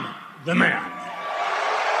 I'm the man.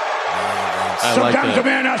 Sometimes a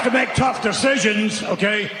man has to make tough decisions,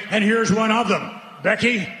 okay? And here's one of them.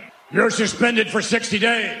 Becky, you're suspended for 60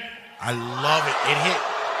 days. I love it. It hit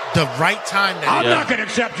the right time. I'm not going to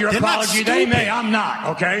accept your apology. They may. I'm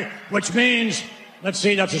not, okay? Which means, let's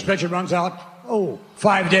see, that suspension runs out,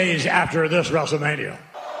 5 days after this WrestleMania.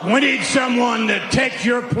 We need someone to take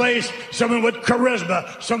your place, someone with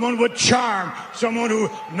charisma, someone with charm, someone who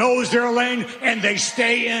knows their lane and they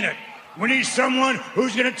stay in it. We need someone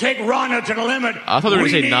who's going to take Ronda to the limit. I thought they were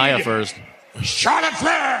going to say Nia first. Charlotte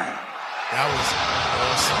Flair. That was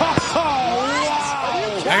awesome.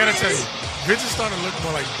 I got to tell you, Vince is starting to look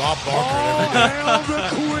more like Bob Barker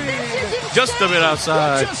every day. Just a bit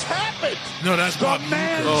outside. Just happened. No, that's Bob.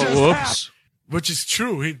 Whoops. Which is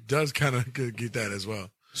true. He does kind of get that as well.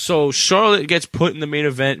 So Charlotte gets put in the main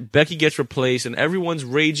event, Becky gets replaced, and everyone's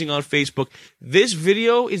raging on Facebook. This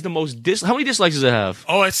video is the most how many dislikes does it have?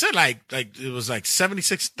 Oh, it said like it was like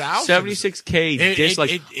 76,000. 76K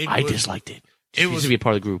dislikes. I disliked it. It was to be a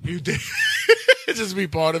part of the group. You did just be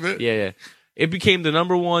part of it. Yeah. It became the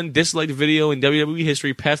 #1 disliked video in WWE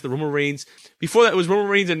history, past the Roman Reigns. Before that, it was Roman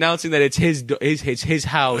Reigns announcing that it's his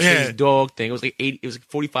house, his dog thing. It was like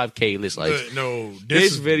 45K dislikes. No,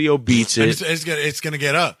 this video beats it. It's gonna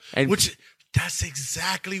get up. And which that's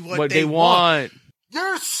exactly what they want.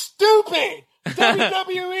 You're stupid.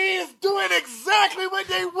 WWE is doing exactly what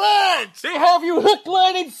they want. They have you hook,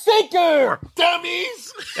 line, and sinker,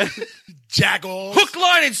 dummies. Jackals. Hook,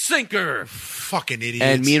 line, and sinker. Fucking idiots.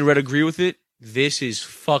 And me and Red agree with it. This is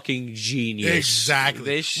fucking genius. Exactly.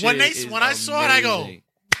 This shit when I saw it, I go.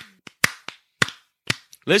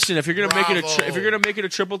 Listen, if you're gonna make it a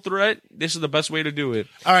triple threat, this is the best way to do it.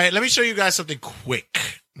 All right, let me show you guys something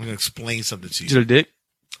quick. I'm gonna explain something to you. Is it a dick?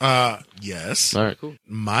 Yes. All right, cool.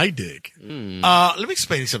 My dick. Let me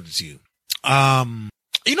explain something to you.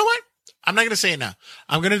 You know what? I'm not gonna say it now.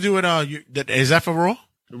 I'm gonna do it. Is that for Raw?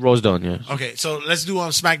 Raw's done, yeah. Okay, so let's do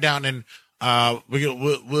on SmackDown, and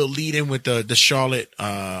we'll lead in with the Charlotte.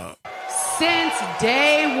 Since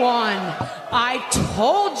day one, I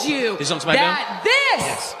told you that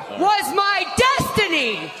this was my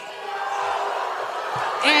destiny,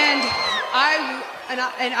 and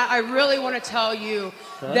I really want to tell you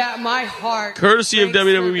that my heart, courtesy of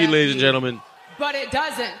WWE, ladies and gentlemen, but it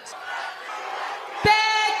doesn't.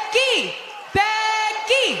 Becky.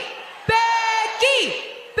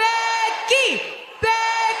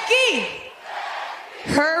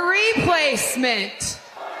 Her replacement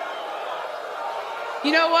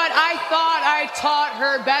You know what? I thought I taught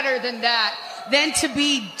her better than that, than to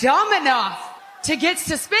be dumb enough to get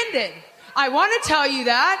suspended. I want to tell you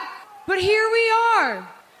that, but here we are.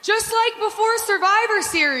 Just like before Survivor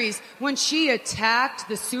Series, when she attacked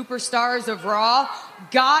the superstars of Raw,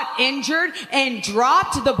 got injured, and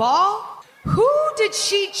dropped the ball. Who did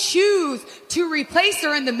she choose to replace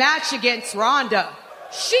her in the match against Ronda?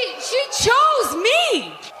 She chose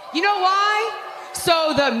me. You know why?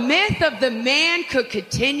 So the myth of the man could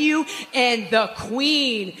continue and the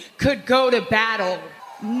queen could go to battle.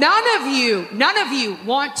 None of you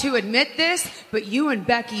want to admit this, but you and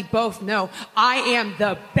Becky both know I am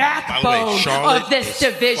the backbone of this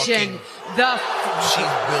division. She's building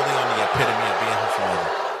on the epitome of being her father.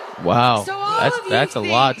 Wow. So that's a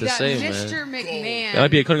lot to that say, Mr. man. McMahon That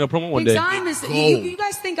might be a cutting up promo one day. You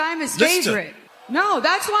guys think I'm his favorite. No,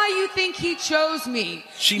 that's why you think he chose me.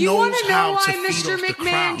 You want to know why Mr.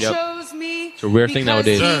 McMahon chose me? It's a rare thing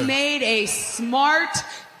nowadays. Because he made a smart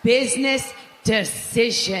business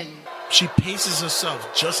decision. She paces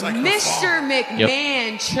herself just like her Mr. father.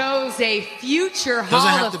 McMahon chose a future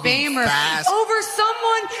Hall of Famer over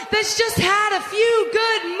someone that's just had a few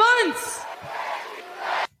good months.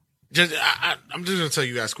 I'm just going to tell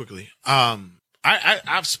you guys quickly.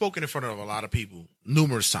 I've spoken in front of a lot of people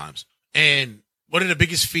numerous times. And one of the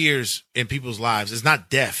biggest fears in people's lives is not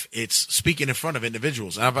death. It's speaking in front of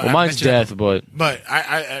individuals. Mine's death, but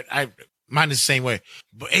mine is the same way.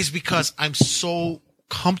 But it's because I'm so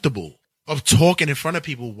comfortable of talking in front of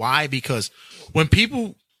people. Why? Because when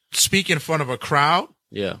people speak in front of a crowd,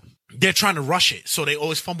 they're trying to rush it, so they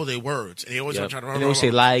always fumble their words. And they always try to. They always say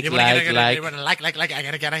like. I gotta get here, I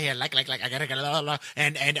gotta get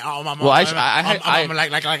and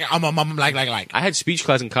I had speech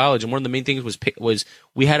class in college, and one of the main things was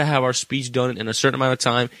we had to have our speech done in a certain amount of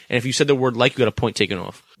time, and if you said the word like, you got a point taken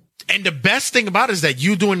off. And the best thing about it is that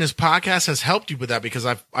you doing this podcast has helped you with that, because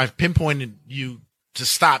I've pinpointed you to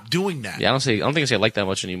stop doing that. Yeah, I don't think I say like that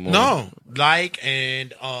much anymore. No, like too.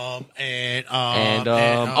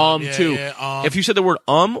 If you said the word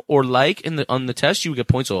or like on the test, you would get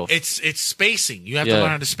points off. It's spacing. You have to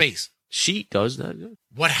learn how to space. She does that.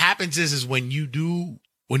 What happens is when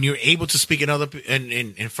you're able to speak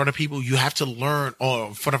in front of people, you have to learn, or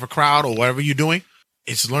in front of a crowd or whatever you're doing.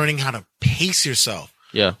 It's learning how to pace yourself.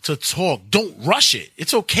 Yeah. To talk. Don't rush it.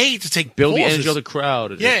 It's okay to take build pauses. the energy of the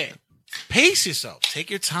crowd. Yeah. Pace yourself. Take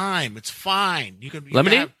your time. It's fine. You can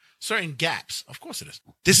have certain gaps. Of course it is.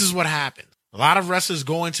 This is what happens. A lot of wrestlers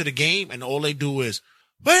go into the game and all they do is,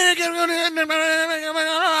 I'm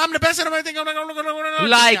the best at everything.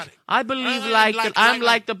 Like, I believe I'm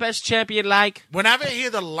like the best champion. Like, whenever I hear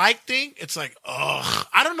the like thing, it's like, ugh.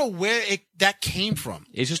 I don't know where that came from.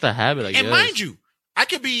 It's just a habit, I guess. And mind you, I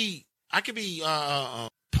could be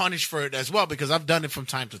punished for it as well, because I've done it from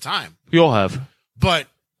time to time. We all have. But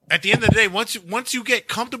at the end of the day, once you get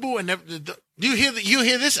comfortable and you hear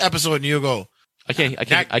this episode and you go, I can't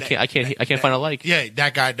find a like. Yeah,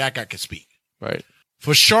 that guy can speak. Right.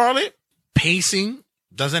 For Charlotte, pacing,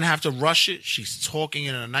 doesn't have to rush it. She's talking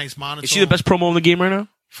in a nice monotone. Is she the best promo in the game right now?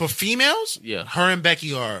 For females, yeah, her and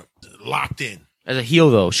Becky are locked in. As a heel,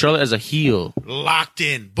 though, Charlotte as a heel, locked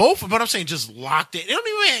in. Both, but I'm saying just locked in. They don't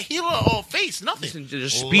even have heel or face, nothing.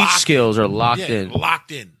 Just speech skills are locked in.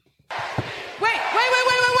 Locked in. Wait.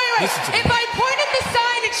 If I point at the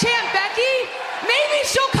sign and chant Becky, maybe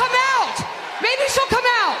she'll come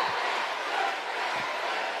out.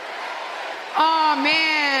 Oh,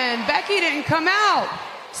 man. Becky didn't come out.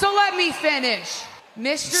 So let me finish.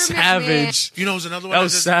 Mr. Savage. McMahon. You know who's another one? That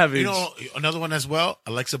was savage. You know, another one as well?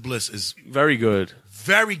 Alexa Bliss is very good.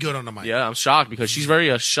 Very good on the mic. Yeah, I'm shocked because she's very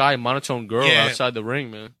a shy, monotone girl outside the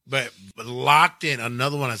ring, man. But locked in.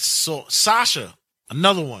 Another one is Sasha.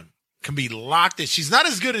 Another one can be locked in. She's not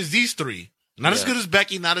as good as these three. Not as good as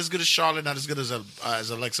Becky. Not as good as Charlotte. Not as good as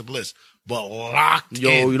Alexa Bliss. But locked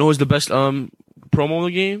in. You know who's the best promo in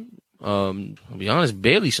the game? I'll be honest,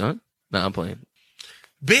 Bayley, son. Nah, I'm playing.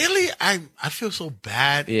 Bayley, I feel so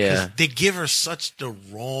bad. Yeah. They give her such the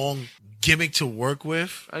wrong gimmick to work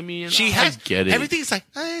with. I mean, I get it. Everything's like,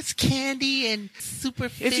 it's candy and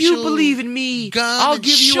superficial. If you believe in me, I'll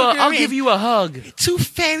give you a hug. Two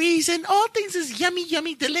fairies and all things is yummy,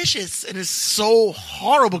 yummy, delicious. And it's so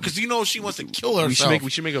horrible because she wants to kill herself.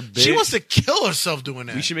 We should make a bit. She wants to kill herself doing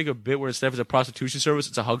that. We should make a bit where instead of a prostitution service,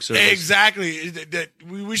 it's a hug service. Exactly.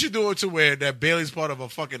 We should do it to where that Bayley's part of a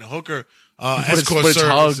fucking hooker. Escort but service. It's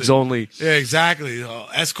hugs only. Yeah, exactly.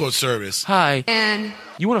 Escort service. Hi. And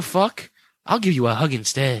you want to fuck? I'll give you a hug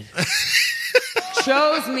instead.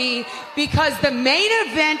 Chose me because the main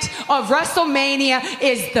event of WrestleMania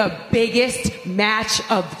is the biggest match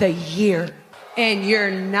of the year. And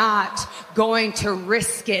you're not going to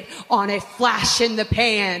risk it on a flash in the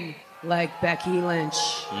pan like Becky Lynch.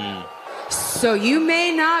 So you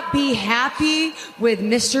may not be happy with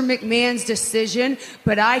Mr. McMahon's decision,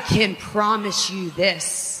 but I can promise you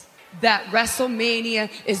this, that WrestleMania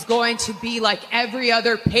is going to be like every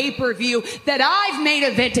other pay-per-view that I've main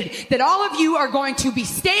evented, that all of you are going to be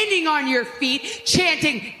standing on your feet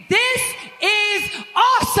chanting, "This is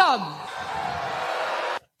awesome!"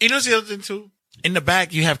 You know, the other thing too? In the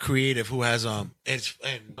back, you have creative who has, it's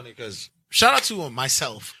funny because shout out to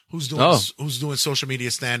myself who's doing social media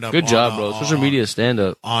stand up. Good job, bro. Social media stand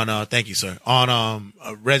up. Thank you, sir. On,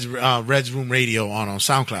 Red's Room Radio on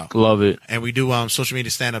SoundCloud. Love it. And we do, social media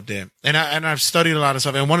stand up there. And I've studied a lot of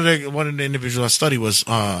stuff. And one of the individuals I studied was,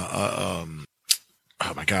 oh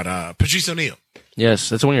my God, Patrice O'Neal. Yes.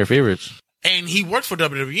 That's one of your favorites. And he worked for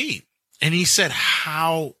WWE. And he said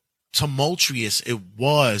how tumultuous it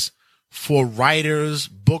was for writers,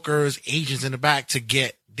 bookers, agents in the back to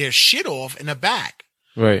get their shit off in the back.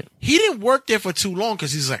 Right. He didn't work there for too long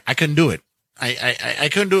because he's like, I couldn't do it. I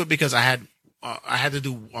couldn't do it because I had to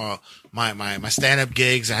do my stand up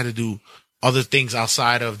gigs. I had to do other things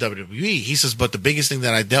outside of WWE. He says, but the biggest thing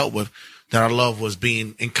that I dealt with that I love was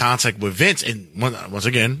being in contact with Vince. And once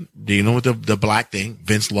again, dealing with the black thing,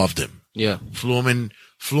 Vince loved him. Yeah. Flew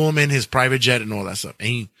him in his private jet and all that stuff. And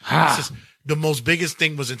he says, the most biggest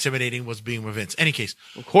thing was intimidating was being with Vince. Any case.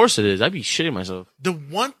 Of course it is. I'd be shitting myself. The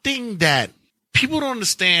one thing that people don't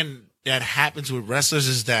understand that happens with wrestlers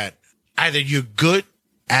is that either you're good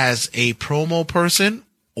as a promo person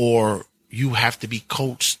or you have to be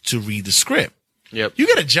coached to read the script. Yep. You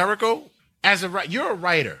get a Jericho you're a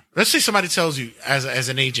writer. Let's say somebody tells you as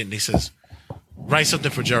an agent, he says, write something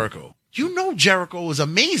for Jericho. You know Jericho is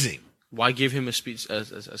amazing. Why give him a speech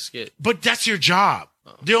as a skit? But that's your job.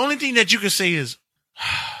 The only thing that you can say is,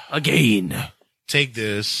 again, take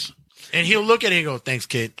this. And he'll look at it and go, thanks,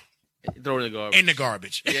 kid. Throw it in the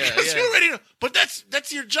garbage. Yeah, yeah. You already know. But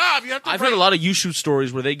that's your job. You have to. I've heard a lot of YouTube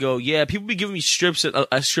stories where they go, yeah, people be giving me strips and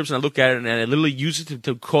I look at it and I literally use it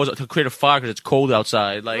to create a fire because it's cold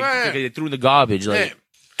outside. Like they threw in the garbage. Like, yeah.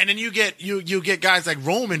 And then you get guys like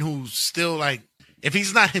Roman who's still like, if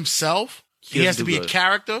he's not himself, he has to be a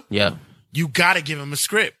character. Yeah, you got to give him a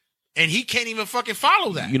script, and he can't even fucking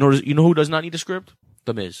follow that. You know who does not need a script?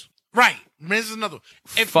 The Miz. Right. Miz is another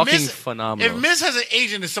one. Phenomenal. If Miz has an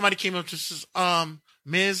agent and somebody came up to says,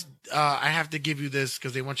 Miz, I have to give you this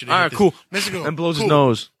because they want you to. All right, this. cool. Miz will go, and blows his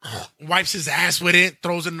nose. Wipes his ass with it,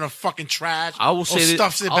 throws it in the fucking trash. I will say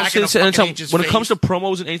stuffs it back in the fucking agent's when it face. comes to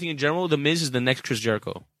promos and anything in general, the Miz is the next Chris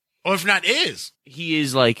Jericho. Or if not, he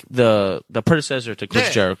is like the predecessor to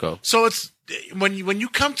Chris Jericho. So it's when you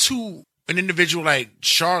come to an individual like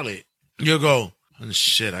Charlotte, you'll go, oh,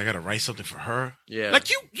 shit, I gotta write something for her. Yeah,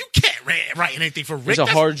 like you can't write anything for Rick. It's a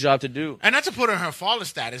hard job to do, and not to put her in her father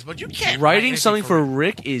status, but you can't. Writing something for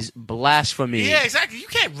Rick is blasphemy. Yeah, exactly. You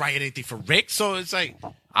can't write anything for Rick. So it's like,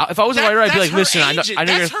 if I was a writer, I'd be like, listen, I know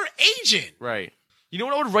that's her agent, right? You know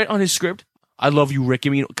what I would write on his script? I love you, Rick.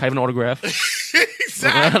 Give me an autograph.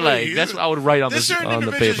 Exactly. Like that's what I would write on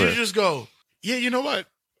the paper. You just go, yeah, you know what?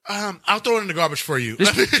 I'll throw it in the garbage for you.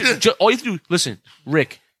 All you have to do, listen,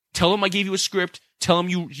 Rick, tell him I gave you a script. Tell him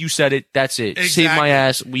you said it. That's it. Exactly. Save my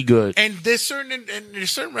ass. We good. And there's certain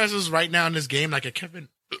wrestlers right now in this game, like a Kevin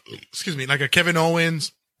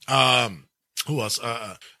Owens. Who else?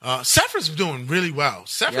 Seth is doing really well.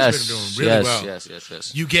 Seth has been doing really well.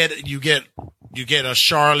 Yes. You get a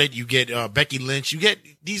Charlotte. You get Becky Lynch. You get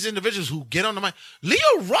these individuals who get on the mic.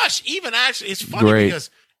 Leo Rush even actually, it's funny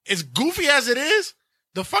because as goofy as it is,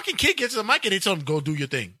 the fucking kid gets to the mic and they tell him, go do your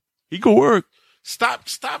thing. He can work. Stop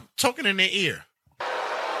talking in their ear.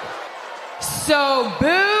 So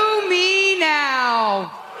boo me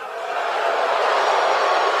now.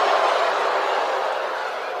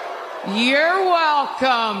 You're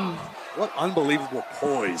welcome. What unbelievable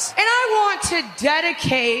poise. And I want to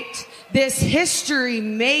dedicate this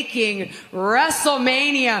history-making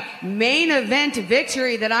WrestleMania main event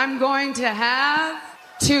victory that I'm going to have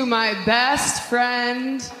to my best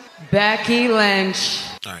friend, Becky Lynch.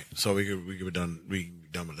 All right, so we could be done. We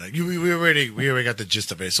done with that. We already got the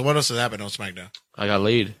gist of it. So what else has happened on SmackDown? I got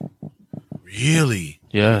laid. Really?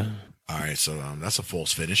 Yeah. All right, so that's a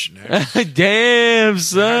false finish. Damn,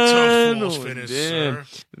 son. That's a false finish, damn. sir.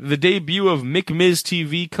 The debut of Mick Miz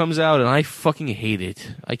TV comes out, and I fucking hate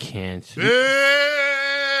it. I can't.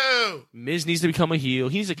 Boo! Miz needs to become a heel.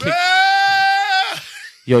 He needs to kick.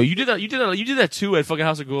 Yo, you did that too at fucking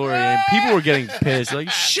House of Glory, and people were getting pissed. Like,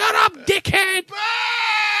 shut up, dickhead!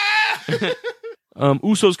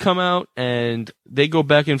 Usos come out and they go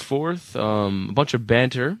back and forth, a bunch of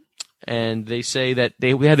banter, and they say that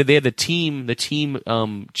they had the team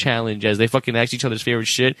challenge as they fucking asked each other's favorite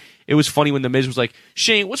shit. It was funny when the Miz was like,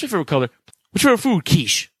 Shane, what's your favorite color? What's your favorite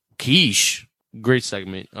food? Quiche. Great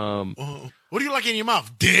segment. What do you like in your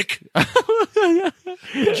mouth, dick?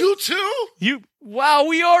 You too? Wow,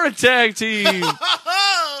 we are a tag team.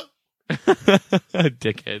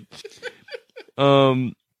 Dickhead.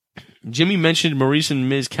 Jimmy mentioned Maurice and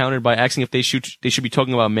Miz countered by asking if they should be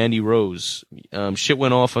talking about Mandy Rose. Shit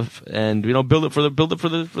went off and build it for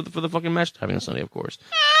the fucking match having on Sunday, of course.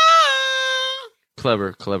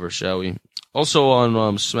 Clever, shall we? Also on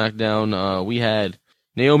SmackDown, we had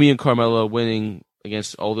Naomi and Carmella winning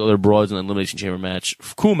against all the other broads in the Elimination Chamber match.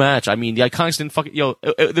 Cool match. I mean, the Iconics didn't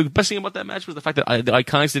the best thing about that match was the fact that the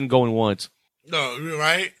Iconics didn't go in once. No,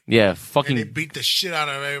 right? Yeah, fucking. And they beat the shit out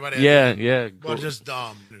of everybody. Yeah. Well, just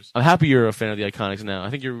dumb. I'm happy you're a fan of the Iconics now.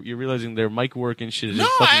 I think you're realizing their mic work and shit is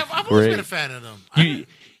just fucking I've great. always been a fan of them.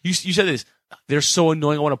 You said this. They're so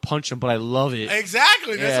annoying. I want to punch them, but I love it.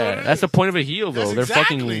 Exactly. That's the point of a heel, though. They're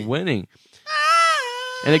fucking winning.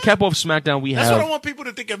 And they cap off SmackDown. That's what I want people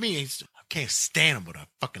to think of me. I can't stand them, but I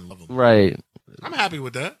fucking love them. Right. I'm happy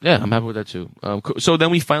with that. Yeah, I'm happy with that too. So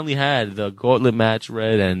then we finally had the Gauntlet match,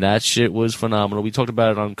 Red, and that shit was phenomenal. We talked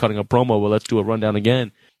about it on Cutting a Promo, but let's do a rundown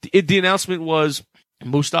again. The announcement was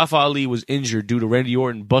Mustafa Ali was injured due to Randy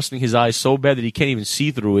Orton busting his eyes so bad that he can't even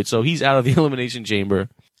see through it, so he's out of the Elimination Chamber.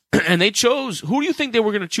 And they chose, who do you think they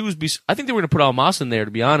were going to choose? I think they were going to put Almas in there,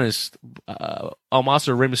 to be honest. Almas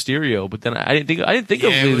or Rey Mysterio, but then I didn't think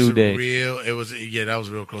of the New Day. That was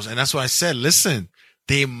real close. And that's why I said, listen,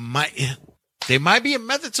 they might be a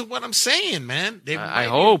method to what I'm saying, man. I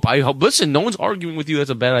hope. Listen, no one's arguing with you. That's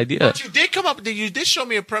a bad idea. But you did show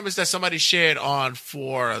me a premise that somebody shared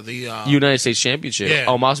for the United States Championship. Yeah.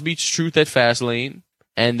 Almas beats Truth at Fastlane,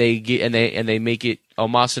 and they make it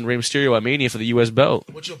Almas and Rey Mysterio at Mania for the U.S. belt,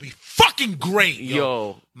 which will be fucking great.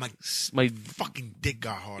 Yo. My fucking dick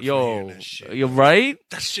got hard. You're right.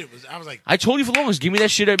 That shit was. I was like, I told you for the longest, give me that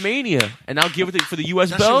shit at Mania, and I'll give it for the U.S.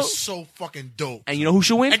 that belt. Shit was so fucking dope. And you know who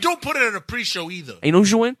should win? And don't put it in a pre-show either. And you know who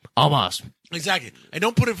should win? Almas. Exactly. And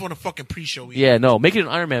don't put it for a fucking pre-show either. Yeah, no. Make it an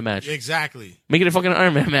Iron Man match. Exactly. Make it a fucking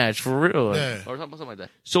Iron Man match for real. Yeah. Or something like that.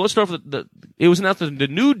 So let's start with it was announced that the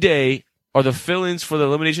New Day are the fill-ins for the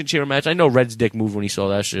Elimination Chamber match. I know Red's dick moved when he saw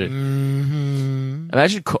that shit. Mm-hmm.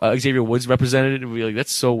 Imagine Xavier Woods represented it and be like,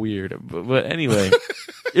 that's so weird. But anyway,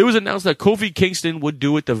 it was announced that Kofi Kingston would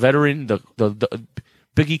do it. The veteran, the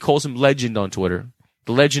Biggie calls him legend on Twitter.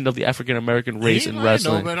 The legend of the African-American race in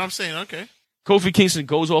wrestling. I know, but I'm saying, okay. Kofi Kingston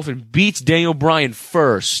goes off and beats Daniel Bryan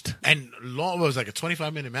first. And it was like a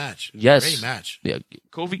 25-minute match. Yes. Great match. Yeah.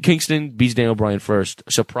 Kofi Kingston beats Daniel Bryan first.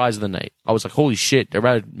 Surprise of the night. I was like, holy shit, they're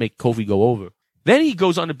about to make Kofi go over. Then he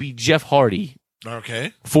goes on to beat Jeff Hardy.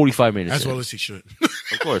 Okay. 45 minutes. As well as he should.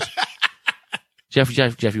 Of course. Jeff, you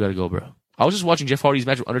gotta go, bro. I was just watching Jeff Hardy's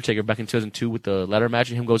match with Undertaker back in 2002 with the ladder match,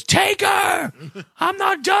 and him goes, Taker! I'm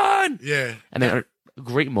not done! Yeah. And then a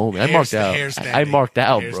great moment. I marked out. I marked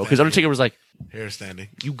out, bro. Because Undertaker was like, hair standing.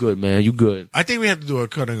 You good, man. You good. I think we have to do a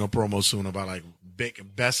Cutting a Promo soon about like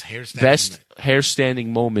best hair standing. Best hair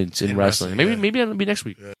standing moments in wrestling. Maybe that'll be next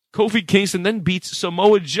week. Yeah. Kofi Kingston then beats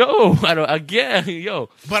Samoa Joe. But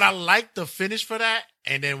I like the finish for that,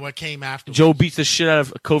 and then what came after. Joe beats the shit out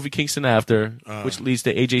of Kofi Kingston after, which leads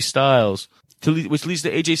to AJ Styles. Which leads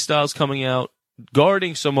to AJ Styles coming out,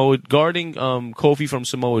 guarding Kofi from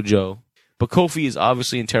Samoa Joe. But Kofi is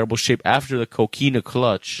obviously in terrible shape after the Coquina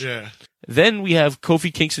clutch. Yeah. Then we have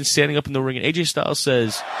Kofi Kingston standing up in the ring, and AJ Styles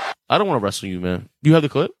says, I don't want to wrestle you, man. You have the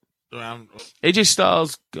clip? AJ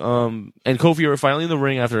Styles and Kofi are finally in the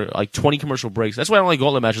ring after like 20 commercial breaks. That's why I don't like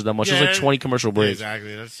gauntlet matches that much. There's like 20 commercial breaks.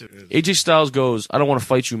 Exactly. AJ Styles goes, I don't want to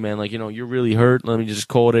fight you, man. Like, you're really hurt. Let me just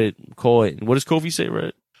call it. And what does Kofi say,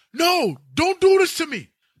 Red? No, don't do this to me.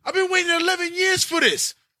 I've been waiting 11 years for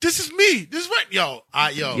this. This is me. This is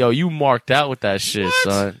right. Yo, you marked out with that shit,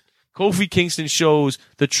 son. Kofi Kingston shows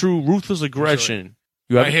the true ruthless aggression.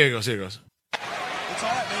 You have here it goes. It's all right,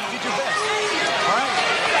 man. You did your best. All right.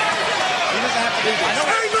 He doesn't have to do this. I know.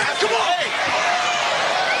 Hey, man, come on. Hey.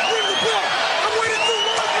 Bring the ball. I'm waiting too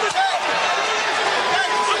long for this.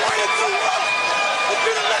 I'm waiting too long. It's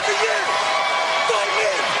been 11 years. Fight me.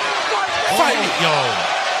 Fight me. Yo.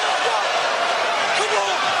 Come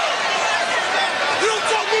on. You don't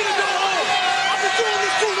tell me to go home. I've been doing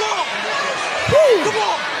this too long. Woo. Come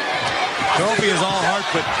on. Kofi is all heart,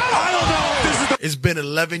 but I don't know. It's been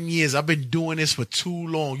 11 years. I've been doing this for too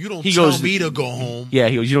long. You don't tell me to go home. Yeah,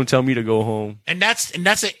 he goes, you don't tell me to go home. And that's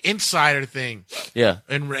an insider thing. Yeah.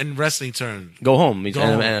 In wrestling terms. Go home.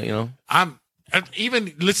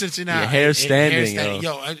 Even listen to now. Hair standing,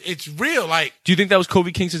 yo, it's real. Like, do you think that was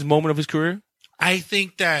Kofi Kingston's moment of his career? I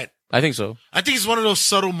think so. I think it's one of those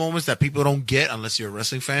subtle moments that people don't get unless you're a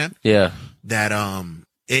wrestling fan. Yeah. That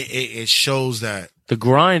it shows that the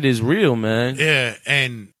grind is real, man. Yeah,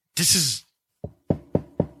 and this is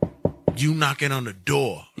you knocking on the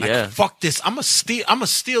door. Like, fuck this. I'ma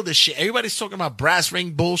steal this shit. Everybody's talking about brass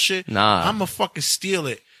ring bullshit. Nah. I'ma fucking steal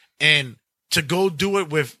it. And to go do it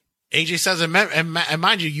with AJ Styles, and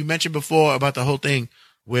mind you, you mentioned before about the whole thing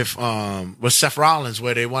with Seth Rollins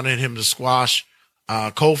where they wanted him to squash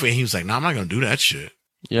Kofi, and he was like, "No, I'm not gonna do that shit."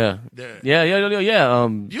 Yeah. Yeah.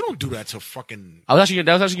 You don't do that to fucking. That was actually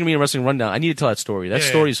gonna be a wrestling rundown. I need to tell that story. That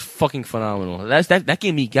story is fucking phenomenal. That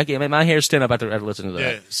gave me my hair stand up after listening to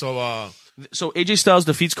that. Yeah. So AJ Styles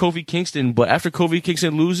defeats Kofi Kingston, but after Kofi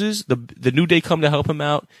Kingston loses, the New Day come to help him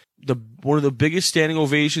out. One of the biggest standing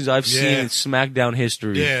ovations I've seen in SmackDown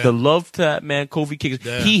history. Yeah. The love to that man, Kofi Kingston.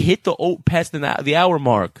 Yeah. He hit past the hour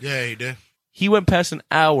mark. Yeah, he did. He went past an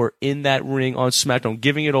hour in that ring on SmackDown,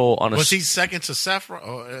 giving it all on a. Was he second to Seth?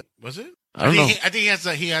 Was it? I don't know. I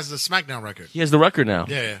think he has the SmackDown record. He has the record now.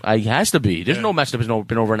 Yeah. He has to be. There's no match that's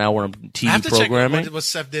been over an hour on TV I have to programming. check what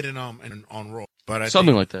Seth did on Raw, but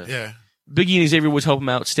Something like that. Yeah. Big E and Xavier Woods help him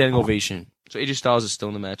out, standing ovation. So AJ Styles is still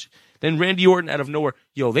in the match. Then Randy Orton out of nowhere.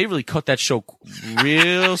 Yo, they really cut that show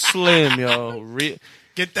real slim, yo.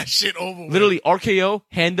 Get that shit over with. Literally, RKO,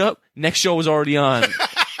 hand up, next show was already on.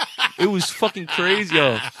 It was fucking crazy,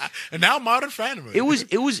 yo. And now Modern Family. It was.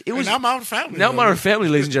 And now Modern Family. Now Modern Family,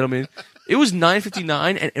 ladies and gentlemen. It was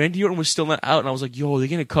 9:59, and Randy Orton was still not out, and I was like, yo, they're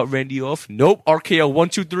gonna cut Randy off? Nope. RKO, 1,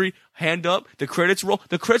 2, 3, hand up, the credits roll.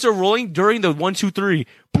 The credits are rolling during the 1, 2, 3.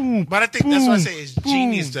 Boom. But I think that's what I say is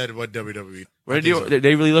genius that what WWE.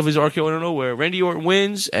 They really love his RKO out of nowhere. Randy Orton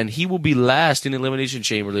wins, and he will be last in Elimination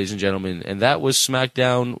Chamber, ladies and gentlemen. And that was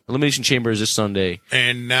SmackDown. Elimination Chamber is this Sunday.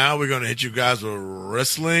 And now we're going to hit you guys with a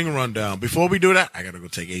wrestling rundown. Before we do that, I got to go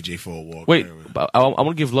take AJ for a walk. Wait, I want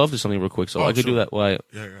to give love to something real quick, so I could do that. Well,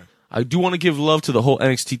 I do want to give love to the whole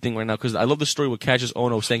NXT thing right now, because I love the story with Cassius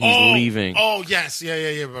Ohno saying he's leaving. Oh, yes.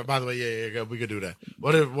 Yeah. But by the way, yeah, we could do that.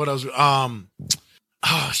 What else?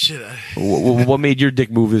 Oh, shit. What made your dick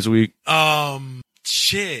move this week?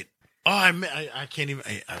 Shit. Oh, I can't even.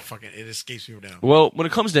 I fucking it escapes me now. Well, when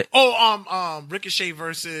it comes to Ricochet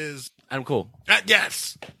versus Adam Cole.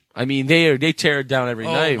 Yes. I mean, they tear it down every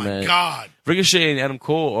night, man. Oh my God. Ricochet and Adam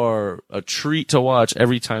Cole are a treat to watch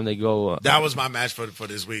every time they go. That was my match for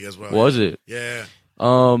this week as well. Was it? Yeah.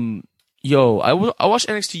 Yo, I watched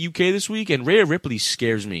NXT UK this week, and Rhea Ripley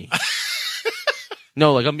scares me.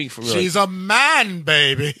 No, like I'm being for real. She's a man,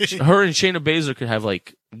 baby. Her and Shayna Baszler could have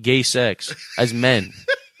like gay sex as men.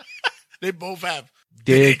 They both have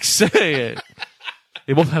dicks. They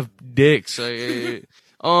both have dicks.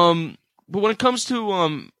 But when it comes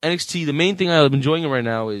to NXT, the main thing I'm enjoying right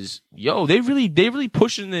now is they really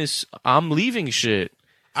pushing this I'm leaving shit.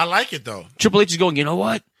 I like it though. Triple H is going, you know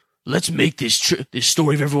what? Let's make this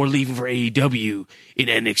story of everyone leaving for AEW in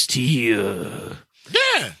NXT.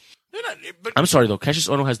 Yeah. I'm sorry though. Cassius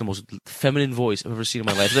Ohno has the most feminine voice I've ever seen in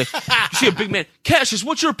my life. He's like, you see a big man, Cassius,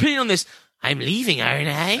 what's your opinion on this? I'm leaving, aren't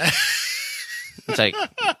I? It's like, oh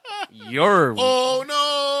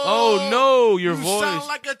no, your you voice sound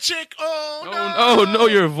like a chick. Oh no,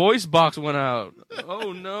 your voice box went out.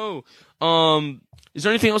 Oh no. Is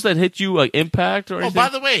there anything else that hit you like Impact or anything? Oh, by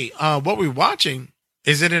the way, what we're watching,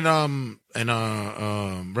 is it in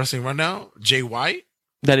Wrestling Rundown? Jay White?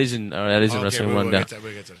 That is in Wrestling Rundown.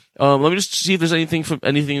 We'll get to that. Let me just see if there's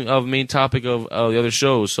anything of main topic of the other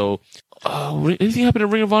shows. So, anything happened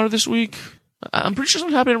in Ring of Honor this week? I'm pretty sure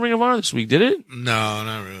something happened in Ring of Honor this week. Did it? No,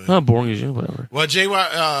 not really. Not boring as you, whatever. Well, Jay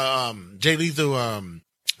Lethal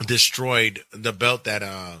destroyed the belt that.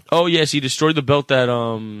 Oh yes, he destroyed the belt that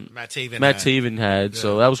Matt Taven had.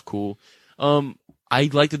 So that was cool. I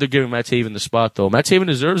like that they're giving Matt Taven the spot, though. Matt Taven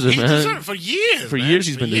deserves it, man. He deserved it for years. For years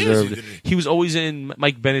he's been deserved. He was always in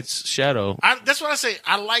Mike Bennett's shadow. That's what I say.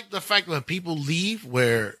 I like the fact when people leave,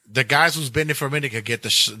 where the guys who's been there for a minute can get the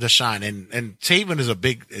shine, and Taven is a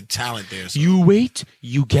big talent there. So. You wait,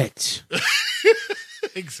 you get.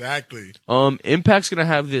 Exactly. Impact's gonna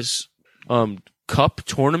have this cup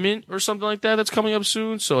tournament or something like that that's coming up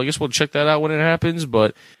soon. So I guess we'll check that out when it happens.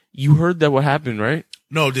 But you heard that what happened, right?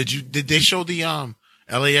 No, did they show the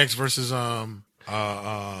LAX versus the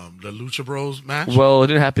Lucha Bros match? Well, it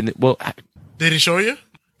didn't happen. Well, did it show you?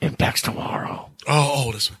 Impact's tomorrow.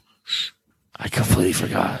 Oh, this one. I completely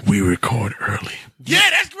forgot. We record early. Yeah,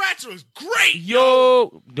 that match was great.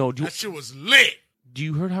 Yo, no, that shit was lit. Do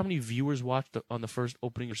you heard how many viewers watched on the first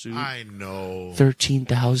opening or suit? I know.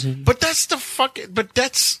 13,000. But that's the fucking. But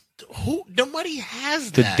that's Nobody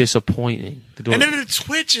has The that. disappointing. And then the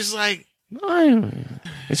Twitch is like,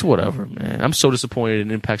 it's whatever, man. I'm so disappointed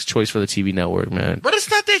in Impact's choice for the TV network, man. but it's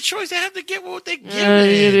not their choice. They have to get what they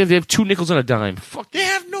get. They have 2 nickels and a dime. Fuck. They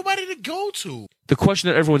have nobody to go to. The question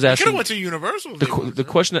that everyone's They could have asking. went to Universal. The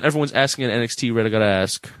question that everyone's asking in NXT, Red, I gotta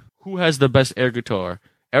ask: who has the best air guitar,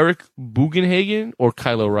 Eric Bugenhagen or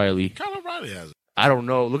Kyle O'Reilly? Kyle O'Reilly has it. I don't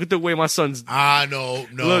know. Look at the way my son's.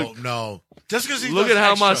 No. Just because he Look does at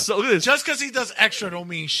how extra, my son. Look at this. Just because he does extra don't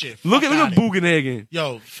mean shit. Look at Bugenhagen.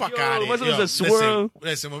 Yo, fuck Yo, out my of son here. does a swirl.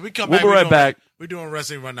 Listen, when we come We'll back, be right back. We're doing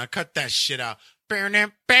wrestling right now. Cut that shit out. We'll be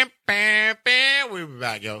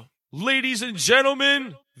back, yo. Ladies and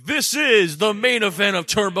gentlemen, this is the main event of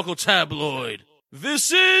Turnbuckle Tabloid.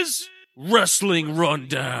 This is Wrestling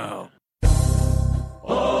Rundown.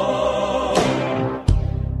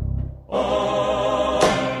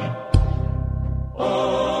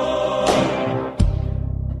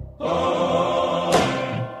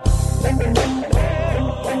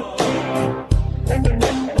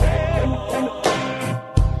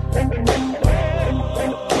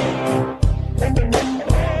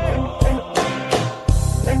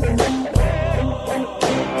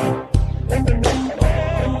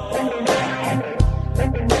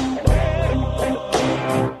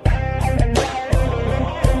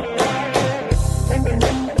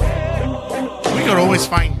 We could always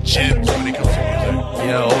find gems when it comes to music.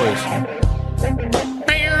 Yeah, always.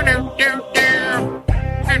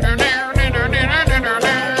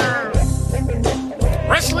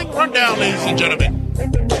 Wrestling Rundown, ladies and gentlemen.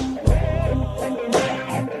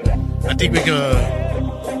 I think we could.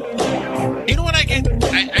 You know what I get?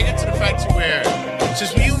 I get to the fact to where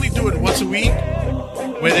since we only do it once a week,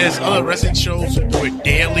 where there's other wrestling shows who do it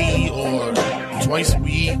daily or twice a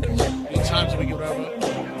week, 3 times a week, or whatever.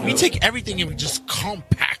 We take everything and we just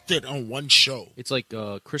compact it on one show. It's like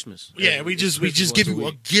Christmas. Yeah, we just give you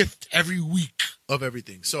a gift every week of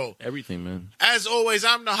everything. So everything, man. as always,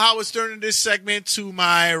 I'm the Howard Stern in this segment. To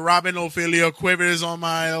my Robin Ophelia Quivers on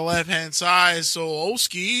my left hand side. So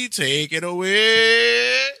Oski, take it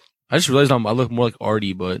away. I just realized I look more like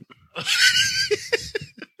Artie, but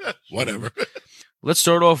whatever. Let's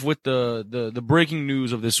start off with the breaking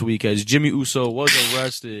news of this week as Jimmy Uso was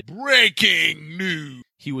arrested. Breaking news.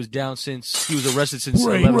 He was arrested since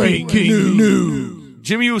Breaking news.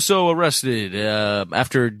 Jimmy Uso arrested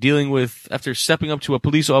after stepping up to a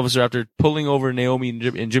police officer after pulling over Naomi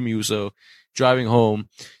and Jimmy Uso driving home.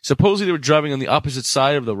 Supposedly they were driving on the opposite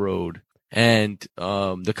side of the road, and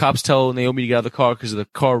the cops tell Naomi to get out of the car because the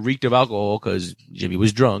car reeked of alcohol because Jimmy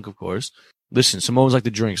was drunk, of course. Listen, Samoans like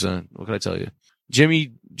to drink, son. What can I tell you?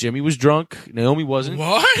 Jimmy was drunk. Naomi wasn't.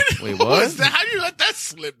 What? Wait, What what? was that? How do you let that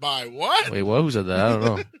slip by? What? Wait, what? Who said that? I don't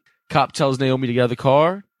know. Cop tells Naomi to get out of the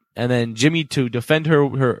car, and then Jimmy, to defend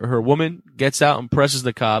her woman, gets out and presses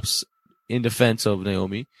the cops in defense of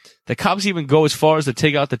Naomi. The cops even go as far as to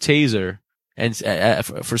take out the taser and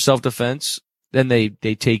for self-defense. Then they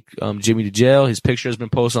take Jimmy to jail. His picture has been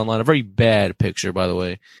posted online. A very bad picture, by the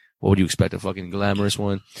way. What would you expect? A fucking glamorous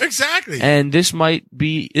one. Exactly. And this might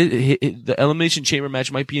be the Elimination Chamber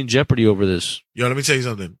match might be in jeopardy over this. Yo, let me tell you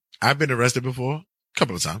something. I've been arrested before, a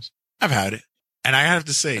couple of times. I've had it, and I have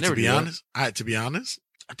to say, to be honest, I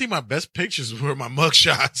think my best pictures were my mug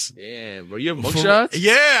shots. Damn, bro, you have mug shots?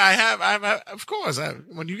 Yeah, I have. Of course.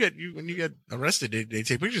 When you get arrested, they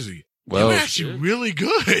take pictures of you. Well, they were actually really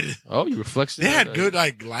good. Oh, you reflect. They had good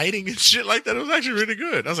like lighting and shit like that. It was actually really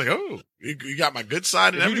good. I was like, oh, you got my good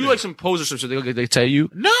side and If you everything. do like some poses or something, they tell you.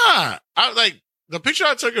 Nah, I like the picture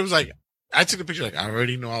I took. It was like I took the picture like I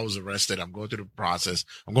already know I was arrested. I'm going through the process.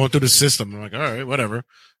 I'm going through the system. I'm like, all right, whatever.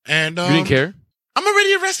 And You didn't care? I'm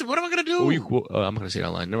already arrested. What am I gonna do? I'm gonna say it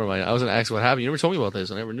online. Never mind. I was gonna ask what happened. You never told me about this.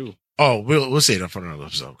 I never knew. Oh, we'll say that for another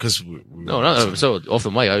episode because No, not another episode. Off the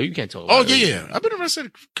mic. You can't tell. Oh yeah. I've been arrested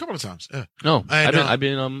a couple of times. Yeah. No, And, I've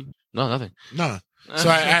been no, nothing. No. So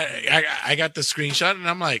I got the screenshot and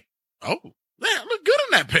I'm like, oh, man, I look good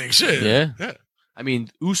in that picture. Yeah. I mean,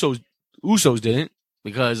 Usos didn't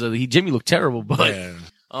because Jimmy looked terrible, but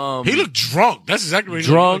he looked drunk. That's exactly what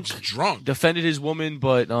he looked. Drunk. Defended his woman,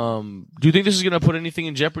 but do you think this is gonna put anything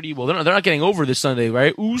in jeopardy? Well, they're not getting over this Sunday,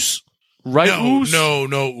 right? Oos. Right, Oos? No,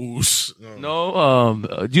 Oos. No.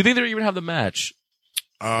 Do you think they're even have the match?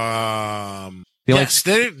 Yes,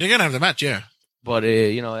 they're gonna have the match, yeah. But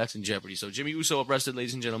that's in jeopardy. So Jimmy Uso arrested,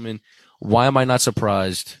 ladies and gentlemen. Why am I not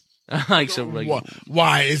surprised?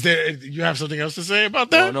 Why is there? You have something else to say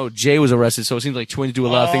about that? No. Jay was arrested, so it seems like twins do a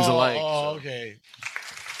lot of things alike. Oh, okay.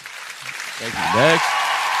 Thank you. Next.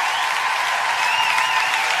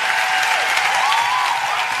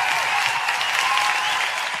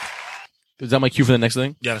 Is that my cue for the next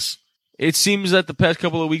thing? Yes. It seems that the past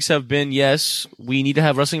couple of weeks have been, yes, we need to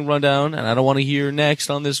have Wrestling Rundown, and I don't want to hear next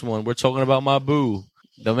on this one. We're talking about my boo,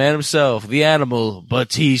 the man himself, the animal,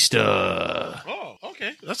 Batista. Oh,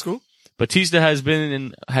 okay. That's cool. Batista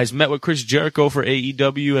has met with Chris Jericho for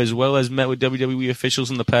AEW, as well as met with WWE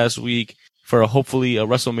officials in the past week for hopefully a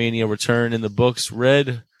WrestleMania return in the books.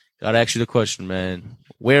 Red, gotta ask you the question, man.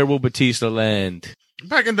 Where will Batista land?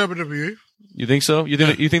 Back in WWE. You think so? You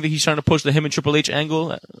think that he's trying to push the him and Triple H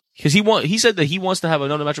angle? Because he said that he wants to have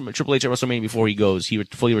another match with Triple H at WrestleMania before he goes. He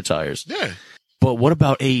fully retires. Yeah. But what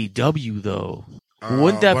about AEW though?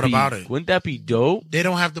 Wouldn't that be dope? They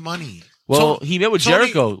don't have the money. Well, he met with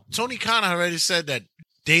Jericho. Tony Khan already said that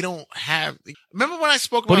they don't have. Remember when I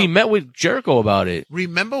spoke But about? he met with Jericho about it.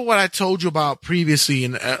 Remember what I told you about previously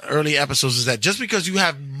in early episodes is that just because you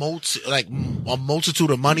have a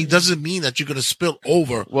multitude of money doesn't mean that you're going to spill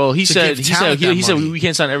over. Well, he said we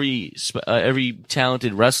can't sign every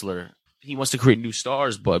talented wrestler. He wants to create new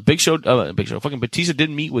stars, but fucking Batista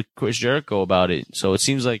didn't meet with Chris Jericho about it. So it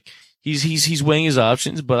seems like he's weighing his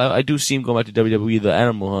options, but I do see him going back to WWE, the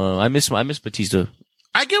animal. I miss Batista.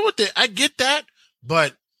 I get that,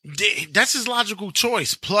 but that's his logical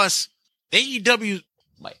choice. Plus, AEW,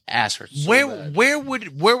 my ass hurts. Where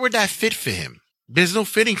would that fit for him? There's no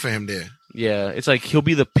fitting for him there. Yeah, it's like he'll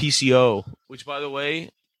be the PCO. Which, by the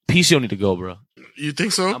way, PCO need to go, bro. You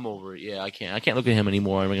think so? I'm over it. Yeah, I can't look at him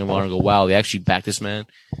anymore. I'm gonna want to go. Wow, they actually backed this man.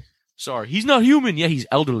 Sorry, he's not human. Yeah, he's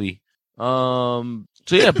elderly. So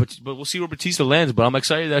yeah, but we'll see where Batista lands. But I'm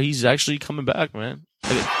excited that he's actually coming back, man.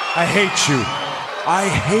 I hate you. I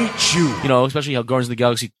hate you. You know, especially how Guardians of the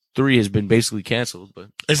Galaxy 3 has been basically canceled, but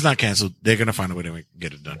it's not canceled. They're gonna find a way to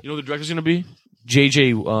get it done. You know who the director's gonna be?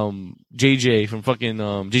 JJ from fucking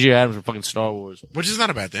JJ Adams from fucking Star Wars, which is not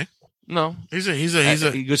a bad thing. No, he's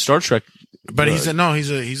a good Star Trek, but he's a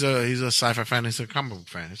sci-fi fan. He's a comic book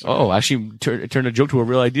fan. Actually, turned a joke to a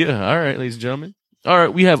real idea. All right, ladies and gentlemen. All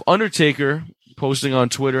right, we have Undertaker posting on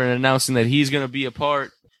Twitter and announcing that he's gonna be a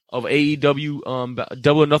part of AEW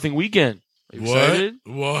Double or Nothing weekend. Are you excited?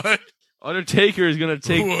 What? Undertaker is gonna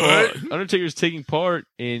take part. Undertaker's taking part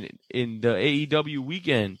in the AEW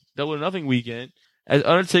weekend, Double or Nothing weekend, as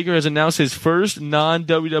Undertaker has announced his first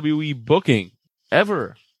non-WWE booking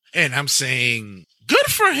ever. And I'm saying, good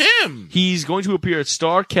for him. He's going to appear at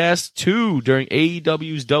StarCast 2 during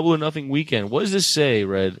AEW's Double or Nothing weekend. What does this say,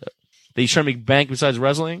 Red? That he's trying to make bank besides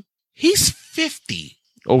wrestling? He's 50.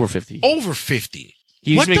 Over 50. Over 50.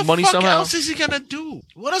 He's what make money somehow. What else is he gonna do?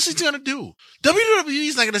 What else is he gonna do?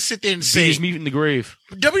 WWE's not gonna sit there and say his meat in the grave.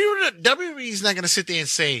 WWE's not gonna sit there and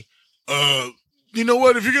say, you know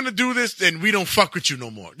what? If you're gonna do this, then we don't fuck with you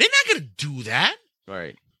no more. They're not gonna do that.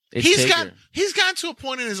 Right. He's gotten to a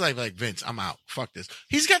point in his life like, Vince, I'm out. Fuck this.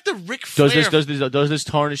 He's got the Ric Flair. Does this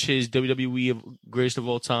tarnish his WWE greatest of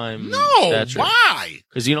all time? No. stature? Why?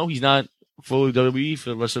 Because he's not fully WWE for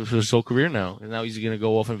the rest of his whole career now, and now he's gonna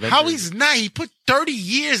go off and venture. How he's not? He put 30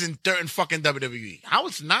 years in fucking WWE. How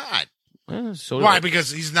it's not? So why?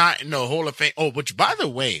 Because he's not in the Hall of Fame. Oh, which by the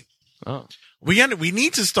way, we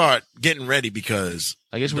need to start getting ready because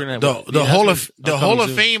I guess we're gonna the Hall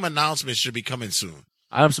of Fame announcement should be coming soon.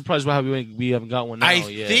 I'm surprised by how we haven't got one now. I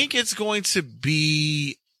think it's going to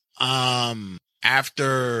be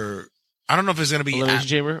after. I don't know if it's going to be Elimination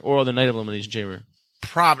Chamber or the night of Elimination Chamber.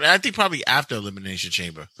 Probably after Elimination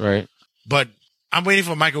Chamber. Right. But I'm waiting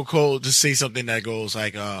for Michael Cole to say something that goes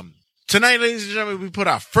like, tonight, ladies and gentlemen, we put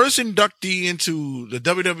our first inductee into the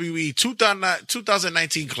WWE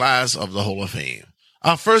 2019 class of the Hall of Fame.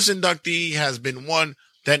 Our first inductee has been one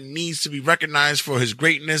that needs to be recognized for his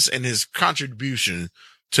greatness and his contribution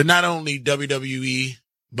to not only WWE,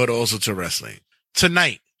 but also to wrestling.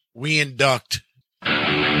 Tonight, we induct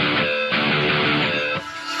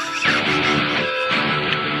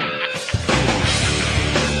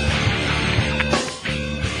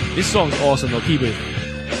This song's awesome though, keep it.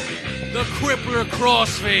 The Crippler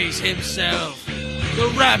Crossface himself,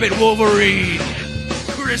 the Rabbit Wolverine,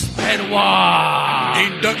 Chris Benoit.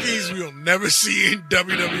 Inductees we'll never see in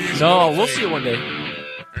WWE. No, we'll see it one day.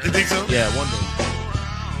 You think so? Yeah, one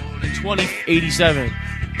day. In 2087.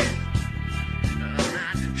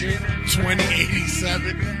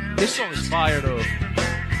 2087? This song is fire though.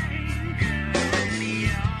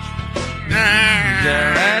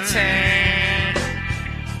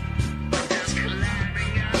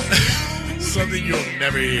 Something you'll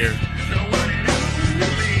never hear.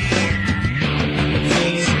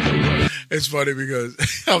 It's funny because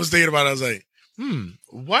I was thinking about it. I was like,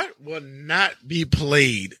 what will not be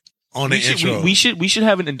played on the intro? We should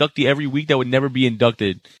have an inductee every week that would never be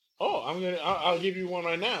inducted. Oh, I'll give you one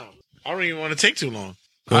right now. I don't even want to take too long.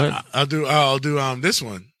 Go ahead. I'll do this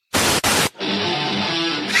one.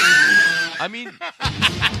 I mean,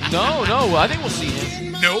 no. I think we'll see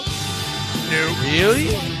him. Nope. Really?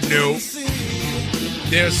 Nope.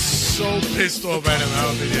 They're so pissed off at him. I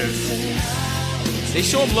don't think they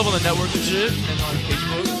show him love on the network and shit, and on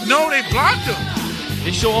Facebook. No, they blocked him.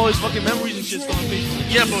 They show all his fucking memories and shit on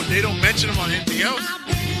Facebook. Yeah, but they don't mention him on anything else.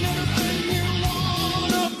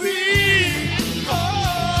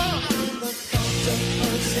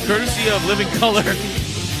 Courtesy of Living Color.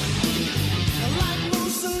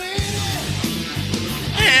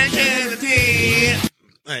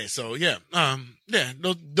 Hey, so yeah,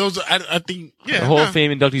 those are, I think, yeah. The Hall of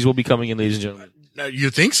Fame inductees will be coming in, ladies and gentlemen. You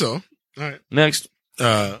think so? All right. Next.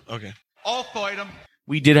 Okay. I'll fight him.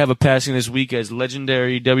 We did have a passing this week as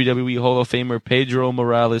legendary WWE Hall of Famer Pedro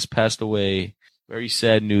Morales passed away. Very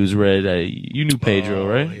sad news, Red. You knew Pedro,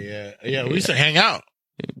 right? Yeah. We used to hang out.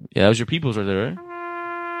 Yeah, that was your people's right there, right?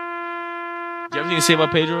 Do you have anything to say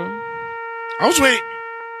about Pedro? I was waiting.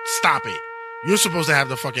 Stop it. You're supposed to have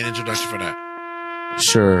the fucking introduction for that.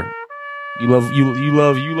 Sure. You love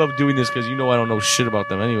doing this because you know I don't know shit about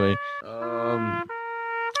them anyway.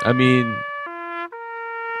 I mean,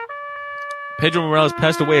 Pedro Morales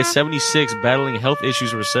passed away at 76, battling health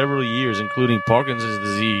issues for several years, including Parkinson's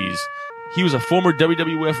disease. He was a former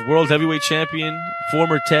WWF World Heavyweight Champion,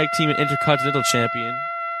 former Tag Team and Intercontinental Champion,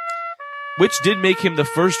 which did make him the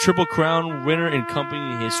first Triple Crown winner in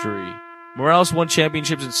company history. Morales won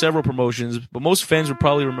championships in several promotions, but most fans would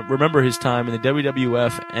probably remember his time in the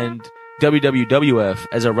WWF and WWF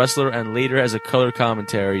as a wrestler and later as a color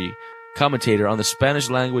commentator on the Spanish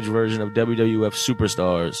language version of WWF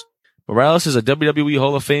Superstars. Morales is a WWE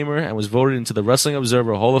Hall of Famer and was voted into the Wrestling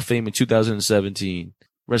Observer Hall of Fame in 2017.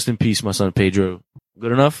 Rest in peace, my son Pedro.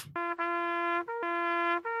 Good enough?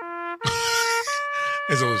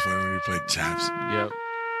 It's always funny when we play taps. Yep.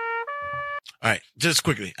 All right, just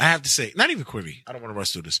quickly, I have to say, not even quickly, I don't want to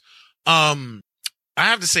rush through this. I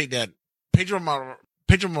have to say that Pedro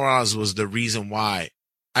Morales was the reason why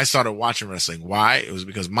I started watching wrestling. Why? It was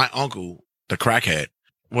because my uncle, the crackhead,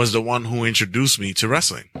 was the one who introduced me to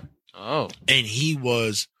wrestling. Oh. And he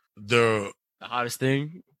was the hottest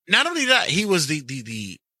thing. Not only that, he was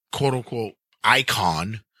the quote unquote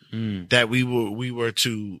icon that we were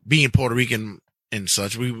to be in Puerto Rican and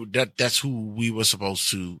such. That's who we were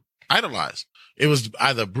supposed to idolize. It was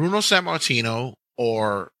either Bruno Sammartino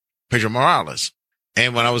or Pedro Morales.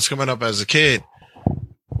 And when I was coming up as a kid,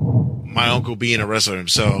 my uncle being a wrestler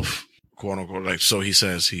himself, quote unquote, like, so he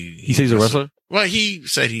says he says he's a wrestler? Well, he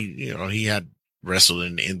said he had wrestled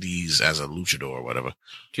in the Indies as a luchador or whatever.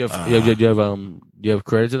 Do you have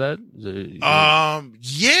credit to that?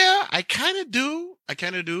 Yeah, I kind of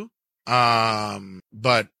do.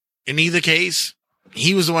 But in either case,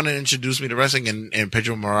 he was the one that introduced me to wrestling, and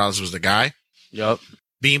Pedro Morales was the guy. Yep.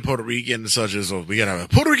 Being Puerto Rican and such as, we gotta have a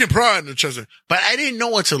Puerto Rican pride in the chest. But I didn't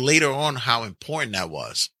know until later on how important that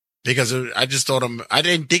was. Because I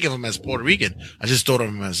didn't think of him as Puerto Rican. I just thought of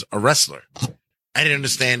him as a wrestler. I didn't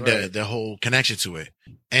understand the whole connection to it.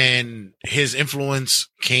 And his influence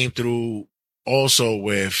came through also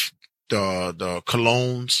with the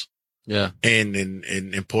Colognes. Yeah. And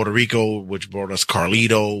in Puerto Rico, which brought us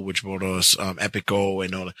Carlito, which brought us Epico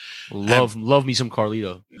and all that. Love me some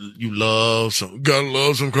Carlito. Gotta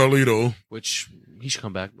love some Carlito. Which he should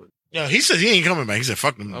come back, but yeah, he said he ain't coming back. He said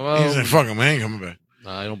fuck him. He said fuck him, I ain't coming back.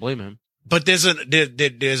 I don't blame him. But there's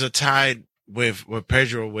a tie with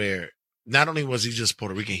Pedro where not only was he just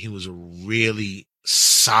Puerto Rican, he was a really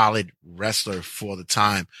solid wrestler for the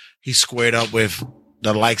time. He squared up with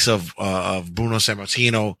the likes of Bruno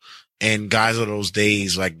Sammartino and guys of those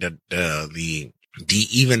days, like the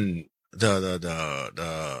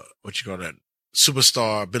what you call that,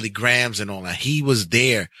 superstar Billy Graham's and all that. He was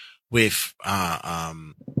there with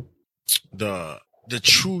the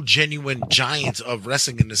true genuine giants of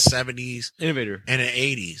wrestling in the 70s innovator and the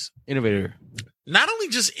 80s. Innovator. Not only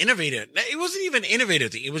just innovator, it wasn't even innovator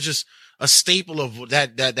thing. It was just a staple of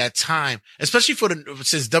that time, especially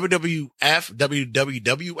since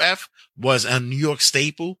WWF was a New York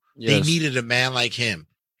staple. Yes. They needed a man like him,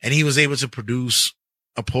 and he was able to produce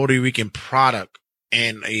a Puerto Rican product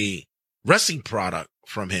and a wrestling product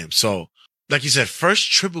from him. So, like you said,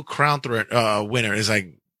 first Triple Crown winner is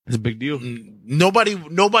like, it's a big deal. Nobody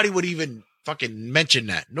would even fucking mention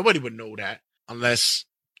that. Nobody would know that unless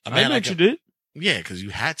I mentioned it. Yeah, because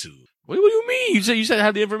you had to. What do you mean? You said I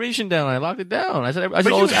had the information down. I locked it down. I said but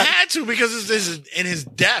you had to because it's in his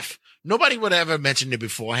death. Nobody would have ever mentioned it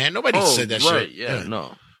beforehand. Nobody said that shit. Yeah,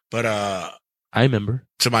 no. But I remember.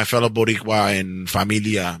 To my fellow Boricua and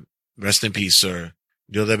familia, rest in peace, sir.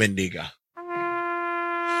 Dios te bendiga.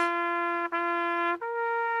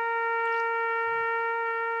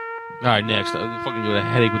 All right, next. I'm fucking with a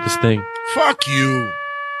headache with this thing. Fuck you.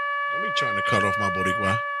 Let me trying to cut off my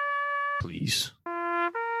Boricua. Please.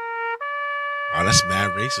 Oh, that's mad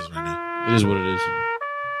racist right now. It is what it is.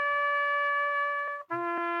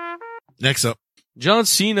 Next up. John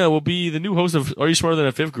Cena will be the new host of Are You Smarter Than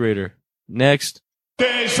a Fifth Grader? Next.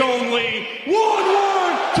 There's only one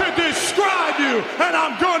word to describe you, and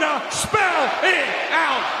I'm gonna spell it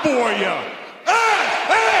out for you.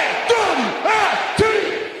 S-A-W-F-T!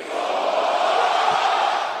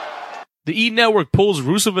 The E! Network pulls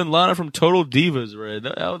Rusev and Lana from Total Divas, right?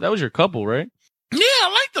 That was your couple, right? Yeah,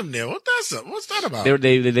 I like them there. What's that about?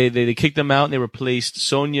 They kicked them out and they replaced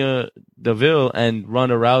Sonya Deville and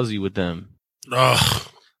Ronda Rousey with them. Ugh.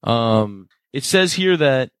 It says here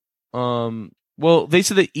that well, they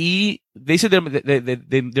said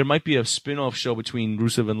there might be a spin-off show between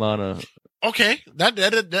Rusev and Lana. Okay,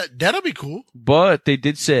 that'll be cool. But they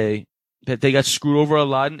did say that they got screwed over a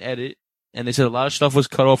lot in edit, and they said a lot of stuff was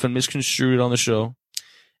cut off and misconstrued on the show.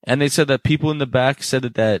 And they said that people in the back said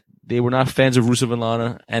that they were not fans of Rusev and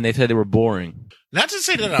Lana, and they said they were boring. Not to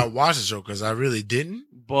say that I watched the show, because I really didn't.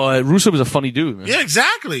 But Rusev is a funny dude, man. Yeah,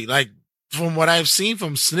 exactly. Like, from what I've seen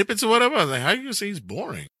from snippets or whatever, I was like, how are you going to say he's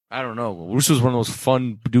boring? I don't know. Rusev's one of those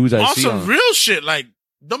fun dudes I've seen. Also, real shit, like,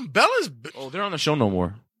 them Bellas. Oh, they're on the show no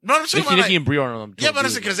more. No, I'm saying Nikki and Brie are on them. Yeah, but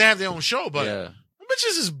that's because they have their own show, but yeah. them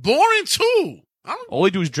bitches is boring too. All they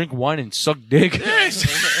do is drink wine and suck dick. Yeah, it's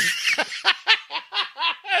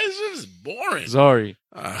just boring. Sorry.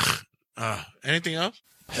 Anything else?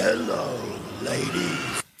 Hello,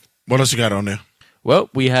 ladies. What else you got on there? Well,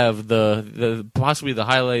 we have the possibly the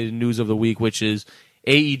highlighted news of the week, which is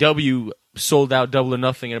AEW sold out Double or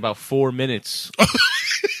Nothing in about 4 minutes.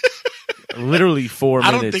 Literally 4 minutes.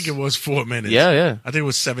 I don't think it was 4 minutes. Yeah. I think it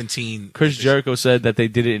was 17. Chris Jericho said that they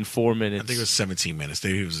did it in 4 minutes. I think it was 17 minutes.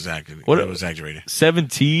 He was exaggerating. What? It was exaggerated.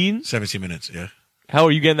 17? 17 minutes, yeah. How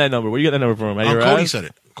are you getting that number? Where you get that number from? Cody said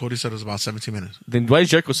it. Cody said it was about 17 minutes. Then why is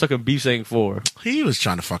Jericho sucking beef saying 4? He was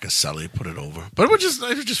trying to fucking sell it, put it over. But it was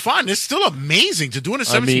just fine. It's still amazing. To do it in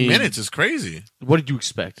 17 minutes is crazy. What did you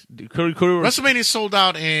expect? WrestleMania sold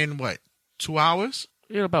out in, what, 2 hours?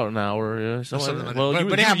 Yeah, about an hour. Yeah, something like well,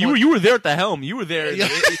 that. You were there at the helm. You were there. Yeah.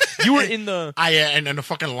 You were in the. And the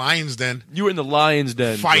fucking Lions Den. You were in the Lions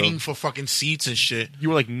Den, fighting for fucking seats and shit. You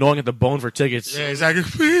were like gnawing at the bone for tickets. Yeah, exactly.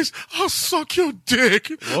 Please, I'll suck your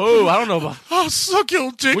dick. Whoa, I don't know about. I'll suck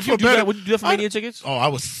your dick. Would you do that? Would you do that for Mania tickets? Oh, I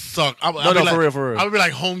would suck. For real. I would be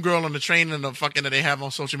like homegirl on the train and the fucking that they have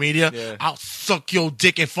on social media. Yeah. I'll suck your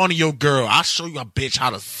dick in front of your girl. I'll show you a bitch how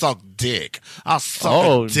to suck dick. I'll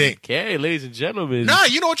suck a dick. Okay, ladies and gentlemen. Nah,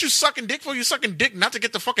 you know what you sucking dick for? You sucking dick not to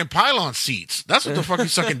get the fucking pylon seats. That's what the fuck you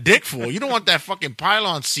sucking dick for. You don't want that fucking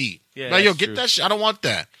pylon seat. Yeah, like, yo, that's get true. that shit. I don't want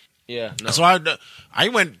that. Yeah. No. So I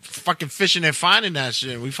went fucking fishing and finding that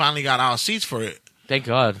shit. We finally got our seats for it. Thank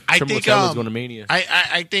God. I think going to Mania.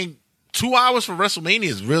 I think 2 hours for WrestleMania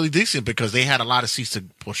is really decent because they had a lot of seats to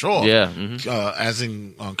push off. Yeah. Mm-hmm. As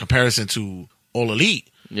in comparison to All Elite.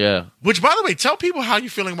 Yeah. Which, by the way, tell people how you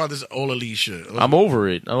feeling about this All Elite shit. I'm over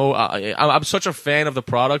it. I'm such a fan of the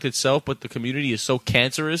product itself, but the community is so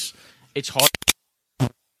cancerous. It's hard.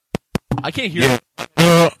 I can't hear.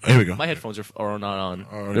 Here we go. My headphones are not on.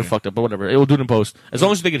 Oh, They're fucked up, but whatever. It will do it in post. As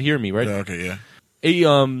long as they can hear me, right? Yeah, okay,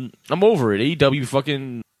 yeah. I'm over it. AEW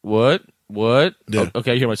fucking what? Yeah. Oh,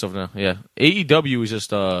 okay, I hear myself now. Yeah. AEW is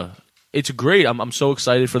just it's great. I'm so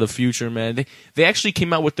excited for the future, man. They actually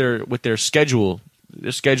came out with their schedule.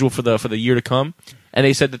 Their schedule for the year to come, and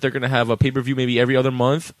they said that they're going to have a pay-per-view maybe every other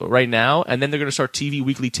month right now, and then they're going to start TV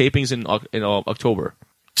weekly tapings in October.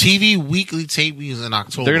 TV weekly tapings in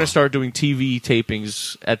October. They're going to start doing TV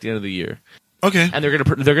tapings at the end of the year. Okay. And they're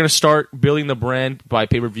going to start building the brand by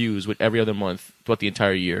pay-per-views with every other month throughout the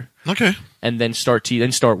entire year. Okay. And then start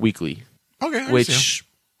weekly. Okay. Which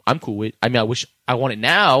I'm cool with. I mean, I want it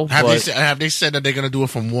now. Have they said that they're going to do it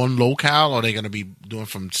from one locale, or are they going to be doing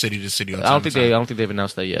from city to city? I don't think they've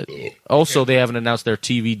announced that yet. Also, they haven't announced their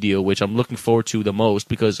TV deal, which I'm looking forward to the most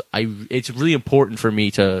because it's really important for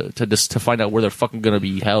me to find out where they're fucking going to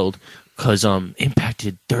be held. Because Impact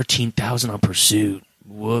did 13,000 on Pursuit.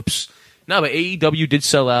 Whoops. No, but AEW did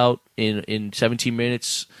sell out in 17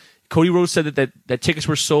 minutes. Cody Rhodes said that tickets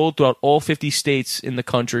were sold throughout all 50 states in the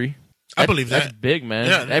country. I believe that. That's big, man.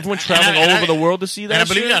 Yeah. Everyone's traveling all over the world to see that. And I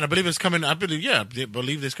believe, shit? I believe it's coming. I believe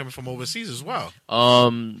it's coming from overseas as well.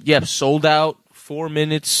 Sold out 4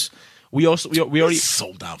 minutes. We already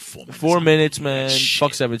sold out 4 minutes. 4 minutes, man.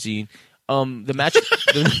 Fuck 17. The match,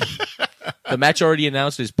 the match already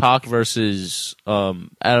announced is Pac versus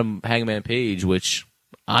Adam Hangman Page, which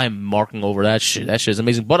I'm marking over that shit. That shit is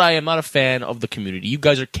amazing. But I am not a fan of the community. You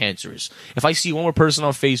guys are cancerous. If I see one more person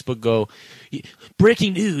on Facebook go,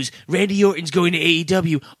 breaking news, Randy Orton's going to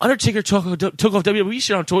AEW. Undertaker took off WWE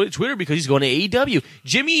shit on Twitter because he's going to AEW.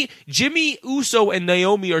 Jimmy Uso and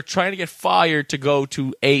Naomi are trying to get fired to go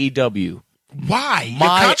to AEW. Why? Your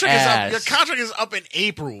contract is up in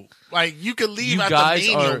April. Like, you could leave at the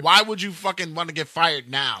Mania. Why would you fucking want to get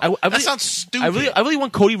fired now? That sounds stupid. I really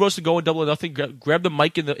want Cody Rhodes to go and Double or Nothing, grab the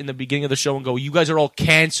mic in the beginning of the show and go, you guys are all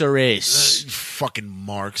cancerous. Fucking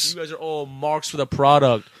marks. You guys are all marks for the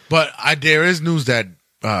product. But there is news that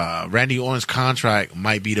Randy Orton's contract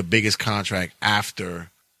might be the biggest contract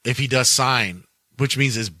after, if he does sign, which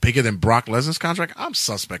means it's bigger than Brock Lesnar's contract. I'm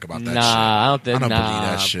suspect about that shit. I don't believe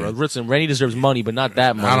that shit. Bro. Listen, Randy deserves money, but not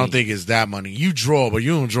that money. I don't think it's that money. You draw, but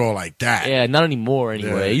you don't draw like that. Yeah, not anymore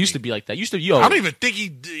anyway. Yeah. It used to be like that. I don't even think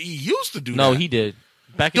he used to do that. No, he did.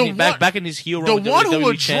 Back in his heel run. The one who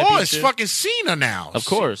would draw is fucking Cena now. Of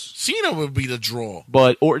course. Cena would be the draw.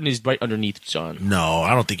 But Orton is right underneath John. No,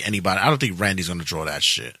 I don't think Randy's going to draw that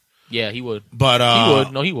shit. Yeah, he would. But he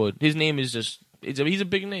would. No, he would. His name is just... he's a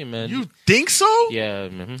big name, man. You think so? Yeah. I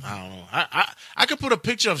don't know. I could put a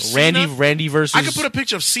picture of Cena. Randy versus... I could put a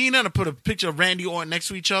picture of Cena and put a picture of Randy Orton next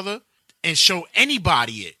to each other and show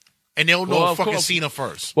anybody it. And they'll know fucking Cena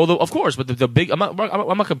first. Well, of course, but the big... I'm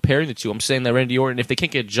not comparing the two. I'm saying that Randy Orton, if they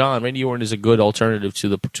can't get John, Randy Orton is a good alternative to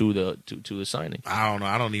the signing. I don't know.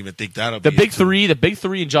 I don't even think that'll be... The big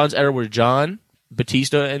three in John's era were John,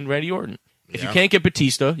 Batista, and Randy Orton. If you can't get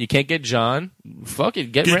Batista, you can't get John. Fuck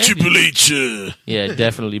it, get Randy. Triple H. Yeah,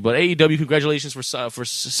 definitely. But AEW, congratulations for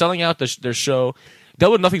selling out their show.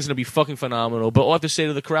 Double or Nothing's going to be fucking phenomenal. But all I have to say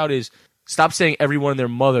to the crowd is, stop saying everyone and their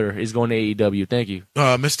mother is going to AEW. Thank you.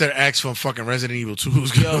 Mr. X from fucking Resident Evil 2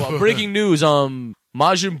 is going. Breaking news. Majin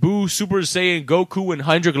Buu, Super Saiyan, Goku, and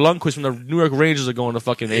Heinrich Lundqvist from the New York Rangers are going to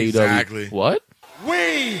fucking AEW. Exactly. What?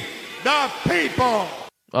 We the people.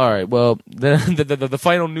 All right, well, the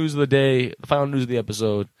final news of the day, the final news of the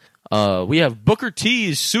episode, we have Booker T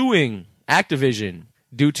is suing Activision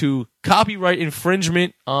due to copyright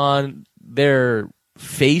infringement on their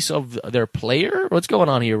face of their player. What's going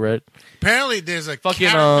on here, Red? Apparently, there's a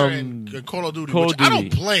character in Call of Duty, which I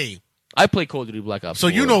don't play. I play Call of Duty Black Ops. So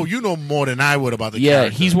 4. you know more than I would about the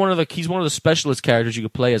character. He's one of the specialist characters you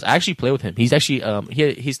could play as. I actually play with him. He's actually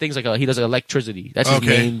he's things like he does electricity. That's his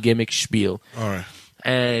main gimmick spiel. All right.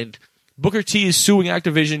 And Booker T is suing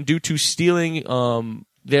Activision due to stealing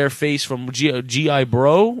their face from G.I.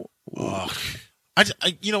 Bro.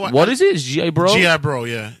 You know what? What is it? Is G.I. Bro? G.I. Bro,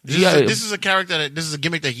 yeah. This is a character this is a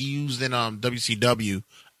gimmick that he used in WCW,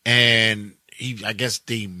 and I guess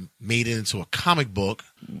they made it into a comic book.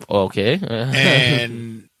 Okay.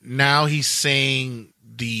 And now he's saying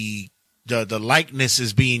the likeness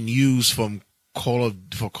is being used for Call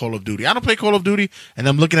of Duty. I don't play Call of Duty, and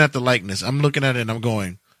I'm looking at the likeness. I'm looking at it, and I'm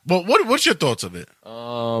going, well, what's your thoughts of it?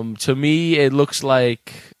 To me, it looks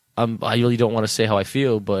like I really don't want to say how I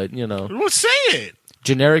feel, but well, say it.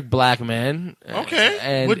 Generic black man. Okay.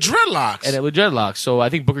 And with dreadlocks. So I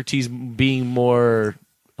think Booker T's being more.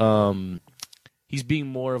 He's being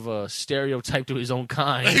more of a stereotype to his own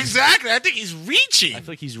kind. Exactly. I think he's reaching. I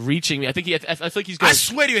feel like he's reaching. I think he's going. I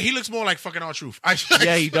swear to you, he looks more like fucking R-Truth.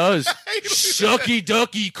 Yeah, he does. Shucky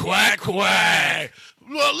ducky quack quack.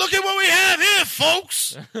 Look at what we have here,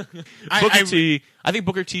 folks. I think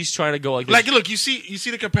Booker T's trying to go like this. Like, look, you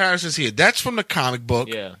see the comparisons here. That's from the comic book.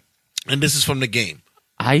 Yeah. And this is from the game.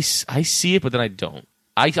 I see it, but then I don't.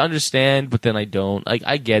 I understand, but then I don't.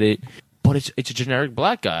 I get it, but it's a generic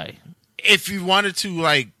black guy. If you wanted to,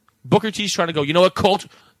 like, Booker T's trying to go, you know what, Colt?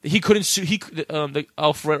 He couldn't sue.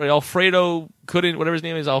 Alfredo couldn't. Whatever his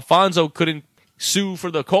name is, Alfonso couldn't sue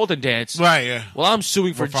for the Colton dance. Right. Yeah. Well, I'm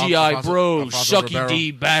suing for G.I. Bro, Shucky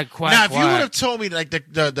D, Bad Quack. Now, if you would have told me like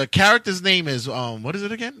the character's name is what is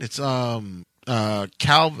it again? It's Calvin. It's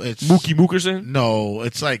Mookie Mookerson. No,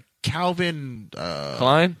 it's like Calvin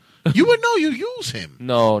Klein. You would know. You use him.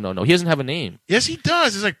 No. He doesn't have a name. Yes, he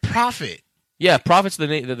does. It's like Prophet. Yeah, Prophet's the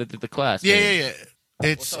name. The class. Yeah.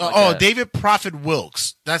 It's David Prophet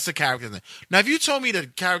Wilkes. That's the character's name. Now, if you told me the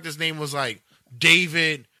character's name was like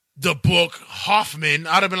David the Book Hoffman,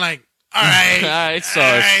 I'd have been like, all right, it's sus.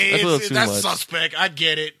 That's a little too much. Suspect. I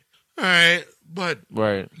get it. All right, but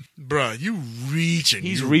bruh, you reaching?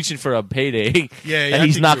 He's reaching for a payday. Yeah, and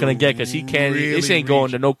he's not gonna get because he can't. Really this ain't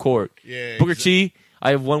going to no court. Yeah, Booker T,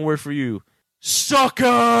 I have one word for you,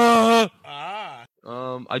 sucker.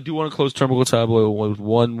 I do want to close Turnbuckle Tabloid with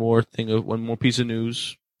one more piece of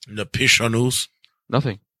news. The piece of news?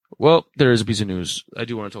 Nothing. Well, there is a piece of news I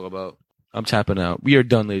do want to talk about. I'm tapping out. We are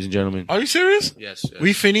done, ladies and gentlemen. Are you serious? Yes.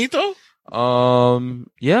 We finito?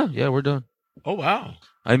 Yeah, we're done. Oh, wow.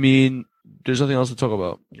 I mean, there's nothing else to talk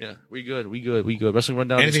about. Yeah, we good. Wrestling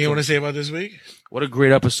Rundown. Anything you want to say about this week? What a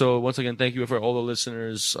great episode. Once again, thank you for all the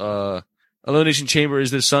listeners. Elimination Chamber is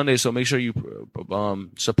this Sunday, so make sure you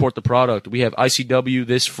support the product. We have ICW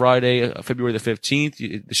this Friday, February the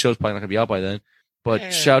 15th. The show's probably not going to be out by then.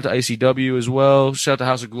 But shout out to ICW as well. Shout out to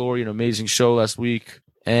House of Glory, an amazing show last week.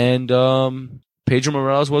 And Pedro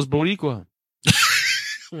Morales was Boricua.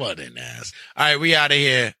 What an ass. All right, we out of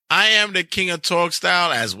here. I am the king of talk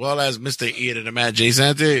style, as well as Mr. Ear to the Mat, Jay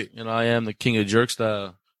Sante. And I am the king of jerk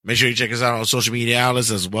style. Make sure you check us out on social media outlets,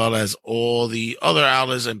 as well as all the other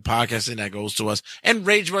outlets and podcasting that goes to us. And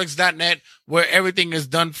RageWorks.net, where everything is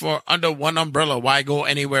done for under one umbrella. Why go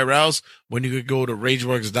anywhere else when you could go to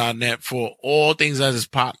RageWorks.net for all things that is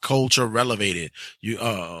pop culture relevated? If you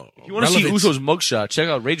want to see Uso's mugshot, check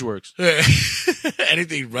out RageWorks.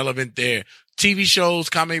 Anything relevant there. TV shows,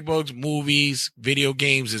 comic books, movies, video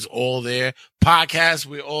games is all there. Podcasts,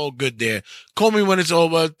 we're all good there. Call me when it's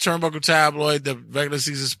over. Turnbuckle Tabloid, the regular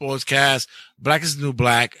season sports cast. Black is the New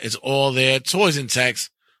Black. It's all there. Toys and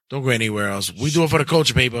Text. Don't go anywhere else. We do it for the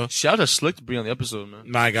culture paper. Shout out to Slick to be on the episode,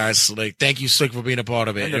 man. My guy Slick. Thank you, Slick, for being a part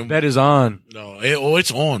of it. And the bet is on. No,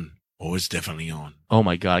 it's on. Oh, it's definitely on. Oh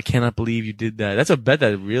my God. I cannot believe you did that. That's a bet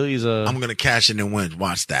that really is I'm going to cash in and win.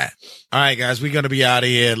 Watch that. All right, guys. We're going to be out of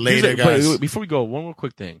here later, guys. Wait, before we go, one more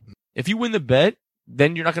quick thing. If you win the bet,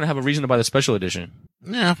 then you're not going to have a reason to buy the special edition.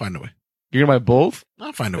 Yeah, I'll find a way. You're going to buy both?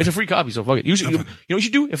 I'll find a way. It's a free copy, so fuck it. You know what you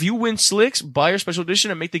should do? If you win Slicks, buy your special edition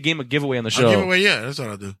and make the game a giveaway on the show. Giveaway, yeah. That's what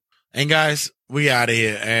I'll do. And guys, we out of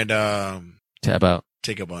here. And tap out.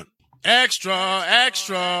 Take a bunt.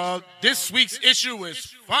 Extra. This week's issue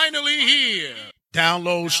is finally here.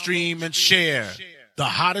 Download, stream, and share the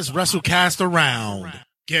hottest WrestleCast around.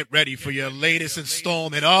 Get ready for your latest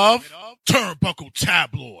installment of Turnbuckle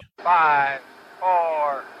Tabloid. 5,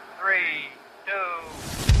 4, 3,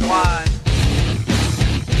 2, 1.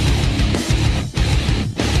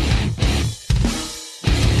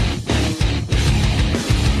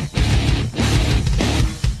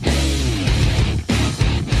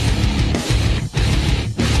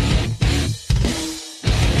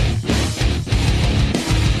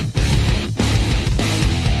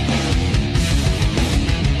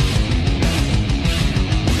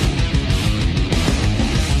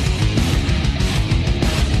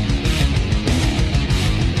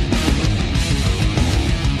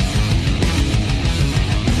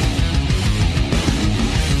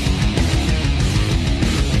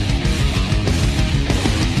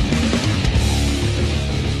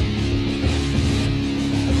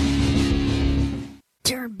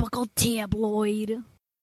 Turnbuckle Tabloid.